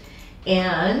that.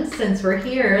 And since we're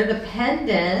here, the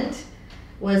pendant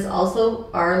was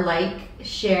also our like,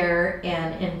 share,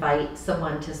 and invite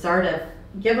someone to Sarda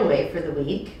giveaway for the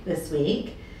week, this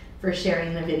week, for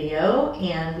sharing the video.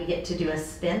 And we get to do a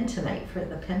spin tonight for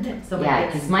the pendant. So Yeah,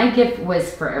 because my gift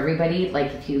was for everybody.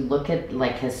 Like if you look at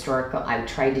like historical, I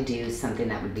tried to do something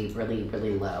that would be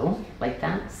really low like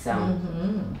that. So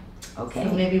Okay.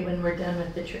 So maybe when we're done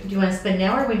with the trip. Do you want to spin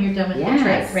now or when you're done with the Yes.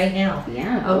 trip? Right now.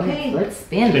 Yeah. Okay. Let's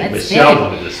spin. I think Let's Michelle spin.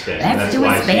 wanted to spin. Let's That's do a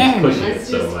why spin. she's pushing Let's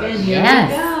it do so a spin. much. Here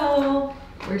Yes. we go.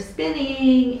 We're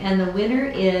spinning, and the winner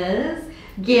is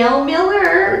Gail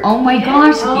Miller. Oh my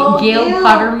gosh, Oh, Gail Gail.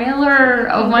 Potter Miller.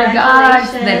 Oh my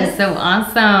gosh, that is so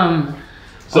awesome.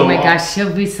 So, oh my gosh,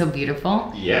 she'll be so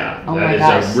beautiful. Yeah, Oh that my is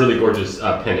gosh. a really gorgeous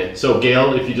pennant. So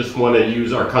Gail, if you just want to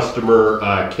use our customer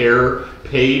care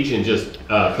page and just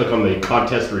click on the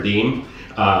contest redeem,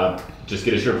 just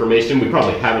get us your information. We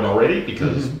probably have it already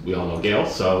because we all know Gail.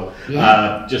 So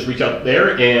Yeah. just reach out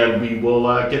there and we will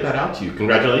get that out to you.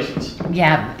 Congratulations.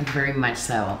 Yeah, very much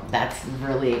so. That's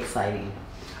really exciting.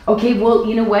 Okay, well,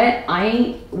 you know what?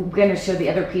 I'm going to show the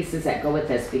other pieces that go with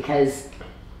this because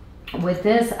with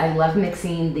this, I love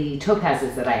mixing the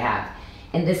topazes that I have.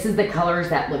 And this is the colors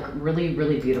that look really,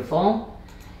 really beautiful.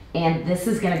 And this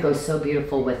is going to go so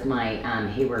beautiful with my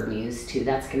Hayward Muse too.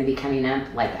 That's going to be coming up.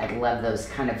 Like, I love those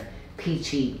kind of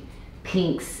peachy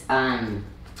pinks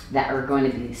that are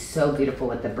going to be so beautiful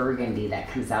with the burgundy that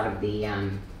comes out of the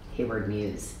Hayward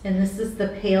Muse. And this is the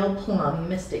Pale Plum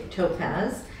Mystic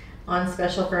Topaz on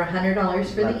special for $100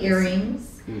 for Love the this. earrings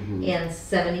Mhm. and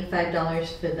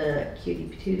 $75 for the cutie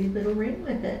patootie little ring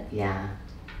with it. Yeah.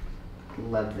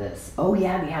 Love this. Oh,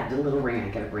 yeah, the little ring. I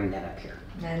got to bring that up here.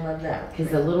 I love that.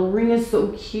 Because the little ring is so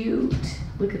cute.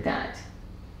 Look at that.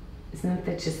 Isn't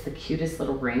that just the cutest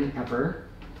little ring ever?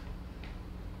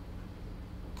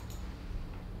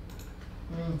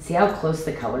 See how close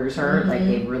the colors are? Like,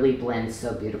 they really blend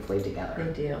so beautifully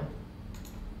together. They do.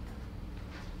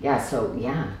 Yeah, so,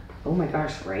 yeah. Oh my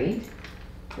gosh, right?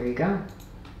 There you go.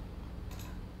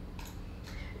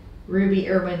 Ruby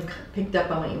Irwin picked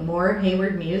up on me. More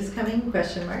Hayward Muse coming?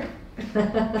 Question mark.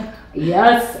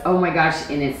 Yes. Oh my gosh.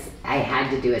 And I had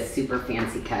to do a super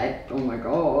fancy cut. Oh my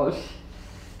gosh.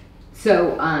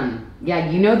 So, yeah,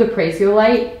 you know the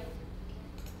Prasiolite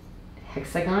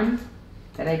hexagon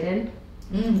that I did?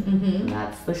 Mm-hmm.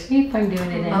 That's the shape I'm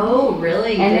doing it in. Oh,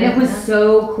 really? And then it was Yeah.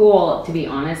 so cool, to be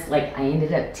honest. Like, I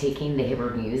ended up taking the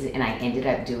Hayward Muse and I ended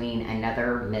up doing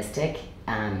another Mystic.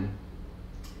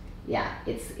 Yeah,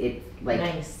 it's like,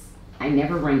 Nice. I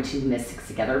never run two Mystics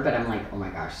together, but I'm like, oh my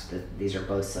gosh, these are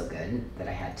both so good that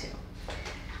I had to.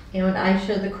 And when I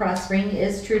showed the cross ring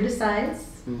is true to size.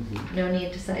 Mm-hmm. No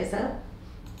need to size up.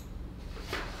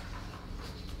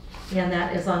 And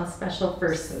that is on special for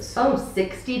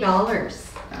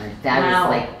 $60. That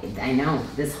Wow. is like, I know,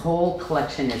 this whole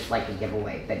collection is like a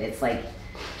giveaway, but it's like,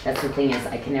 that's the thing is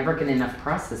I can never get enough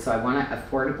crosses, so I want to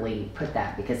affordably put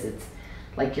that because it's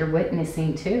like you're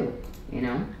witnessing too, you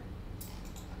know?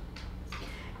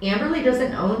 Amberly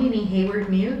doesn't own any Hayward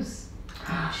Muse.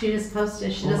 She just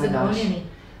posted she Oh my doesn't own gosh. any.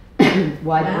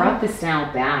 Well, I Wow. brought this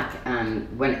style back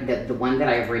when the one that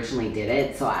I originally did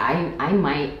it, so I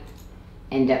might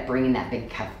end up bringing that big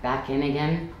cuff back in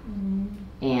again.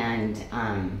 And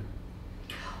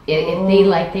if they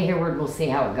like the Hayward, we'll see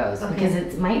how it goes. Okay. Because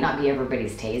it might not be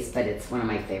everybody's taste, but it's one of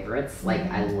my favorites. Like,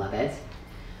 I love it.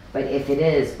 But if it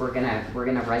is, we're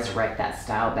gonna resurrect that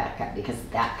style back up because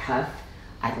that cuff,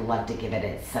 I'd love to give it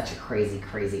at such a crazy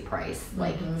price.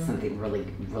 Like something really,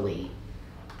 really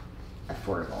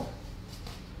affordable.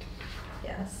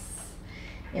 Yes.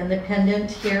 And the pendant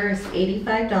here is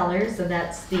 $85, and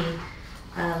that's the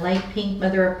light pink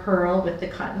mother of pearl with the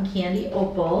cotton candy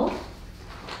opal.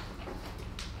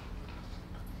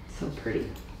 So pretty.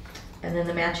 And then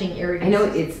the matching earrings. I know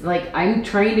it's like I'm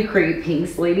trying to create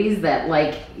pinks, ladies, that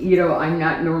like, you know, I'm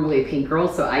not normally a pink girl,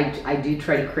 so I do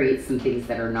try to create some things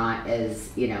that are not as,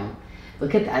 you know,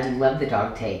 look at that. I love the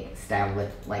dog tag style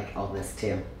with like all this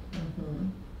too.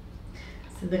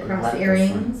 So the I cross love this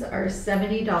earrings are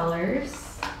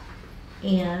 $70.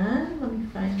 And let me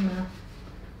find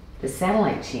The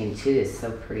satellite chain too is so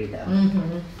pretty though.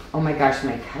 the. Oh my gosh,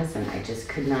 my cousin, I just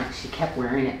could not, she kept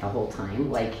wearing it the whole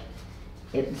time. Like,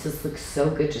 it just looks so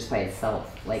good just by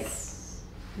itself. Like,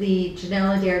 The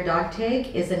Janyl Adair dog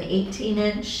tag is an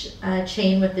 18-inch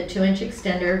chain with the 2-inch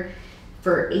extender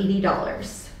for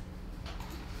 $80.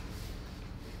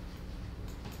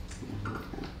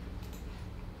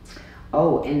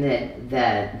 oh, and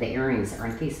the earrings,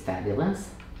 aren't these fabulous?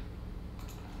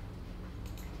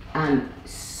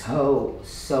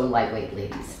 So lightweight,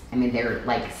 ladies. I mean, they're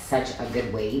like such a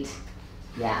good weight.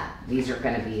 Yeah, these are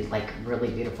gonna be like really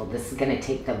beautiful. This is gonna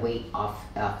take the weight off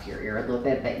your ear a little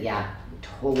bit, but yeah,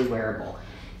 totally wearable.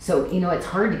 So, you know, it's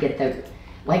hard to get the,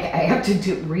 like I have to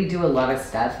redo a lot of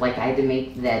stuff. Like I had to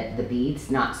make the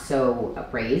beads not so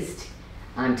raised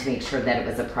to make sure that it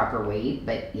was a proper weight,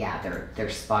 but yeah, they're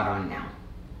spot on now.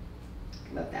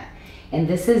 Love that. And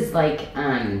this is like,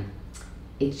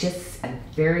 it's just a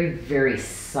very, very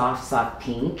soft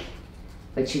pink,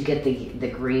 but you get the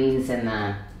greens and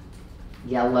the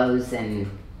yellows, and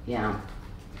yeah,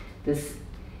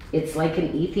 it's like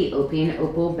an Ethiopian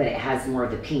opal, but it has more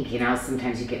of the pink. You know,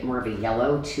 sometimes you get more of a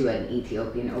yellow to an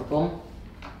Ethiopian opal.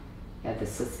 Yeah,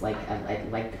 this is like, I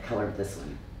like the color of this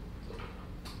one.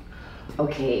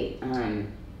 Okay,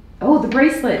 oh, the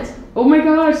bracelet. Oh my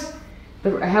gosh.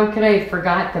 How could I have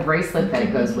forgot the bracelet that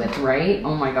it goes with, right?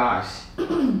 Oh my gosh.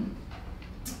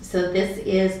 So this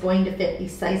is going to fit a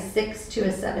size 6 to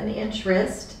a 7-inch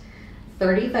wrist,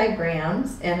 35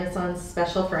 grams, and it's on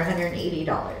special for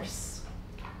 $180.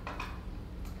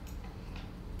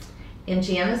 And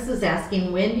Janice is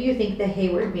asking, when do you think the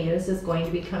Hayward Muse is going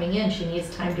to be coming in? She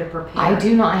needs time to prepare. I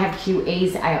do not have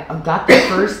QAs. I got the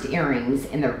first earrings,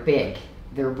 and they're big.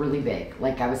 They're really big.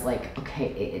 Like, I was like,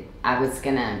 okay, I was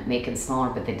gonna make them smaller,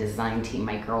 but the design team,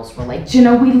 my girls were like, you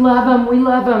know, we love them, we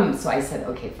love them. So I said,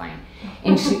 okay, fine.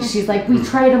 And she's like, we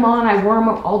tried them on. I wore them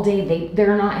all day.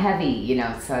 They're not heavy, you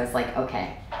know. So I was like,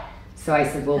 okay. So I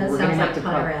said, well, we're gonna have to.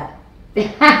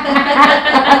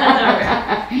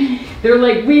 They're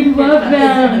like, we love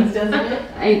them.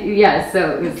 Yeah,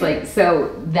 so it was like,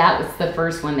 so that was the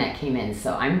first one that came in.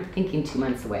 So I'm thinking 2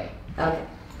 months away. Okay.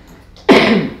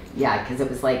 Yeah, because it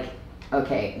was like,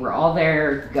 okay, we're all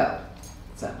there, go.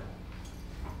 So,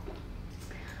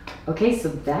 okay, so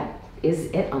that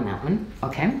is it on that one.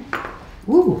 Okay.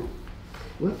 Woo.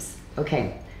 Whoops.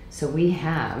 Okay, so we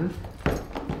have,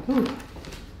 ooh.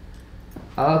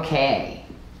 Okay.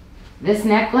 This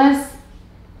necklace,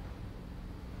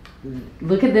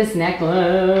 look at this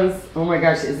necklace. Oh my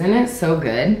gosh, isn't it so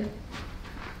good?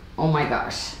 Oh my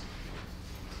gosh.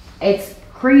 It's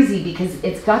crazy because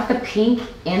it's got the pink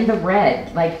and the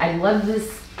red. Like, I love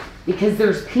this because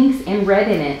there's pinks and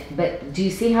red in it, but do you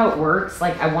see how it works?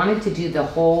 Like, I wanted to do the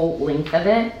whole length of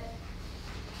it,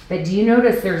 but do you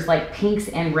notice there's like pinks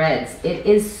and reds? It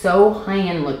is so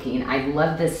high-end looking. I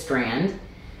love this strand,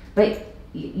 but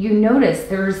you notice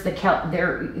there's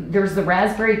the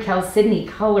raspberry chalcedony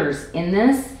colors in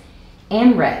this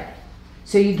and red.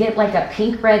 So you get like a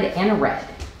pink, red, and a red.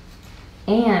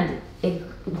 And it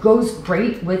goes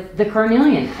great with the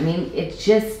carnelian. I mean, it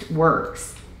just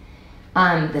works.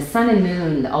 The sun and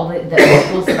moon, all the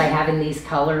opals that I have in these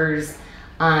colors,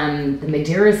 the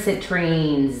Madeira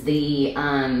citrines, the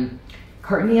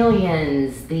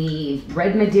carnelians, the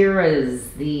red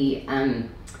Madeiras, the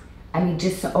I mean,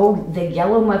 just, oh, the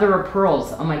yellow mother of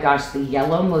pearls. Oh my gosh, the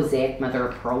yellow mosaic mother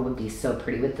of pearl would be so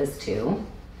pretty with this too.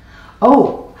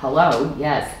 Oh, hello,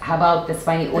 yes. How about the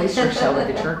spiny oyster shell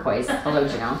with the turquoise? Hello,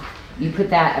 Janyl. You put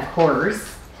that, of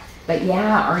course. But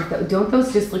yeah, don't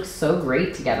those just look so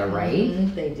great together, right?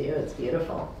 Mm-hmm, they do. It's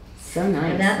beautiful. So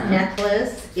nice. And that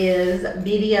necklace is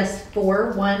BDS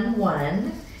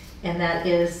 411, and that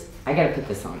is, I gotta put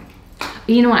this on.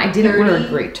 You know what? I didn't wear a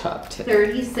great top today.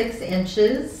 36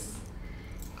 inches.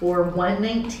 For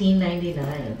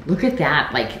 $119.99. Look at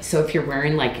that. Like, so if you're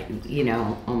wearing, like, you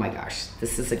know, oh my gosh,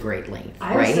 this is a great length,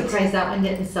 I right? was surprised that one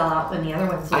didn't sell out when the other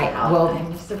ones sold out. Well,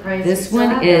 I'm surprised this you still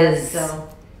one have is, that, so.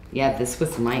 Yeah, this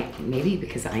was maybe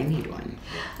because I need one.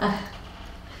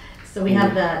 So we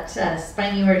have that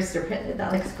spiny oyster print.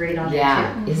 That looks great on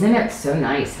there too. Isn't it so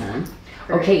nice, huh?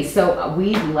 Okay, so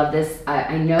we love this.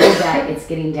 I know that it's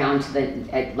getting down to the,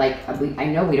 I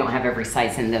know we don't have every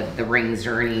size in the rings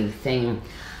or anything.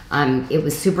 It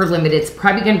was super limited. It's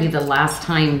probably going to be the last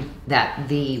time that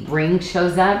the ring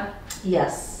shows up.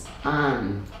 Yes.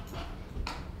 Remember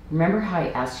how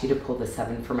I asked you to pull the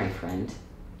 7 for my friend?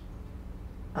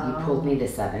 You pulled me the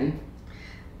 7.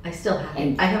 I still have it.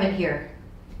 And I have it here.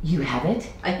 You have it?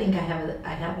 I think I have it.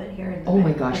 I have it here. In the Oh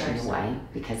my gosh! You know why?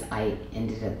 Because I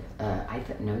ended up. I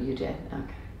thought no, you did.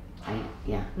 Okay.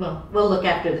 Yeah. Well, we'll look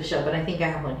after the show, but I think I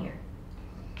have one here.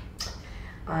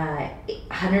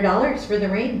 $100 for the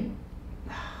ring.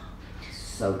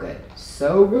 So good,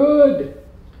 so good.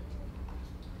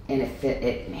 And it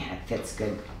fits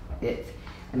good.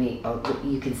 I mean,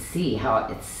 you can see how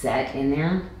it's set in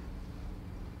there.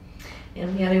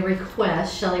 And we had a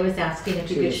request. Shelly was asking if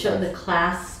you could show the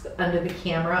clasp under the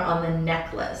camera on the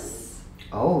necklace.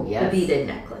 Oh, yes. The beaded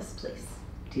necklace, please.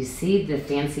 Do you see the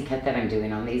fancy cut that I'm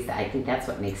doing on these? I think that's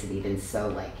what makes it even so,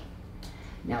 like,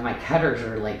 now my cutters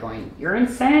are like going, you're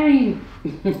insane.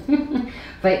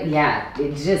 But yeah,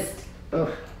 it just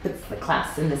puts the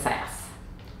clasp in the sass.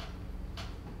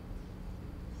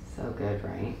 So good,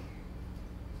 right?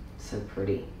 So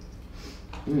pretty.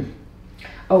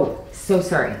 Oh, so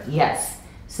sorry. Yes.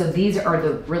 So these are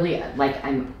the really, like,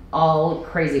 I'm all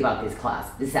crazy about these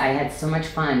clasps. I had so much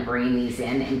fun bringing these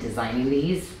in and designing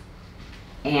these.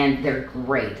 And they're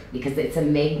great because it's a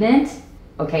magnet.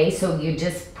 Okay, so you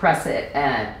just press it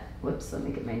whoops, let me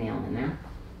get my nail in there.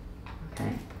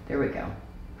 Okay, there we go.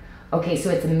 Okay, so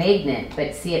it's a magnet,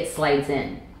 but see it slides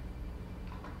in.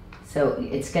 So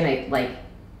it's gonna like,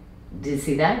 do you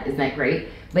see that? Isn't that great?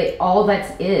 But all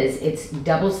it's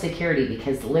double security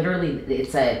because literally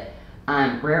it's a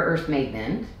rare earth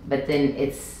magnet, but then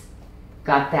it's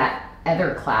got that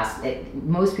other class.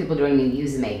 Most people don't even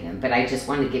use a magnet, but I just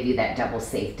wanted to give you that double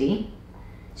safety.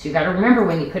 So you got to remember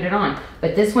when you put it on.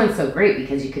 But this one's so great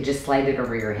because you could just slide it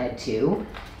over your head too.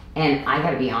 And I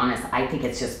got to be honest, I think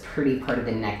it's just pretty part of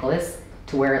the necklace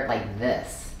to wear it like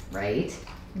this, right?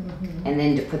 Mm-hmm. And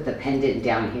then to put the pendant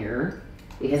down here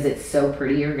because it's so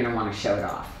pretty, you're going to want to show it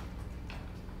off.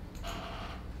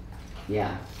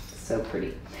 Yeah, so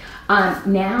pretty.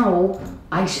 Now,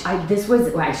 we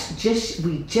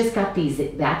just got these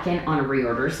back in on a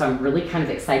reorder, so I'm really kind of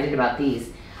excited about these.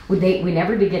 We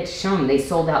never did get to show them. They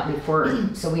sold out before,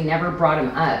 so we never brought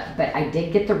them up, but I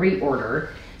did get the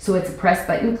reorder. So it's a press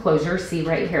button closure, see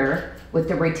right here, with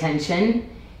the retention.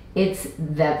 It's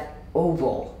the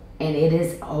oval, and it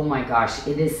is, oh my gosh,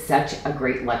 it is such a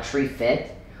great luxury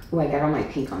fit. Oh, I got all my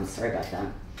pink on, sorry about that.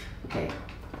 Okay,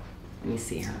 let me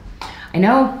see here. I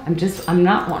know, I'm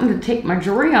not wanting to take my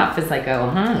jewelry off as I go,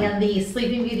 huh? And the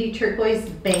Sleeping Beauty turquoise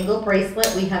bangle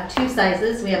bracelet, we have two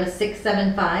sizes. We have a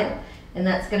 675, and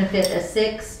that's gonna fit a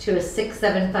 6 to a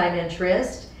 6.75 inch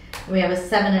wrist. And we have a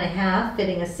 7.5,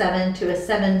 fitting a 7 to a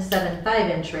 7.75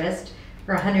 inch wrist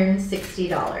for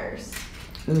 $160.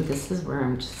 Ooh, this is where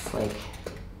I'm just like,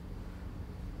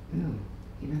 ooh,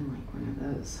 even like one of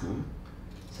those, huh?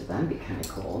 So that'd be kind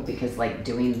of cool because like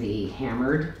doing the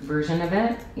hammered version of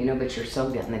it, you know, but you're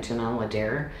still getting the Janyl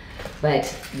Adair.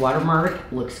 But watermark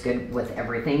looks good with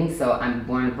everything. So I'm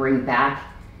going to bring back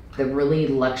the really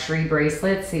luxury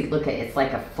bracelets. See, look at it's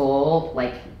like a full,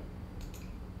 like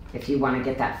if you want to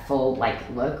get that full like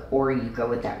look, or you go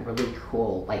with that really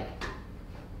cool like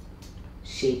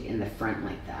shape in the front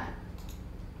like that.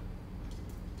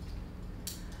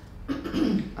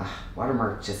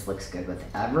 Watermark just looks good with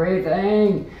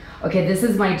everything. Okay, this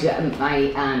is my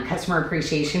customer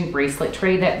appreciation bracelet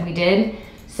tray that we did.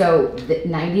 So the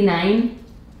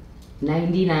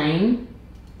 $99.99.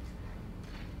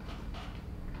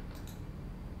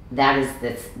 That is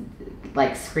this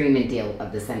like screaming deal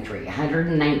of the century.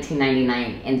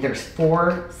 $119.99, and there's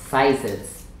 4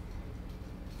 sizes.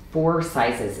 4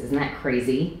 sizes. Isn't that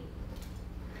crazy?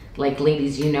 Like,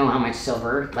 ladies, you know how much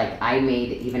silver. Like, I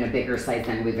made even a bigger size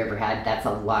than we've ever had. That's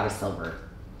a lot of silver.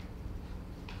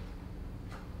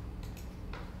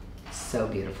 So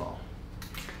beautiful.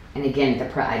 And again,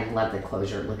 I love the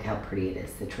closure. Look how pretty it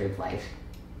is. The Tree of Life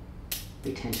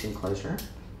retention closure.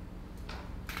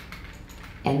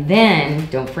 And then,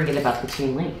 don't forget about the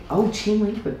chain link. Oh, chain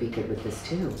link would be good with this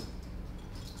too.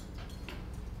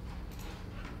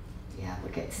 Yeah,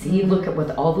 look at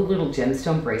with all the little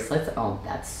gemstone bracelets. Oh,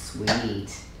 that's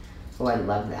sweet. Oh, I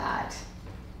love that.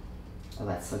 Oh,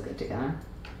 that's so good together.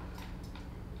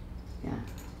 Yeah.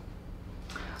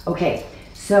 Okay,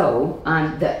 so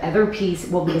the other piece,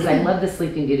 well, because I love the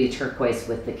Sleeping Beauty turquoise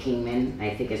with the Kingman.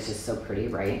 I think it's just so pretty,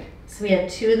 right? So we had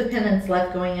 2 of the pendants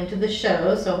left going into the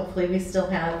show, so hopefully we still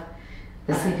have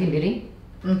the Sleeping Beauty.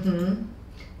 Mm-hmm.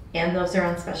 And those are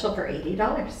on special for $80.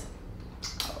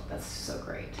 Oh, that's so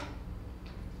great.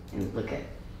 And look at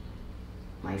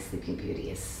my Sleeping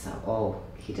Beauty is so, oh,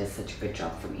 he does such a good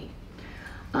job for me.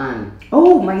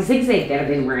 Oh, my zigzag that I've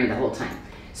been wearing the whole time.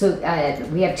 So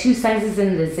we have 2 sizes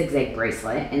in the zigzag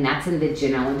bracelet, and that's in the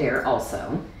Janyl Adair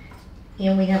also.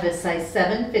 And we have a size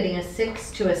 7 fitting a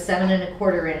 6 to a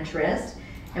 7.25 inch wrist.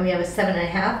 And we have a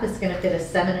 7.5 that's going to fit a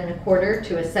 7.25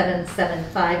 to a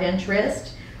 7.75 inch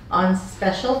wrist on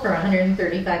special for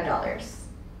 $135.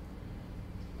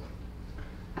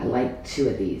 I like 2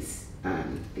 of these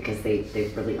because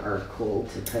they really are cool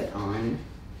to put on.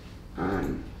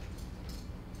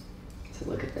 So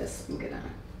look at this. I'm going to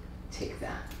take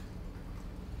that.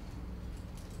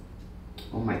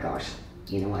 Oh my gosh.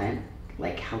 You know what?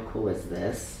 Like, how cool is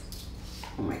this?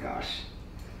 Oh my gosh.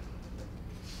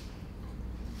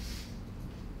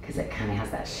 Because it kind of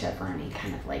has that chevron-y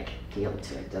kind of like feel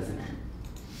to it, doesn't it?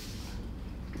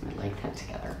 I like that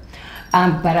together.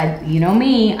 But you know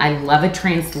me, I love a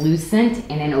translucent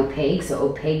and an opaque. So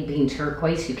opaque being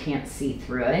turquoise, you can't see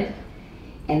through it.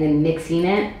 And then mixing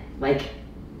it, like,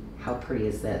 how pretty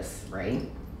is this, right?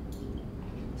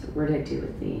 So what did I do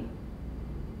with the,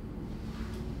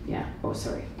 yeah, oh,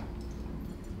 sorry.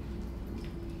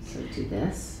 So do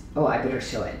this. Oh, I better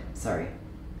show it, sorry.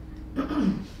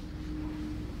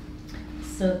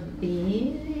 So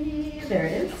there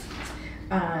it is.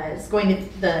 is going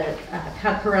to, the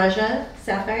Padparaja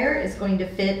Sapphire is going to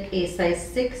fit a size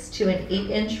 6 to an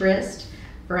 8-inch wrist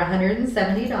for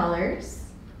 $170.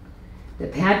 The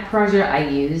pad project I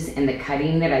use and the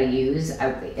cutting that I use,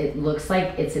 it looks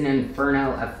like it's an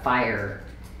inferno of fire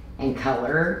and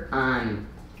color.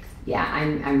 Yeah,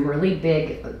 I'm really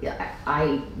big.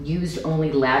 I used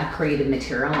only lab created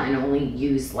material and only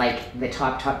used like the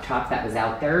top that was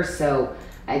out there. So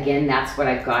again, that's what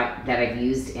I've got that I've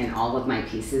used in all of my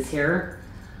pieces here.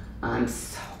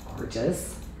 So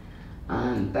gorgeous.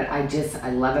 But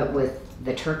I love it with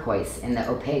the turquoise and the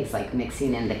opaques, like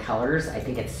mixing in the colors. I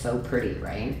think it's so pretty,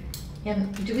 right?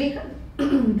 And do we have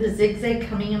the zigzag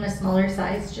coming in a smaller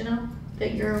size, Janyl,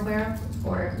 that you're aware of?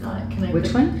 Or if not, can I?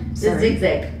 Which one? The Sorry.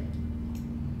 zigzag.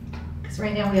 Because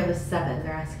right now we have a 7.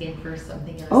 They're asking for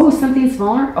something in a Oh, something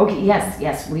smaller? Okay,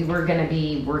 yes. We were gonna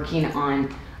be working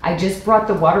on, I just brought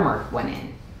the watermark one in.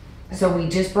 Okay. So we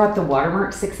just brought the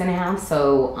watermark 6.5,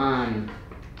 so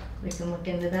we can look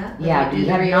into that. Yeah, we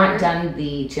have not done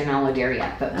the Janyl Adair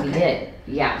yet, but we did.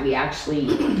 Yeah, we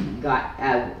actually got,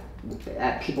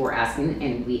 people were asking,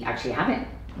 and we actually have it.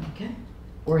 Okay.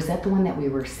 Or is that the one that we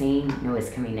were saying? No, it's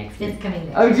coming next week. It's coming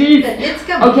next week. Oh, geez. It's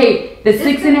coming. Okay, the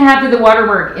 6.5 of the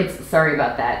watermark. Sorry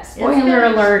about that. Spoiler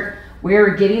alert.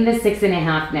 We're getting the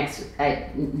 6.5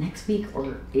 next week,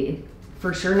 or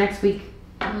for sure next week.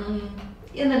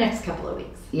 In the next couple of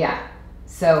weeks. Yeah.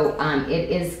 So it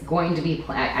is going to be,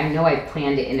 I know I've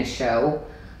planned it in a show,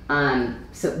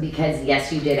 so because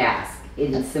yes, you did ask,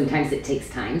 and sometimes it takes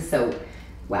time, so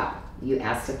wow, you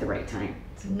asked at the right time.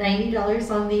 It's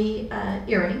 $90 on the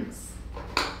earrings.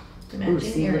 Ooh,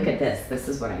 see, look at this. This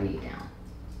is what I need now,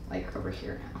 like over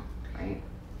here now, right?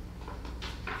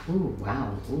 Ooh,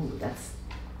 wow,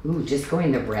 ooh, just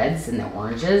going the reds and the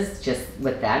oranges, just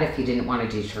with that, if you didn't want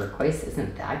to do turquoise,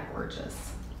 isn't that gorgeous?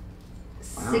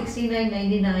 Wow.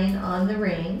 $69.99 on the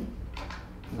ring.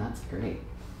 That's great.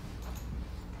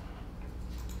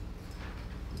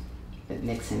 But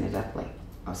mixing it up like,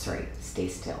 oh sorry, stay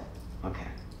still. Okay.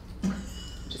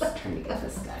 Just trying to get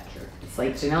this back here. It's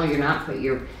like,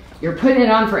 Janyl, you're putting it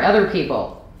on for other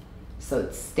people.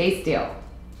 So stay still.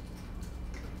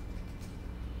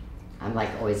 I'm like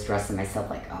always dressing myself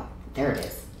like, oh, there it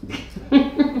is.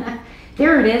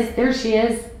 There it is. There she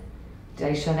is. Did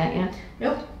I show that yet?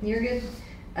 Nope, you're good.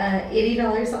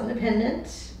 $80 on the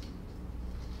pendant.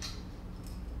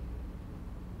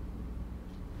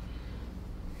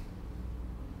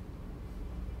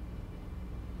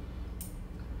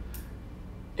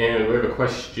 And we have a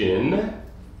question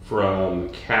from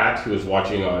Kat, who is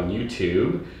watching on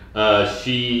YouTube.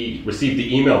 She received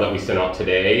the email that we sent out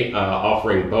today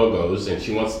offering BOGOs, and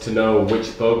she wants to know which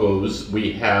BOGOs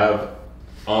we have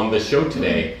on the show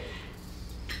today.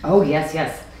 Oh,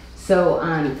 yes. So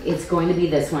it's going to be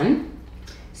this one.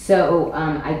 So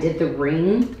I did the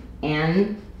ring,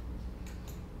 and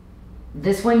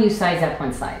this one you size up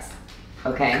one size,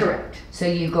 okay? Correct. So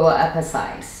you go up a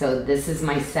size. So this is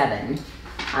my 7,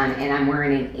 and I'm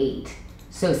wearing an 8.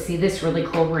 So see this really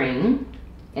cool ring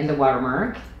in the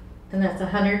watermark? And that's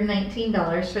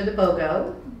 $119 for the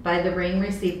BOGO. Buy the ring,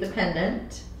 receive the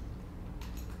pendant.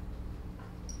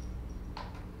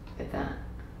 Look at that.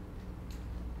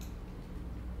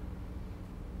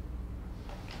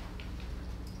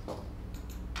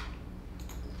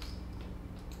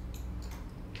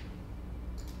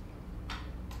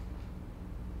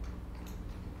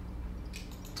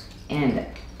 And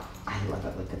I love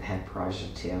it with the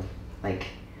Padparaja too. Like,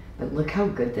 but look how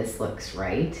good this looks,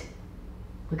 right?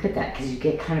 Look at that, because you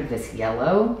get kind of this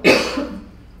yellow.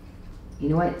 You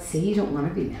know what? Say you don't want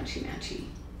to be matchy-matchy.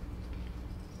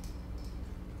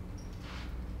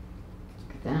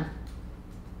 Look at that.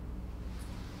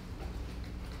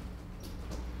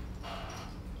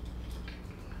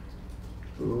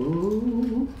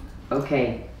 Ooh.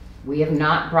 Okay. We have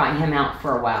not brought him out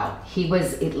for a while. He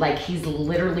was like he's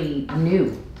literally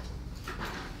new.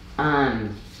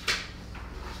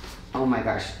 Oh my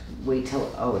gosh. Wait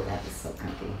till, oh, that is so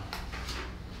comfy.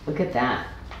 Look at that.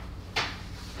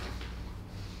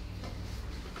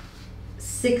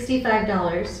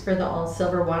 $65 for the all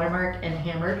silver watermark and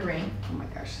hammered ring. Oh my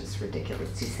gosh, this is ridiculous.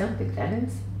 Do you see how big that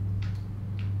is?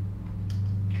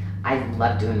 I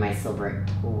love doing my silver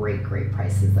at great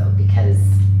prices though, because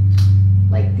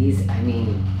like these, I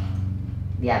mean,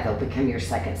 yeah, they'll become your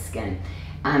second skin.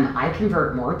 I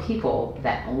convert more people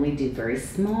that only do very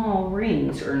small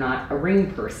rings or not a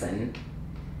ring person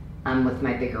with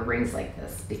my bigger rings like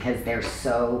this, because they're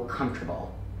so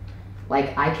comfortable.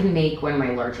 Like I can make one of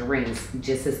my larger rings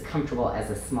just as comfortable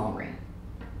as a small ring.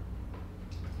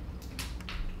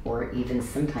 Or even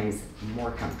sometimes more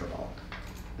comfortable.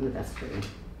 Ooh, that's pretty.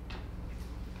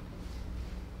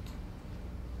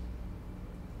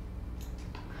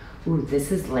 Ooh,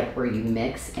 this is like where you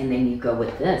mix and then you go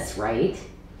with this, right?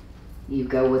 You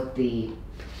go with the,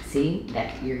 see,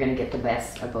 that you're gonna get the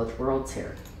best of both worlds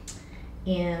here.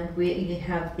 And we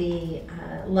have the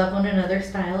Love One Another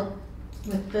style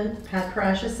with the Pat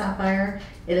Precious Sapphire.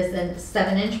 It is a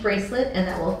 7-inch bracelet, and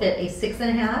that will fit a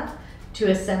 6.5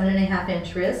 to a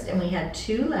 7.5-inch wrist. And we had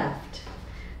 2 left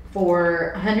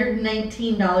for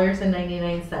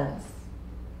 $119.99.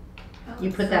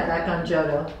 You put that back on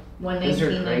Jodo. These are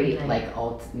great, like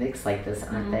all mixed like this,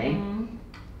 aren't they?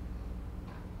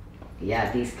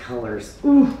 Yeah, these colors,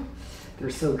 ooh,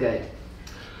 they're so good.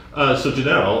 So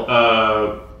Janyl,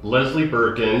 Leslie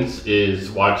Birkins is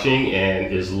watching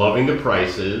and is loving the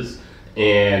prices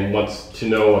and wants to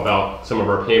know about some of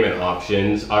our payment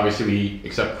options. Obviously, we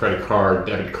accept credit card,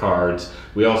 debit cards.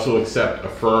 We also accept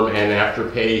Affirm and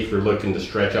Afterpay if you're looking to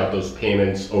stretch out those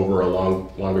payments over a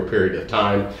longer period of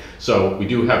time. So we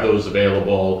do have those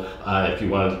available if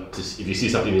you see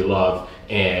something you love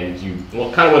and you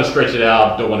kind of want to stretch it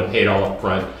out, don't want to pay it all up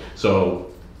front.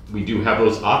 So we do have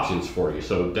those options for you.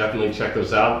 So definitely check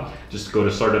those out. Just go to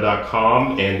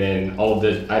sarda.com, and then all of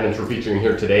the items we're featuring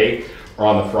here today are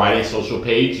on the Friday social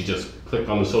page. You just click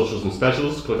on the socials and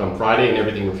specials, click on Friday, and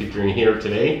everything we're featuring here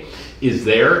today is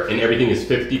there, and everything is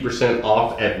 50%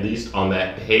 off at least on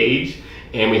that page.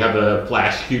 And we have a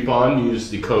flash coupon. Use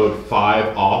the code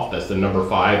 5OFF, that's the number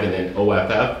 5 and then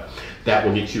OFF. That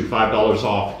will get you $5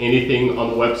 off anything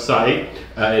on the website.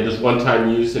 It is one-time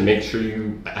use, and make sure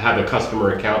you have a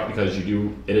customer account because it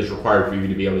is required for you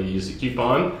to be able to use the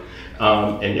coupon.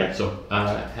 And yeah, so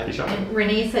happy shopping. And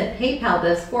Renee said PayPal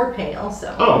does ForPay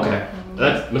also. Oh, okay.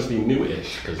 That must be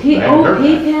new-ish.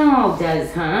 PayPal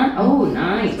does, huh? Oh,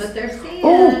 nice. That's what they're saying.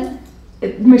 Oh,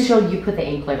 Michelle, you put the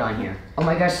anklet on here. Oh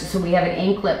my gosh, so we have an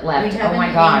anklet left. We have oh my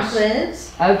an gosh. anklet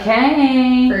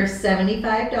Okay. for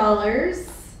 $75.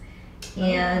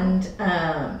 And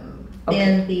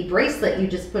then the bracelet you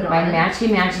just put on. My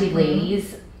matchy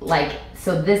ladies, like,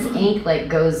 so this anklet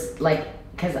goes like,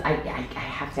 because I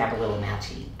have to have a little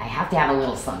matchy. I have to have a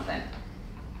little something.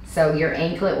 So your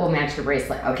anklet will match your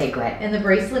bracelet. Okay, go ahead. And the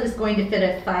bracelet is going to fit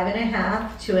a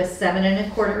 5.5 to a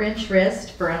 7.25-inch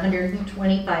wrist for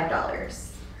 $125.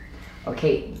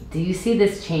 Okay, do you see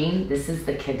this chain? This is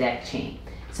the cadet chain.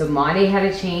 So Made had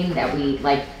a chain that we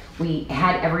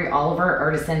had all of our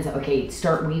artisans, okay,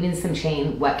 start weaving some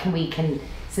chain. What can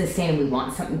sustain? We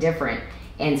want something different.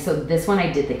 And so this one I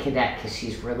did the cadet because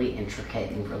she's really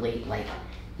intricate and really like,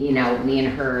 you know, me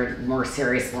and her more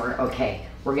serious, okay,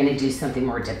 we're gonna do something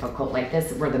more difficult like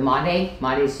this. Where the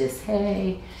Made's just,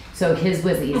 hey. So his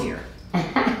was easier.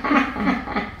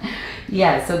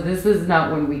 Yeah, so this is not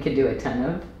one we could do a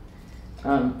ton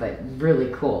of, but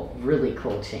really cool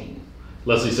chain.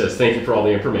 Leslie says, thank you for all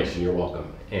the information. You're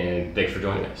welcome. And thanks for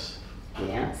joining us.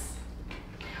 Yes.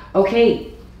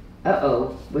 Okay.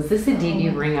 Uh-oh. Was this a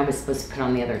debut ring I was supposed to put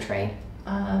on the other tray?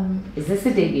 Is this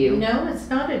a debut? No, it's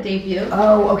not a debut.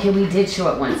 Oh, okay. We did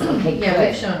show it once. Okay, yeah, good.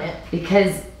 we've shown it.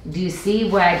 Because, do you see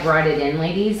why I brought it in,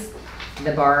 ladies?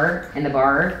 The bar and the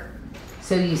bar.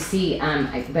 So you see,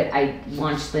 but I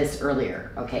launched this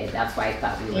earlier. Okay, that's why I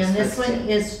thought we were And this one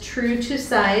is true to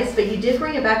size, but you did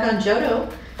bring it back on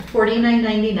Jodo.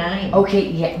 $49.99. Okay,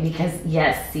 yeah, because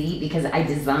because I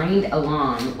designed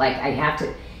along, like I have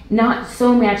to, not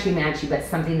so matchy, but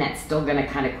something that's still gonna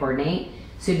kind of coordinate.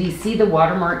 So do you see the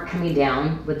watermark coming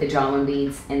down with the Janyl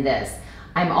beads and this?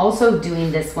 I'm also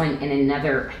doing this one in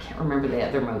another, I can't remember the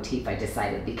other motif I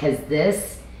decided, because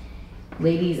this,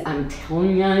 ladies, I'm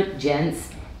telling you, gents,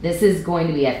 this is going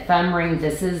to be a thumb ring.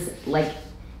 This is like,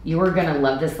 you are gonna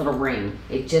love this little ring.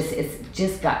 It's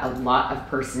just got a lot of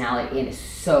personality and it's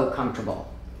so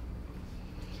comfortable.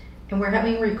 And we're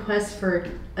having requests for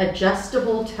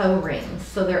adjustable toe rings.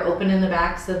 So they're open in the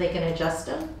back so they can adjust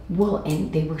them. Well,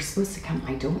 and they were supposed to come,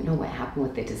 I don't know what happened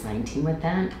with the design team with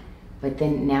that, but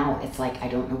then now it's like, I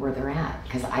don't know where they're at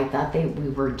because I thought we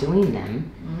were doing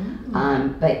them.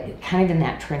 Mm-hmm. But kind of in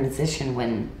that transition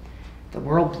when the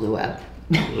world blew up.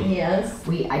 Yes.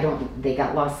 They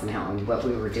got lost somehow in what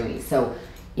we were doing. So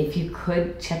if you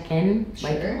could check in, sure.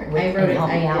 and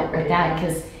help me out with that,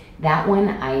 because that one,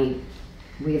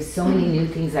 we have so many new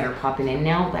things that are popping in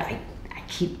now that I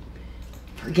keep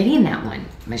forgetting that one,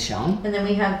 Michelle. And then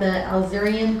we have the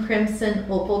Alzerian Crimson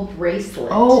Opal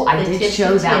Bracelet. Oh, I did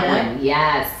show that one,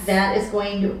 yes. That is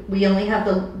we only have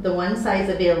the one size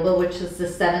available, which is the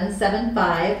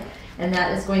 775. And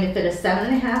that is going to fit a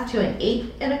 7.5 to an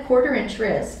 8.25-inch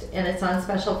wrist, and it's on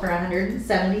special for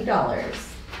 $170.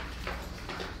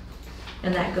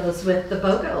 And that goes with the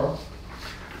BOGO.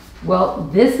 Well,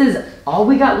 this is all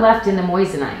we got left in the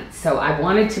moissanite. So I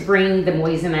wanted to bring the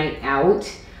moissanite out.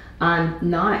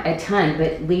 Not a ton,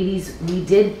 but ladies, we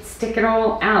did stick it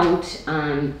all out.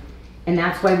 And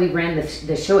that's why we ran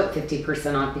the show at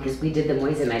 50% off, because we did the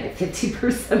moissanite at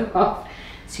 50% off.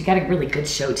 So you got a really good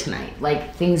show tonight.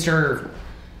 Like, things are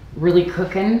really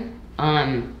cooking.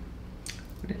 Oh,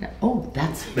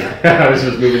 that's... I was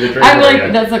just moving the tray. I'm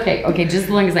like, that's okay. Okay, just as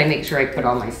long as I make sure I put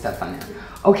all my stuff on there.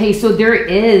 Okay, so there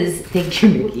is... Thank you,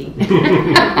 Mickey.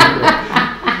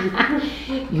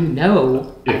 You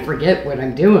know, I forget what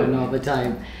I'm doing all the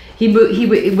time. He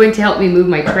went to help me move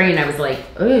my tray, and I was like,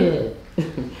 ugh.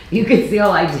 You could see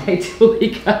all I totally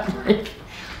got like,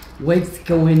 what's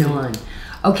going on?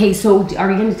 Okay, so are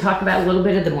we going to talk about a little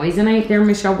bit of the moissanite there,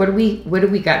 Michelle? What do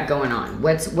we got going on?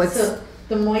 What's So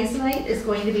the moissanite is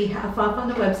going to be half off on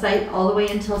the website all the way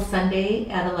until Sunday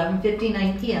at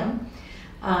 11:59 p.m.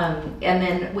 And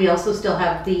then we also still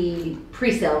have the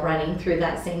pre-sale running through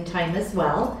that same time as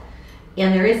well.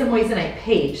 And there is a moissanite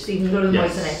page, so you can go to the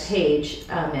moissanite page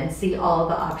and see all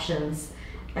the options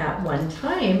at one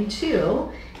time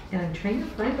too. And I'm trying to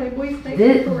find my moissanite.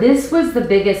 This was the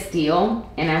biggest deal,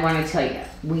 and I want to tell you,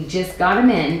 we just got them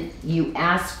in. You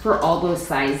asked for all those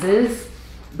sizes,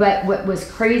 but what was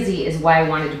crazy is why I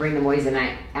wanted to bring the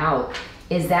moissanite out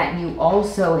is that you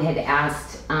also had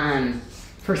asked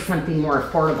for something more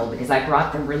affordable, because I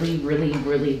brought the really, really,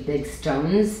 really big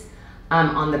stones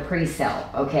on the pre-sale.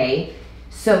 Okay,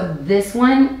 so this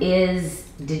one is,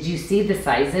 did you see the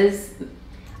sizes?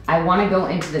 I want to go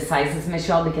into the sizes,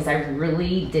 Michelle, because I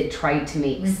really did try to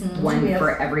make one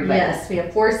for everybody. Yes, we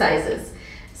have 4 sizes.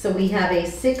 So we have a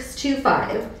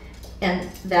 625, and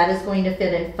that is going to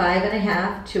fit in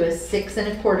 5.5 to a 6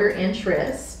 1/4 inch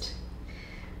wrist.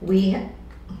 We have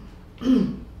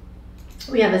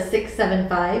a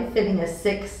 675 fitting a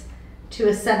 6 to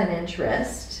a 7 inch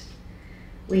wrist.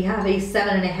 We have a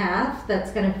 7.5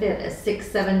 that's going to fit a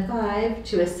 675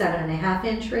 to a 7.5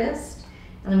 inch wrist.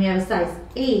 And then we have a size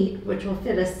 8, which will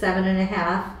fit a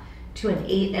 7.5 to an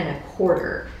 8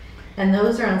 1/4. And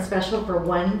those are on special for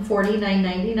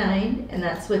 $149.99, and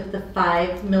that's with the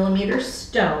 5mm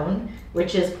stone,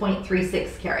 which is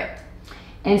 0.36 carat.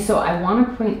 And so I want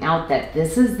to point out that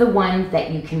this is the one that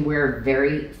you can wear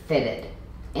very fitted,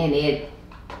 and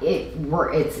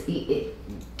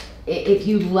if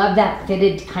you love that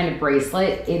fitted kind of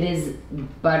bracelet, it is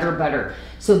butter.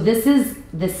 So this is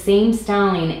the same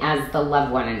styling as the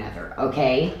Love One Another,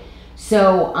 okay?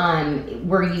 So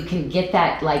where you can get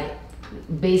that, like,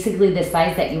 basically the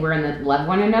size that you wear in the Love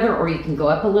One Another, or you can go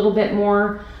up a little bit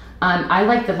more. I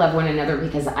like the Love One Another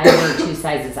because I wear 2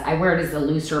 sizes. I wear it as a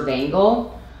looser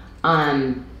bangle.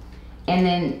 And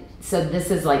then, so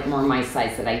this is like more my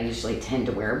size that I usually tend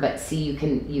to wear, but see, you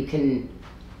can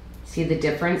see the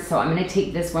difference? So I'm going to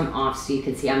take this one off so you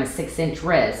can see I'm a 6 inch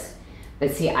wrist.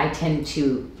 But see, I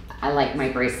like my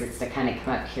bracelets to kind of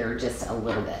come up here just a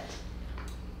little bit.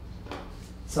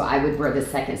 So I would wear the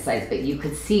second size, but you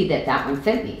could see that that one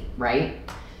fit me, right?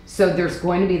 So there's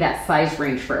going to be that size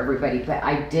range for everybody, but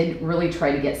I did really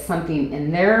try to get something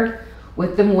in there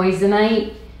with the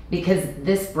moissanite, because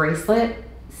this bracelet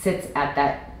sits at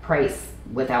that price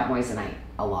without moissanite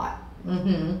a lot.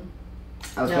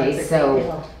 Okay, No,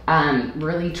 so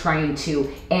really trying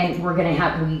to, and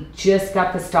we just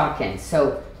got the stock in,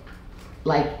 so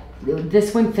like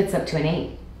this one fits up to an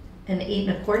 8. An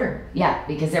 8 1/4. Yeah,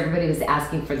 because everybody was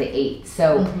asking for the 8.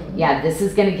 So yeah, this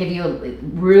is going to give you a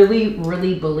really,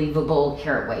 really believable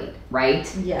carat weight,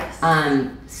 right? Yes.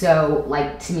 So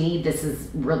like, to me, this is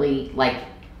really like,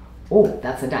 oh,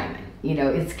 that's a diamond. You know,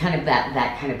 it's kind of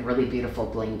that kind of really beautiful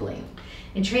bling bling.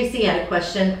 And Tracy had a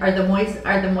question: Are the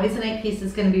moissanite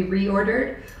pieces going to be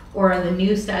reordered, or are the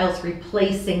new styles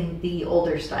replacing the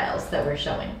older styles that we're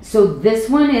showing? So this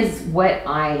one is what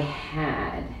I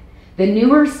had. The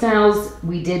newer styles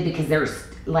we did because there's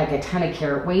like a ton of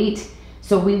carat weight,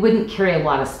 so we wouldn't carry a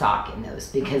lot of stock in those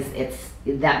because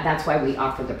that's why we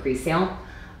offer the pre-sale.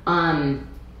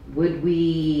 Would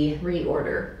we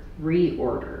Reorder.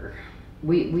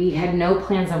 We had no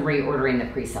plans on reordering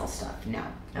the pre-sale stuff. No.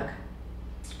 Okay.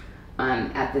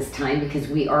 At this time, because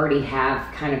we already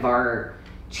have kind of our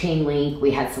chain link.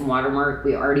 We had some watermark.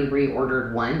 We already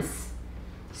reordered once.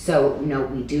 So no,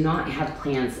 we do not have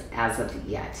plans as of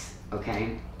yet.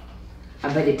 Okay.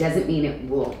 But it doesn't mean it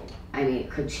will. I mean, it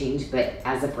could change, but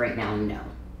as of right now, no.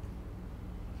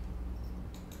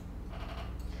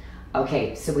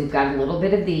 Okay, so we've got a little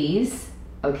bit of these.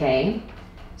 Okay.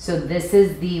 So this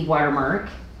is the watermark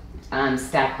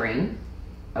stack ring.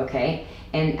 Okay.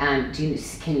 And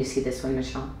can you see this one,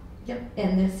 Michelle? Yep.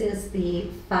 And this is the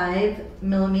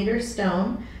 5mm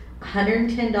stone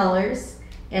 $110,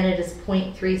 and it is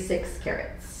 0.36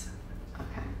 carats.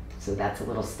 Okay, so that's a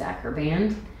little stacker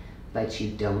band, but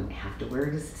you don't have to wear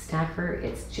it as a stacker.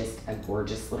 It's just a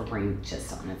gorgeous little ring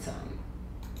just on its own.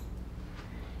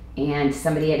 And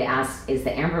somebody had asked, is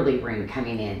the Amberley ring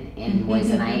coming in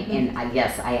moissanite? And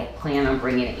yes, I plan on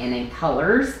bringing it in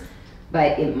colors,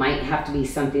 but it might have to be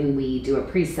something we do a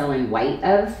pre-sale in white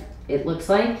of, it looks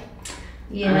like.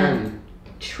 Yeah.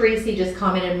 Tracy just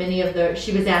commented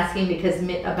she was asking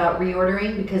about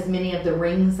reordering because many of the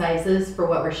ring sizes for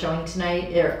what we're showing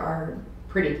tonight are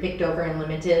pretty picked over and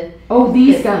limited. Oh,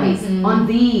 these guys, on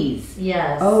these.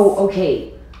 Yes. Oh,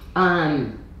 okay.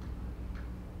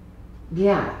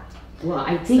 Yeah. Well,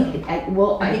 I think, I think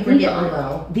we're getting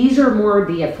low. These are more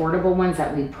the affordable ones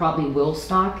that we probably will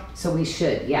stock, so we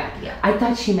should, yeah. I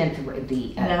thought she meant the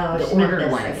she meant ordered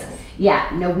this, ones.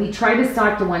 Yeah, no, we try to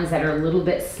stock the ones that are a little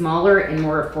bit smaller and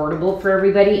more affordable for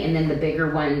everybody, and then the bigger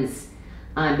ones,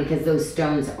 because those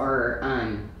stones are,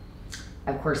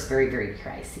 of course, very, very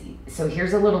pricey. So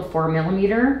here's a little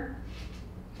 4mm.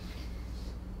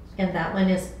 And that one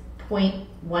is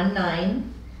 0.19.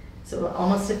 So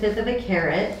almost a fifth of a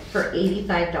carat for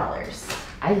 $85.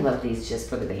 I love these just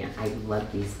for the band. I love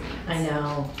these bands. I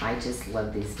know. I just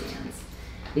love these bands.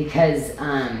 Because,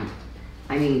 I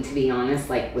mean, to be honest,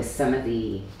 like with some of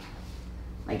the,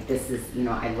 like this is, you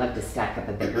know, I love to stack up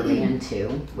a bigger band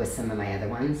too with some of my other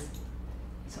ones.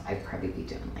 So I'd probably be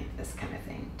doing like this kind of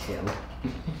thing too.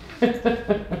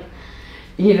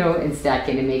 You know, and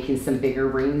stacking and making some bigger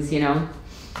rings, you know.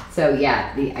 So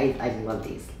yeah, I love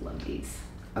these,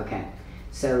 Okay,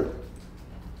 so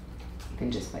you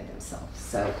can just buy themselves.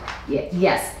 So yeah,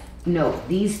 yes, no,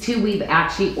 these two we've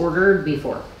actually ordered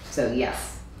before. So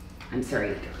yes, I'm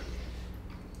sorry.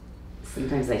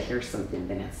 Sometimes I hear something,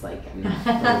 then it's like I'm not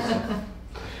really sure.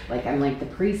 Like I'm like the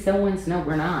pre-sale ones. No,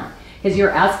 we're not. Because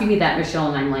you're asking me that,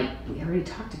 Michelle, and I'm like, we already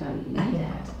talked about it. You know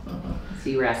that. So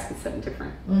you were asking something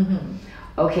different.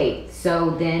 Okay, so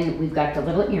then we've got the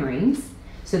little earrings.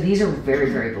 So these are very,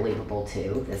 very believable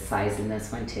too. This size in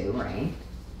this one too, right?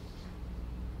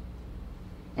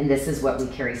 And this is what we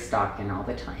carry stock in all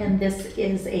the time. And this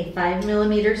is a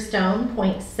 5mm stone,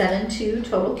 0.72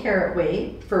 total carat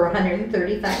weight for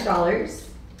 $135.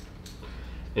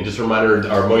 And just a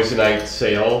reminder, our moissanite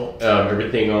sale,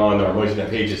 everything on our moissanite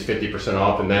page is 50%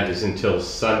 off, and that is until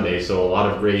Sunday. So a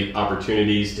lot of great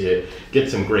opportunities to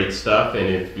get some great stuff. And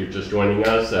if you're just joining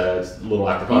us, it's a little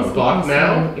after 5 o'clock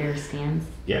now. Ear stands.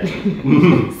 Yeah.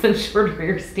 Some shorter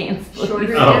ear stands, please.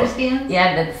 Shorter ear stands?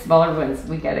 Yeah, the smaller ones.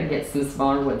 We gotta get some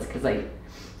smaller ones because I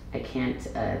can't.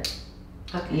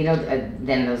 Okay. You know,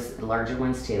 then those larger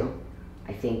ones too.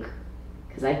 I think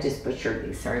because I just butchered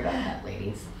these. Sorry about that,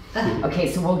 ladies. Okay,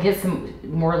 so we'll get some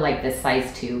more like this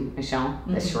size 2, Michelle,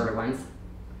 the shorter ones.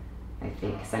 I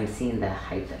think, because I'm seeing the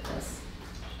height of this.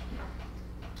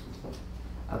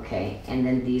 Okay, and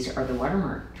then these are the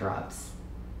watermark drops.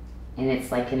 And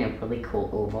it's like in a really cool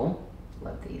oval.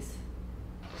 Love these.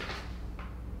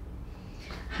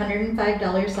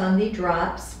 $105 on the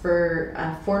drops for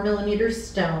a 4mm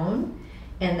stone,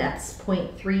 and that's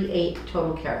 0.38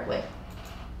 total carat weight.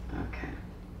 Okay.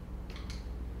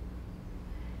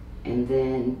 And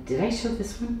then, did I show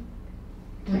this one?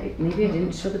 Maybe I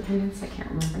didn't show the pendants. I can't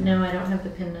remember. No, I don't have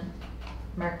the pendant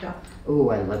marked off. Oh,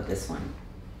 I love this one.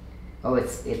 Oh,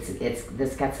 it's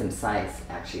this got some size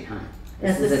actually, huh?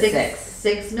 This That's is a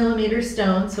 6mm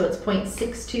stone, so it's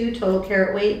 0.62 total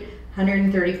carat weight,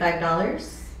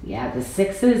 $135. Yeah, the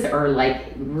 6s are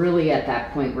like really at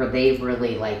that point where they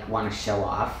really like want to show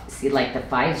off. See, like the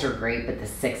 5s are great, but the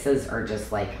 6s are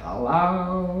just like,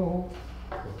 hello.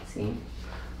 See?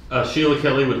 Sheila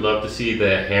Kelly would love to see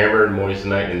the hammered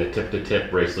moissanite and the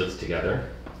tip-to-tip bracelets together.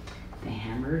 The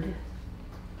hammered?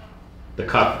 The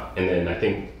cuff, and then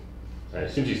I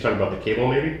assume she's talking about the cable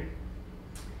maybe?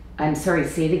 I'm sorry,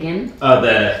 say it again.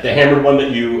 The hammered one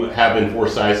that you have in 4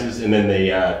 sizes, and then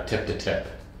the tip-to-tip.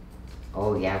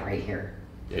 Oh yeah, right here.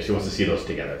 Yeah, she wants to see those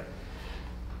together.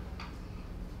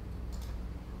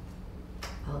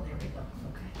 Oh, there we go.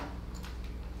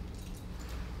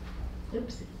 Okay.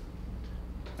 Oops.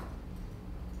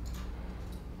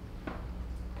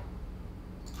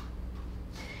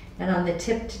 And on the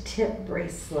tip-to-tip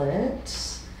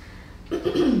bracelet,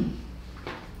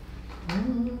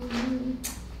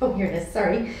 oh, here it is,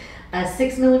 sorry. A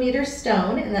 6mm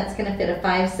stone, and that's going to fit a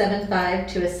 5.75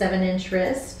 to a 7-inch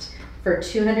wrist for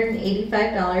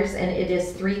 $285, and it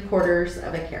is 3/4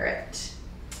 of a carat.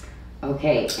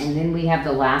 Okay, and then we have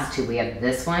the last two. We have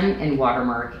this one in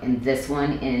watermark and this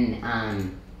one in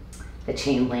the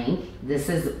chain link. This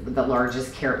is the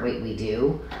largest carat weight we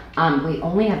do. We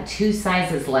only have 2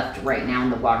 sizes left right now in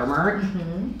the watermark,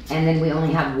 and then we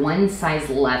only have 1 size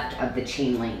left of the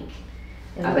chain link.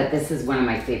 But this is one of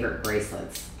my favorite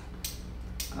bracelets.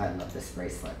 Oh, I love this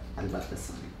bracelet. I love this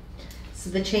one. So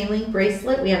the chain link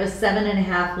bracelet, we have a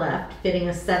 7.5 left, fitting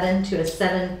a 7 to a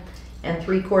 7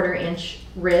 3/4 inch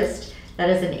wrist. That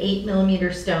is an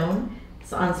 8mm stone.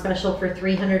 It's on special for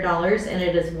 $300, and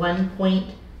it is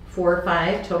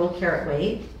 1.45 total carat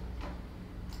weight.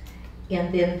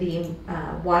 And then the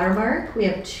watermark, we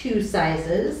have 2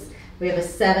 sizes. We have a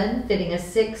 7 fitting a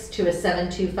 6 to a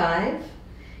 7.25,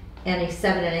 and a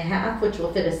 7.5, which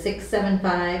will fit a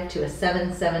 6.75 to a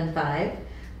 7.75.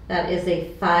 That is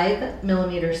a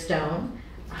 5mm stone,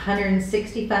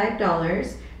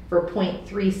 $165 for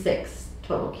 0.36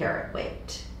 total carat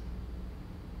weight.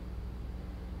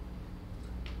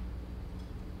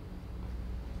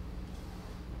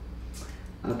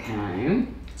 Okay,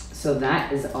 so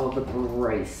that is all the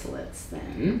bracelets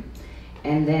then.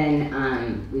 And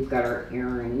then we've got our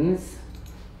earrings.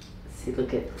 See,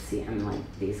 see, I'm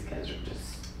like, these guys are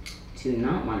just do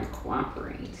not want to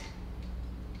cooperate.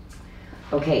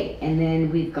 Okay, and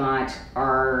then we've got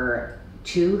our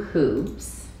 2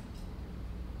 hoops.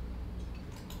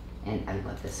 And I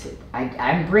love this hoop.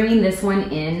 I'm bringing this one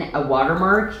in a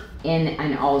watermark in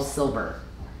an all silver.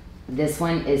 This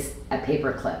one is a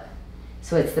paper clip.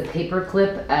 So it's the paper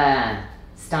clip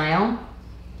style.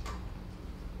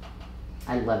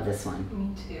 I love this one.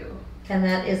 Me too. And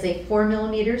that is a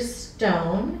 4mm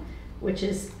stone, which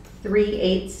is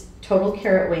 3/8 total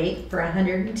carat weight for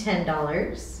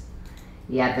 $110.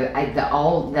 Yeah,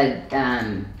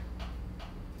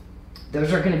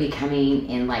 those are going to be coming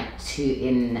in like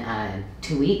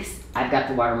 2 weeks. I've got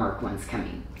the watermark ones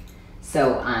coming.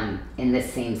 So in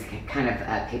this same kind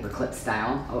of paper clip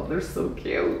style. Oh, they're so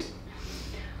cute.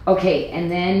 Okay,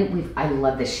 and then I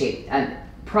love this shape.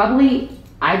 Probably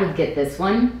I would get this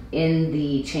one in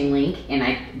the chain link, and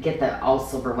I get the all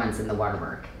silver ones in the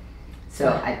watermark. So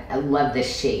I love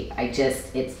this shape. It's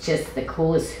just the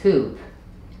coolest hoop,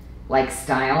 like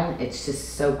style. It's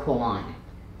just so cool on.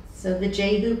 So the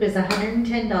J hoop is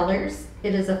 $110.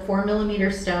 It is a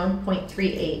 4mm stone,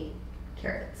 0.38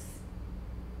 carats.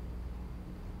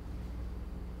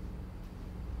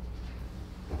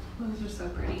 Those are so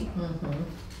pretty.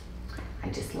 I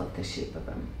just love the shape of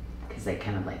them because they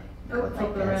kind of like go like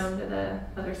flip this. around to the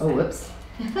other side. Oh, whoops.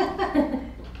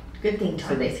 Good thing So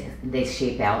Tom is here. they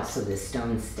shape out so the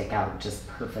stones stick out just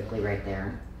perfectly right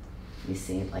there. You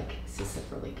see, like, it's just a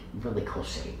really cool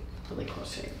shape. Really cool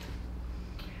shape.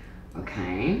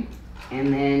 Okay,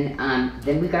 and then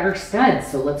we got our studs.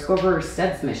 So let's go over our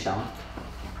studs, Michelle.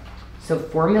 So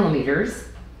 4mm.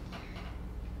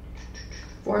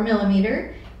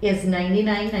 4mm is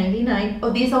 $99.99. Oh,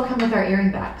 these all come with our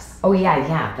earring backs. Oh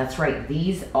yeah, that's right.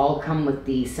 These all come with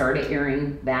the Sarda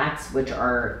earring backs, which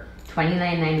are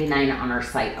 $29.99 on our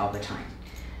site all the time.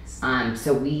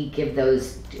 So we give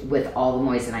those with all the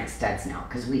moissanite studs now,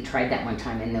 because we tried that one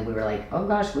time and then we were like, oh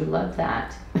gosh, we love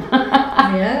that.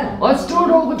 Yeah. Let's do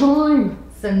it all the time.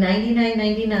 So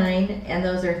 $99.99, and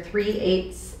those are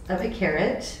 3/8 of a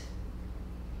carat.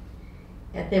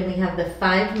 And then we have the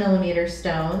 5mm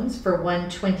stones for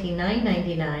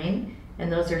 $129.99,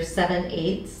 and those are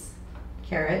 7/8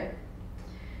 carat.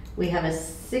 We have a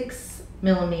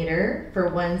 6mm for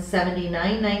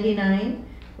 $179.99,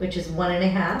 which is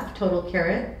 1.5 total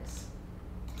carats.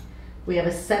 We have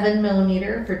a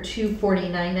 7mm for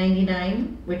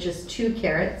 $249.99, which is 2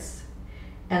 carats.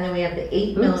 And then we have the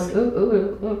 8mm.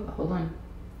 Ooh, hold on.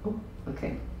 Oh,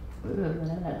 okay.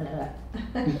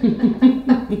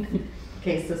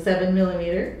 Okay, so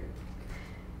 7mm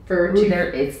for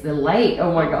it's the light.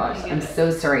 Oh my gosh, I'm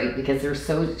so sorry because they're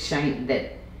so shiny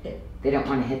that they don't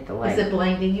want to hit the light. Is it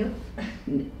blinding you?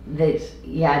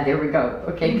 Yeah, there we go.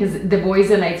 Okay, because the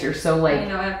moissanites are so like. I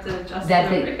know I have to adjust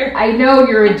them over here. I know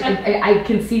I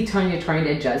can see Tanya trying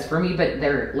to adjust for me, but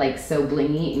they're like so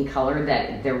blingy in color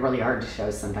that they're really hard to show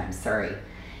sometimes. Sorry,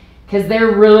 because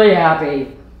they're really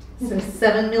happy. So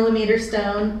 7mm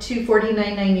stone,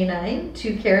 $249.99,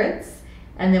 2 carats.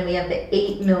 And then we have the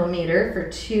 8mm for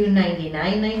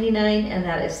 $299.99, and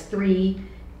that is 3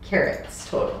 carats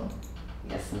total.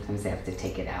 Yes, sometimes they have to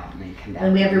take it out and then come back.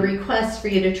 And we have a request for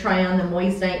you to try on the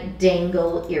moissanite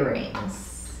dangle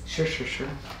earrings. Sure.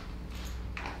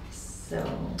 So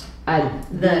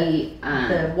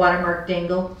The watermark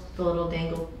dangle, the little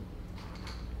dangle.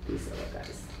 These little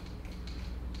guys.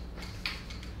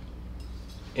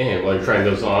 And while you're trying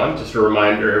those on, just a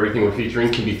reminder, everything we're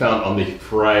featuring can be found on the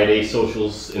Friday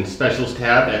Socials and Specials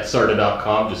tab at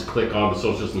sarda.com. Just click on the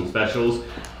Socials and Specials,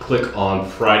 click on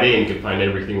Friday and you can find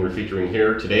everything we're featuring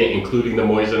here today, including the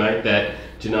moissanite that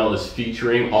Janyl is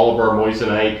featuring. All of our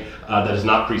moissanite that is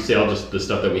not pre-sale, just the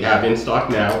stuff that we have in stock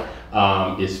now,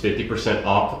 is 50%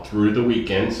 off through the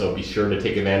weekend. So be sure to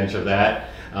take advantage of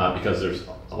that because there's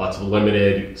lots of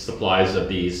limited supplies of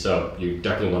these. So you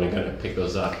definitely want to pick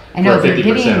those up for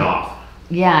 50% off.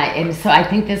 Yeah, and so I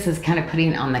think this is kind of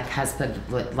putting on the cusp of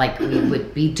what, like, we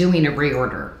would be doing a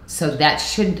reorder. So that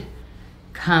should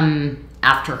come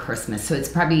after Christmas. So it's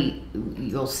probably,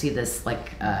 you'll see this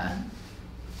like,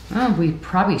 well, we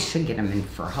probably should get them in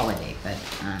for holiday, but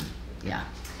yeah.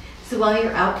 So while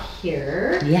you're out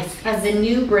here, yes, the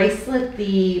new bracelet,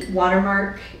 the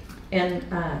watermark and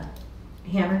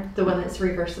hammer, the one that's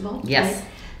reversible. Yes. Right?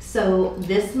 So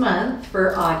this month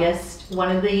for August,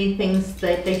 one of the things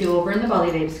that they do over in the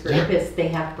Bali Babes group is they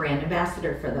have brand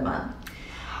ambassador for the month.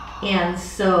 And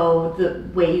so the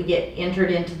way you get entered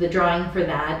into the drawing for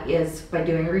that is by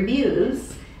doing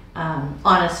reviews,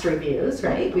 honest reviews,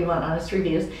 right? We want honest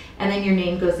reviews. And then your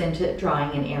name goes into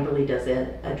drawing and Amberly does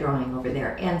a drawing over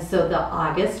there. And so the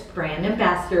August brand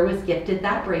ambassador was gifted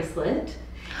that bracelet.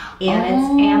 And it's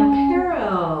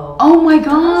Ampero. Oh my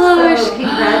gosh. So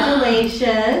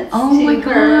congratulations to her.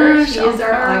 Gosh. She is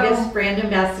our August brand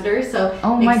ambassador. So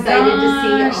excited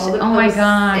to see all the posts. Oh my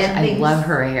gosh. And I love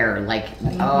her hair. Like,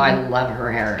 oh, I love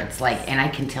her hair. It's like, and I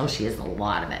can tell she has a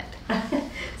lot of it.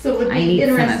 So it would be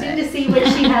interesting to see what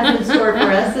she has in store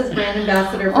for us as brand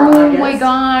ambassador for August. Oh my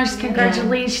gosh,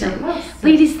 congratulations.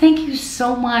 Ladies, thank you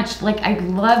so much. Like, I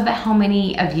love how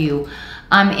many of you,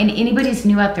 and anybody's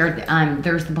new out there,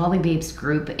 there's the Bali Babes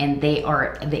group, and they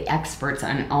are the experts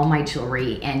on all my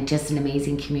jewelry and just an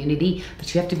amazing community,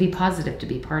 but you have to be positive to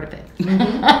be part of it.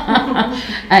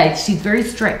 She's very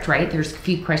strict, right? There's a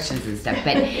few questions and stuff,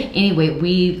 but anyway,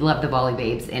 we love the Bali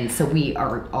Babes, and so we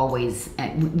are always,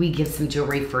 we give some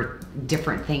jewelry for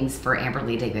different things for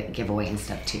Amberly to give away and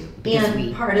stuff too. Because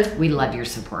and we love your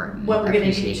support. What we're going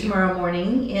to do tomorrow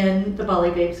morning in the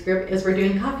Bali Babes group is we're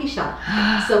doing coffee shop.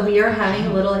 So we are having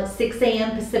a little at 6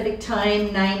 a.m. Pacific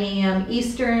time, 9 a.m.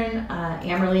 Eastern.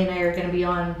 Amberly and I are going to be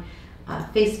on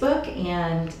Facebook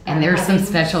and there's some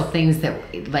special things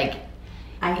that like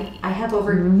I have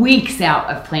over weeks out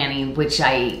of planning, which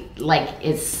I like.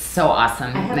 It's so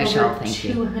awesome. I have Michelle, over thank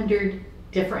 200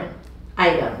 different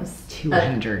items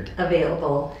 200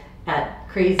 available at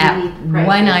crazy prices.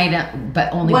 One item,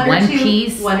 but only one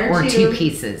piece or two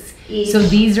pieces each. So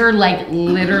these are like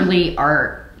literally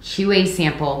our QA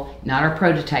sample, not our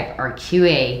prototype, our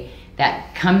QA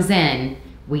that comes in,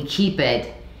 we keep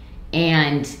it,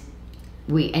 and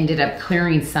we ended up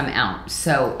clearing some out.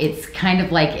 So it's kind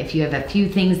of like if you have a few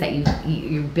things that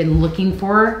you've been looking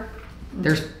for,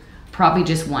 there's probably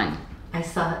just one. I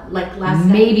saw it like last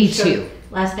maybe night. two.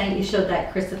 Last night you showed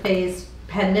that chrysoprase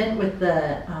pendant with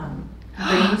the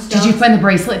green stones. Did you find the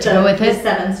bracelet to go with it? The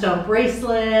 7-stone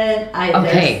bracelet.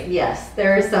 Okay. Yes,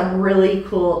 there are some really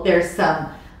cool. There's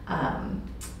some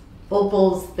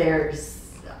opals.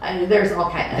 There's all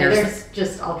kinds. There's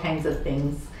just all kinds of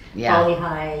things. Yeah.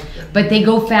 Polyhide. But they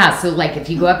go fast. So like if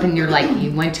you go up and you're like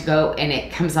you went to go and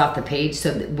it comes off the page.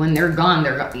 So when they're gone,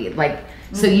 like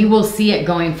so you will see it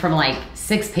going from like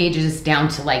 6 pages down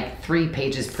to like 3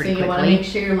 pages pretty quickly. So you want to make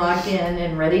sure you're logged in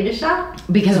and ready to shop.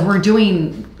 Because we're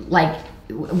doing like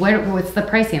what's the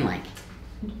pricing like?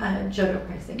 Jodo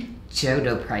pricing.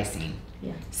 Jodo pricing.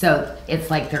 Yeah. So it's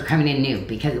like they're coming in new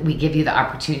because we give you the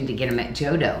opportunity to get them at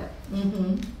Jodo.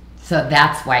 So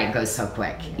that's why it goes so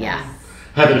quick. Yes. Yeah.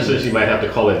 Heather says you might have to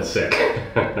call in sick.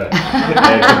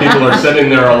 And people are setting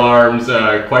their alarms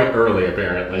quite early,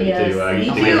 apparently, to get ready.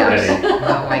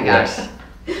 Oh my gosh.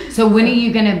 So when are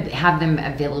you going to have them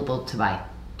available to buy?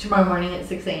 Tomorrow morning at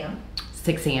 6 a.m.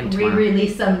 6 a.m. tomorrow. We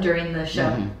release them during the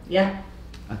show. Yeah.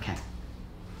 Okay.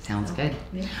 Sounds good.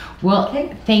 Yeah. Well,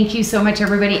 thank you so much,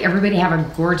 everybody. Everybody have a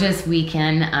gorgeous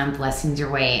weekend. Blessings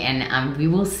your way. And we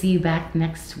will see you back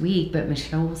next week. But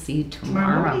Michelle will see you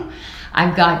tomorrow.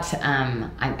 I've got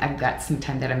some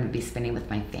time that I'm going to be spending with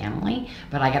my family.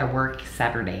 But I got to work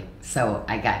Saturday. So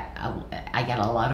I got a lot of